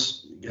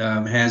horse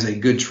has a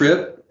good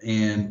trip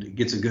and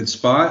gets a good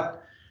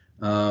spot,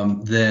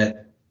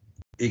 that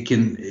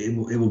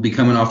it will be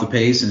coming off the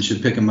pace and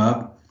should pick him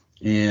up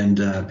and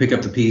pick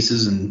up the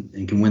pieces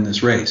and can win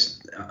this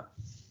race.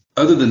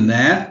 Other than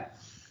that,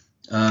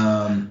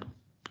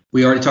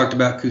 we already talked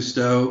about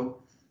Cousteau.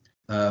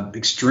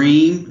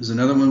 Extreme is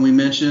another one we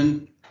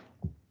mentioned.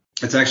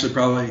 It's actually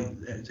probably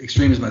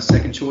Extreme is my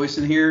second choice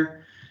in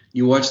here.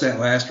 You watch that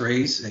last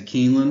race at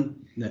Keeneland,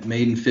 that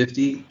maiden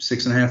 50,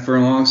 6.5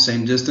 furlongs,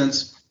 same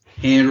distance,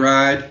 hand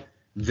ride,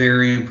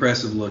 very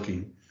impressive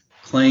looking.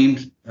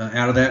 Claimed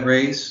out of that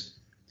race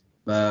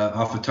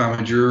off of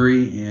Tommy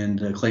Drury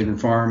and Clayton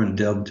Farm and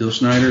Adele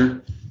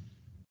Dilschneider.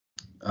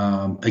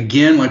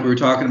 Again, like we were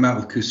talking about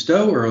with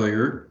Cousteau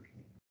earlier,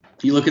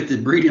 if you look at the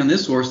breeding on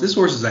this horse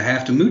is a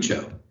half to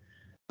Mucho.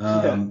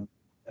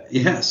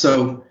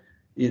 So,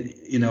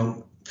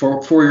 for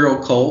a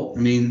 4-year-old colt,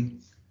 I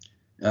mean,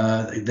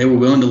 they were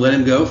willing to let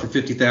him go for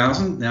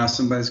 $50,000. Now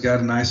somebody's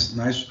got a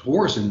nice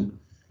horse, and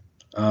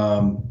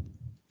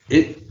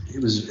it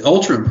was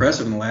ultra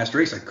impressive in the last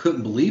race. I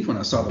couldn't believe when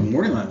I saw the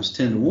morning line was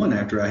 10-1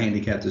 after I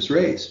handicapped this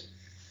race.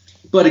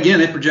 But again,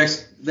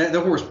 that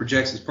horse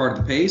projects as part of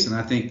the pace, and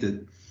I think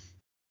that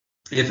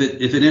if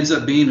it ends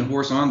up being a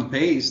horse on the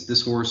pace,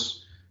 this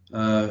horse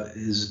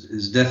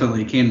is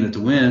definitely a candidate to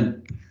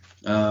win.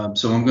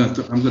 So I'm going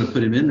to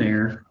put him in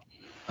there.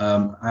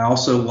 I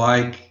also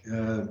like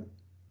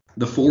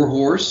the 4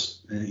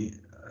 horse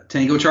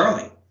Tango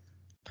Charlie.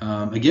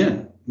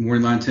 Again,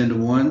 morning line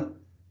 10-1,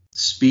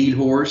 speed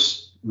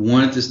horse,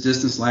 won at this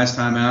distance last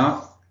time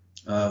out.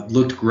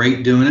 Looked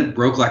great doing it,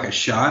 broke like a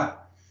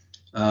shot.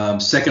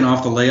 Second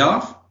off the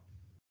layoff,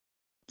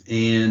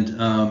 and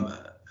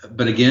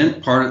but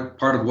again,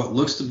 part of what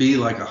looks to be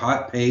like a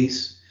hot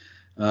pace,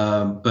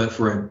 but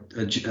for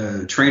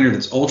a trainer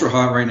that's ultra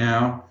hot right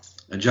now,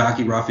 a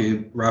jockey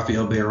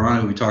Rafael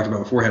Bejarano, who we talked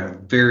about before, had a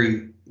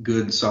very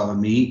good solid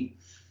meet,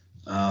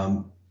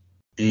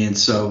 and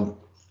so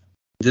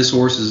this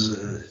horse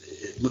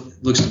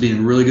looks to be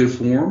in really good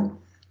form.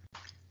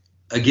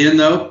 Again,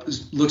 though,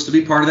 looks to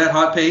be part of that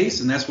hot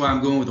pace, and that's why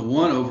I'm going with the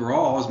 1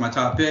 overall as my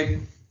top pick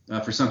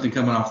for something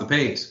coming off the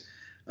pace.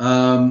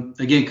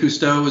 Again,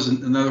 Cousteau is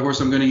another horse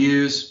I'm going to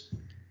use.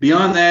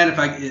 Beyond that, if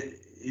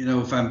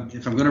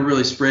I'm going to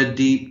really spread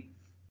deep,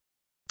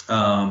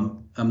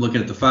 I'm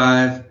looking at the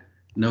 5,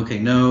 No K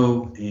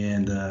No,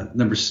 and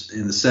numbers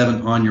in the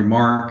 7, On Your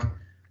Mark,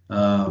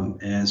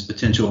 as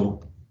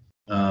potential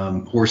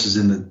horses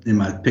in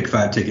my pick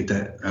 5 ticket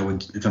that I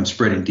would, if I'm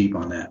spreading deep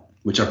on that,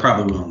 which I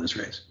probably will in this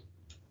race.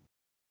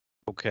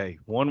 Okay,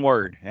 one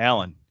word,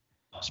 Alan.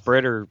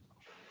 Spread or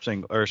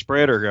single, or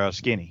spread or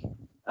skinny?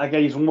 I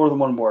gotta use more than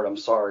one word. I'm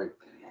sorry.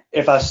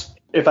 If I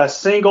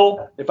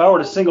were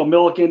to single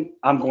Milliken,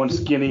 I'm going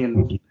skinny,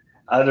 and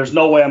there's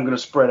no way I'm going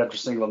to spread after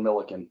single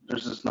Milliken.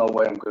 There's just no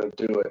way I'm going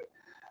to do it.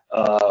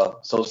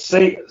 So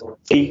see,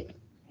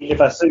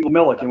 if I single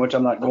Milliken, which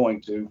I'm not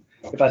going to,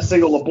 if I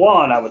single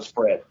LeBlanc, I would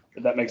spread.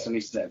 If that makes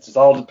any sense. It's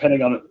all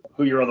depending on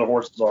who your other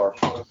horses are.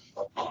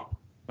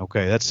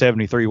 Okay, that's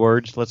 73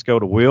 words. Let's go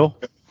to Will.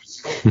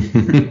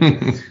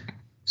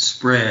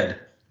 Spread.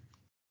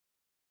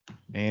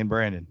 And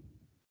Brandon.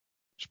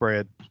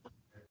 Spread.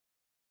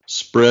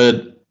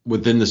 Spread.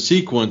 Within the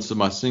sequence of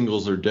my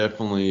singles are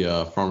definitely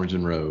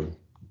Farmington Road.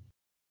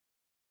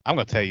 I'm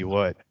going to tell you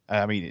what.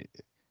 I mean,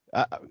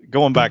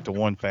 going back to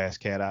One Fast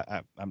Cat,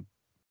 I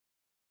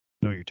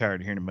know you're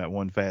tired of hearing about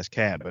One Fast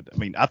Cat, but I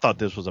mean, I thought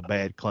this was a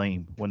bad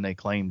claim when they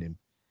claimed him.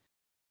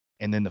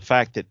 And then the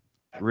fact that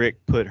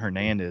Rick put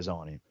Hernandez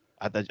on him,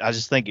 I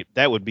just think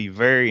that would be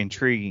very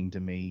intriguing to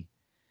me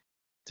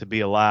to be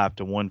alive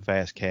to One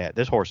Fast Cat.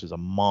 This horse is a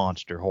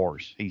monster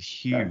horse. He's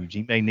huge.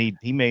 He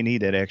may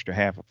need that extra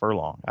half a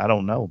furlong. I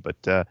don't know,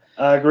 but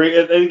I agree.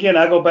 And again,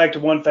 I go back to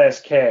One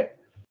Fast Cat.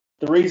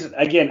 The reason,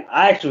 again,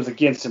 I actually was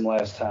against him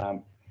last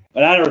time,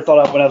 and I never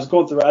thought when I was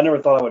going through, I never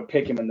thought I would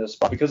pick him in this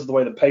spot because of the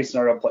way the pace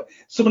scenario play.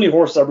 So many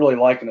horses I really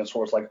like in this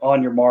horse, like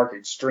On Your Mark,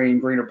 Extreme,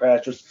 Greener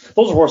Pastures.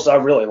 Those are horses I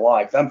really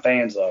like. I'm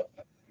fans of.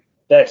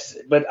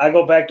 But I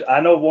go back to,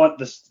 I know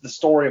the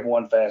story of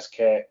One Fast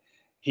Cat.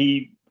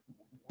 He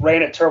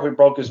ran it terribly,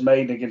 broke his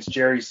maiden against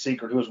Jerry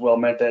Secret, who was well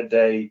met that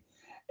day,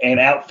 and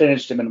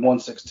outfinished him in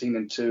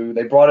 116-2.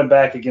 They brought him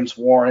back against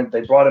Warren. They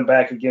brought him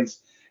back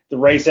against the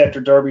race after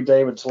Derby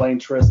Day with Tulane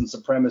Tris and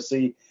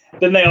Supremacy.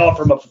 Then they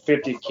offer him up for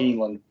 50 at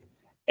Keeneland,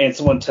 and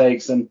someone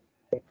takes him.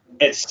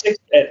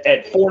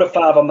 At 4 to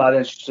 5, I'm not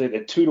interested.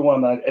 At 2 to 1,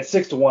 I'm not. At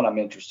 6 to 1, I'm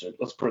interested.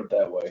 Let's put it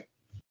that way.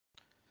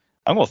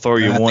 I'm gonna throw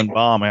you one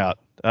bomb out.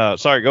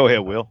 Sorry, go ahead,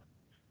 Will.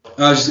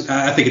 I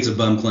think it's a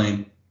bum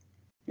claim.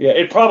 Yeah,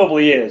 it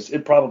probably is.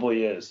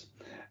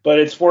 But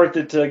it's worth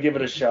it to give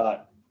it a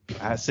shot.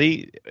 I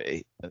see,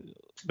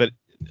 but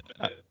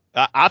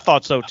I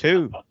thought so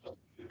too.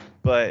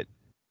 But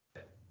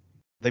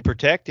they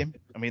protect him.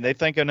 I mean, they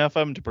think enough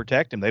of him to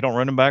protect him. They don't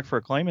run him back for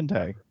a claiming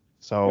tag.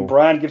 So and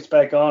Brian gets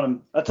back on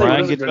him.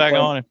 Brian gets back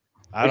on him.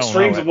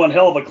 Extreme's one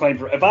hell of a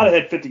claim. If I'd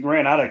had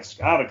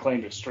 $50,000, I'd have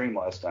claimed Extreme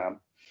last time.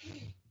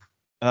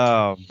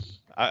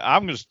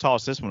 I'm going to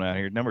toss this one out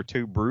here. Number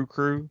 2, Brew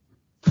Crew.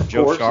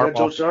 Joe Sharp,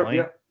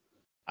 yeah.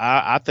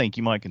 I think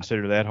you might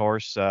consider that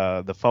horse.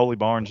 The Foley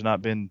Barn's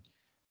not been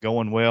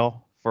going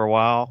well for a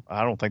while.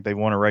 I don't think they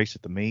won a race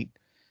at the meet.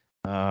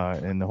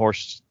 And the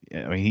horse,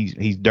 I mean,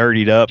 he's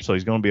dirtied up, so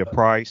he's going to be a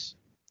price.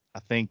 I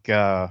think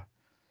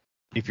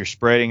if you're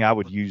spreading, I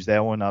would use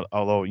that one.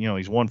 Although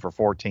he's 1 for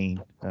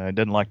 14.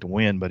 Doesn't like to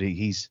win, but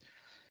he's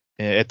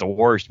At the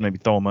worst, maybe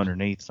throw them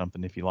underneath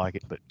something if you like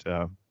it. But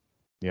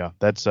yeah,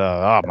 that's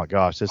oh my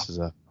gosh, this is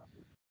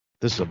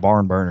a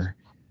barn burner.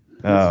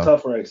 It's a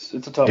tough race.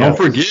 It's a tough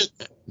race.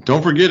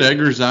 Don't forget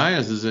Edgar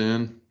Zayas is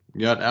in.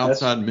 You got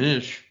outside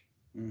Mish.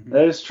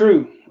 That is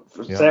true.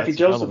 For Saffy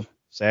Joseph.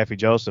 Saffy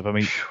Joseph. I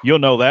mean, you'll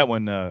know that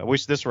one. I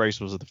wish this race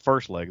was the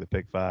first leg of the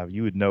Pick 5.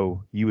 You would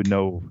know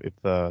if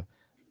the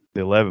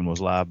 11 was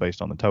live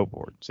based on the tote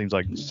board. Seems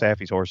like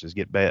Saffy's horses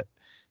get bet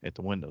at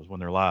the windows when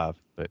they're live.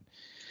 But,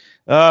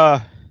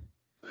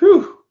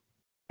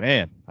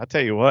 man, I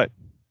tell you what,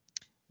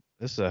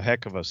 this is a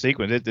heck of a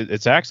sequence.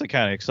 It's actually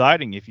kind of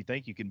exciting if you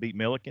think you can beat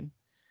Milliken,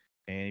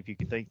 and if you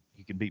can think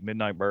you can beat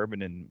Midnight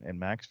Bourbon and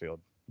Maxfield.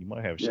 You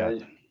might have a shot.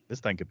 Yeah. This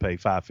thing could pay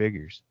 5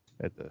 figures.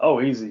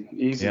 Easy.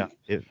 Yeah,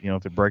 if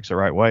it breaks the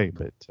right way.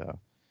 But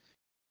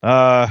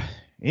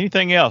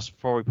anything else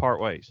before we part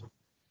ways?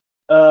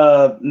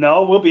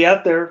 No, we'll be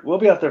out there. We'll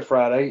be out there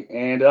Friday,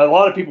 and a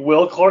lot of people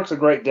will. Clark's a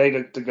great day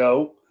to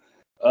go.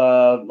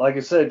 Like I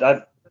said,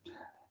 I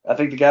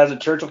think the guys at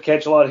Churchill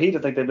catch a lot of heat. I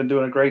think they've been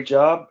doing a great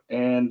job,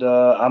 and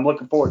I'm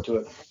looking forward to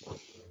it.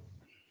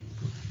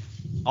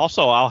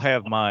 Also, I'll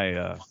have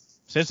my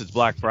since it's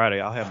Black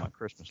Friday, I'll have my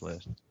Christmas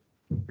list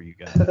for you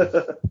guys.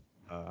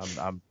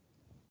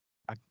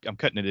 I'm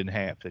cutting it in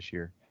half this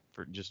year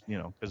for just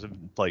because of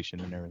inflation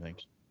and everything.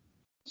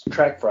 It's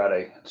Track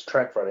Friday,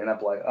 and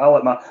I'll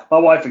let my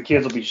wife and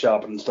kids will be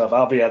shopping and stuff.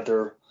 I'll be out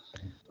there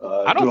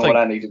doing what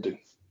I need to do.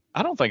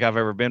 I don't think I've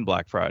ever been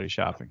Black Friday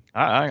shopping.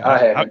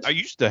 I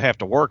used to have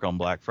to work on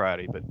Black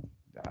Friday, but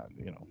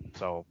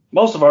so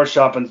most of our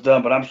shopping's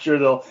done. But I'm sure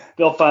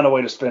they'll find a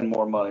way to spend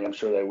more money. I'm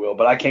sure they will.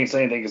 But I can't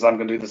say anything because I'm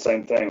going to do the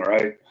same thing,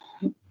 right?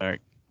 All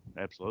right,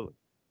 absolutely.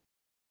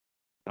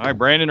 All right,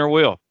 Brandon or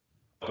Will,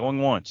 going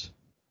once.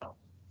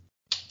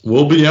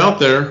 We'll be out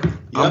there.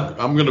 Yep.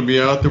 I'm going to be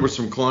out there with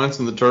some clients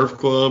in the Turf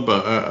Club.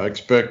 I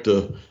expect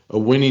a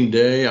winning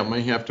day. I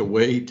may have to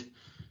wait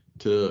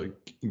to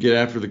get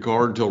after the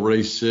card until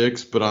race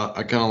 6, but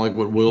I kind of like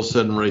what Will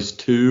said in race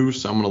 2,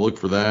 so I'm going to look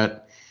for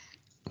that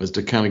as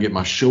to kind of get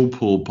my show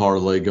pool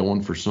parlay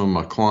going for some of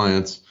my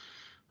clients.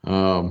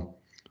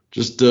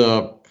 Just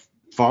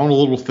following a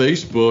little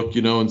Facebook,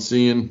 and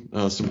seeing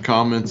some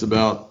comments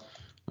about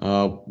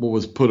what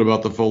was put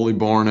about the Foley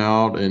barn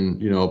out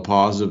and, a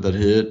positive that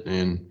hit.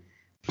 And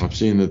I've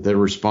seen that they're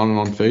responding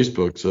on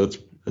Facebook. So that's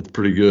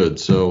pretty good.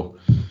 So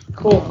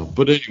cool.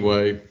 But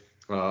anyway,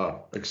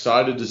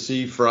 excited to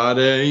see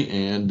Friday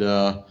and,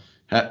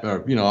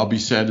 I'll be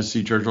sad to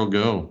see Churchill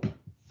go.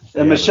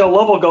 And Michelle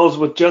Lovell goes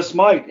with Just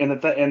Might in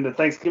the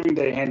Thanksgiving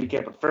Day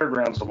handicap at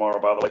Fairgrounds tomorrow,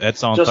 by the way.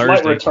 That's on Just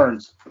Thursday. Might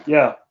returns.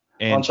 Yeah.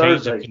 And on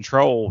Change Thursday.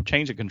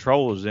 of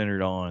Control is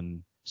entered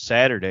on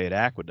Saturday at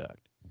Aqueduct.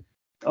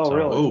 Oh,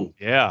 really?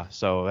 Yeah.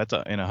 So that's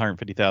in a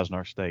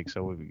 $150,000 stake.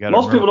 So we've got.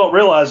 Most people don't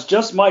realize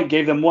Just Might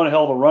gave them one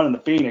hell of a run in the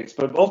Phoenix,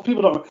 but most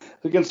people don't.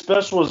 Against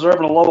Special Reserve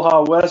and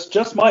Aloha West,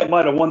 Just Might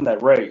have won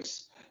that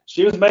race.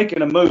 She was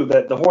making a move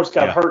that the horse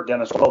got hurt,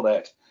 Dennis. Well,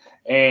 that.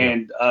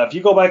 And if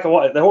you go back and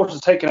watch, the horse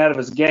was taken out of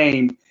his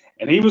game,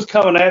 and he was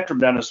coming after him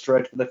down the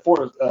stretch, but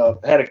the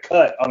had a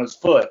cut on his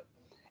foot,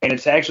 and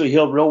it's actually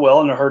healed real well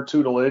under her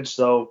tutelage.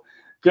 So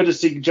good to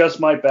see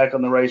Just Might back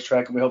on the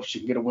racetrack, and we hope she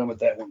can get a win with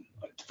that one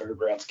at the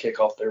Fairgrounds kick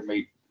off their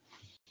meet.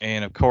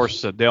 And of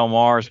course, Del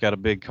Mar's got a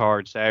big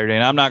card Saturday,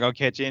 and I'm not gonna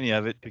catch any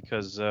of it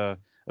because of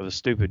the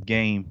stupid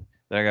game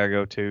that I gotta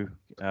go to.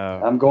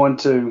 I'm going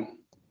to.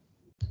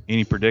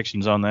 Any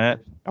predictions on that?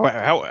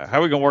 How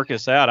are we gonna work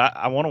this out?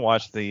 I want to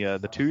watch the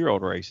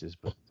 2-year-old races,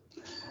 but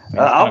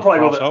I'll probably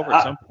go over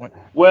at some point.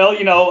 Well,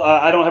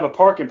 I don't have a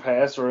parking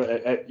pass or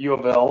at U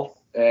of L,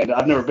 and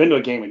I've never been to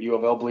a game at U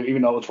of L,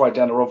 even though it's right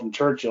down the road from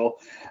Churchill.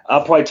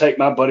 I'll probably take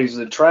my buddies to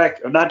the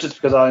track, not just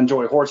because I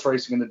enjoy horse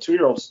racing and the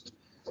 2-year-olds,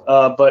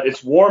 but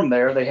it's warm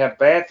there. They have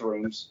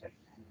bathrooms,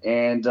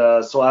 and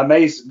so I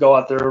may go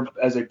out there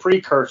as a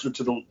precursor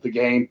to the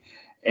game.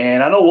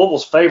 And I know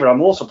Louisville's favorite. I'm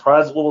a little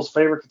surprised that Louisville's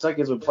favorite.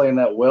 Kentucky has been playing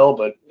that well,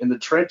 but in the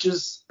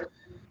trenches, I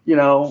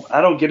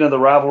don't get into the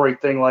rivalry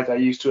thing like I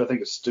used to. I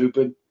think it's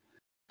stupid.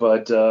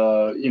 But,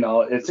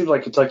 it seems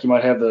like Kentucky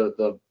might have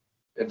the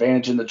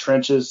advantage in the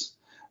trenches.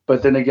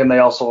 But then again, they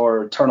also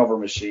are a turnover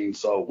machine.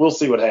 So we'll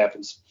see what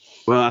happens.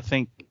 Well, I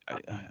think,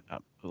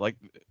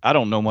 I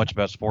don't know much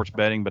about sports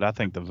betting, but I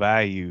think the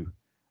value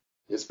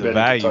is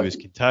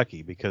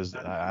Kentucky because,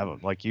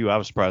 like you, I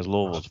was surprised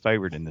Louisville was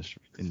favored in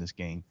this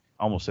game.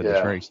 Almost at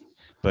this race,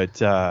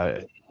 but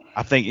I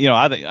think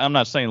I'm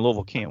not saying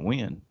Louisville can't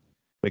win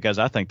because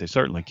I think they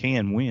certainly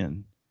can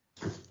win,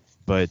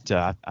 but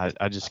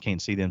I just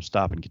can't see them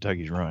stopping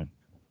Kentucky's run.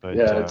 But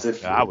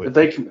if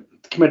they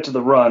commit to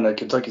the run,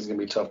 Kentucky's going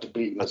to be tough to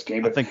beat in this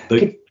game. But I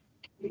think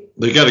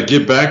they got to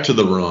get back to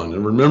the run,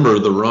 and remember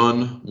the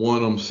run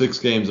won them 6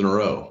 games in a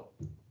row.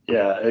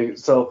 Yeah,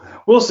 so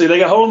we'll see. They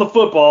got hold of the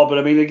football, but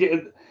I mean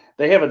again.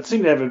 They haven't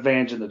seemed to have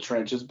advantage in the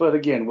trenches, but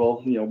again, we'll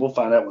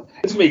find out.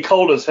 It's gonna be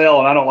cold as hell,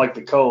 and I don't like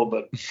the cold,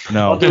 but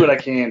I'll do what I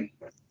can.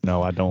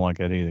 No, I don't like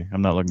that either.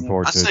 I'm not looking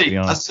forward to it. To be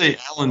honest. I say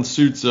Allen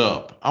suits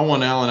up. I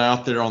want Allen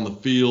out there on the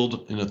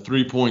field in a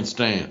 3-point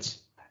stance.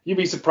 You'd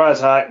be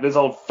surprised how this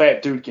old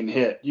fat dude can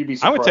hit. You'd be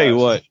surprised. I'm gonna tell you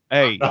what.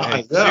 Hey,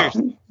 Yeah.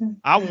 seriously,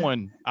 I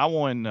won.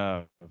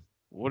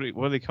 What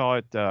do they call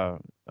it?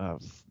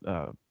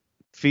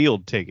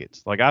 Field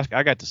tickets. Like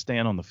I got to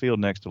stand on the field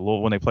next to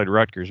Louisville when they played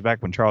Rutgers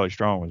back when Charlie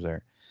Strong was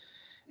there,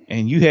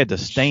 and you had to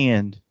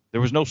stand. There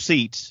was no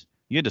seats.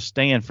 You had to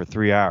stand for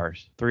 3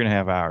 hours,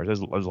 3.5 hours.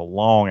 It was a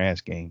long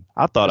ass game.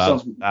 I thought I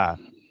was die.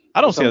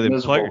 I don't see how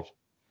the players.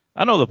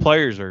 I know the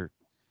players are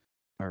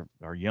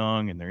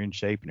young and they're in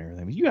shape and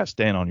everything, but you got to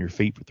stand on your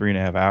feet for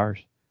 3.5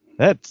 hours.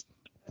 That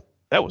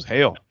was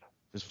hell.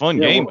 It's a fun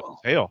game, but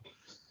it's hell.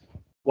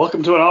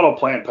 Welcome to an auto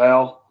plant,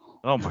 pal.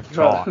 Oh my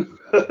God.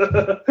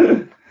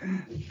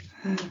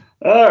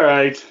 All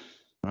right.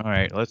 All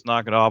right, let's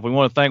knock it off. We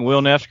want to thank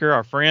Will Nefzger,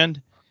 our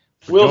friend.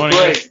 Will's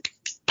great.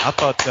 Us. I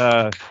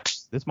thought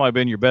this might have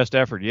been your best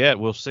effort yet.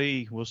 We'll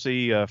see.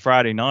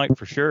 Friday night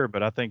for sure.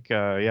 But I think,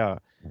 I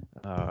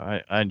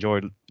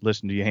enjoyed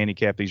listening to you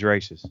handicap these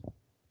races.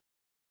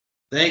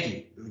 Thank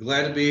you. I'm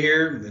glad to be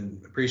here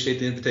and appreciate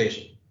the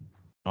invitation.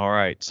 All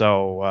right,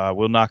 so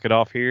we'll knock it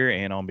off here.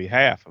 And on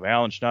behalf of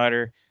Alan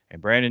Schneider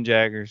and Brandon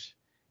Jaggers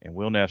and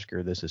Will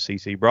Nefzger, this is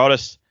CC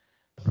Broadus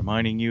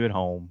reminding you at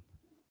home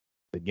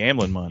that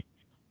gambling money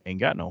ain't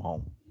got no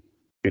home.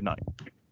 Good night.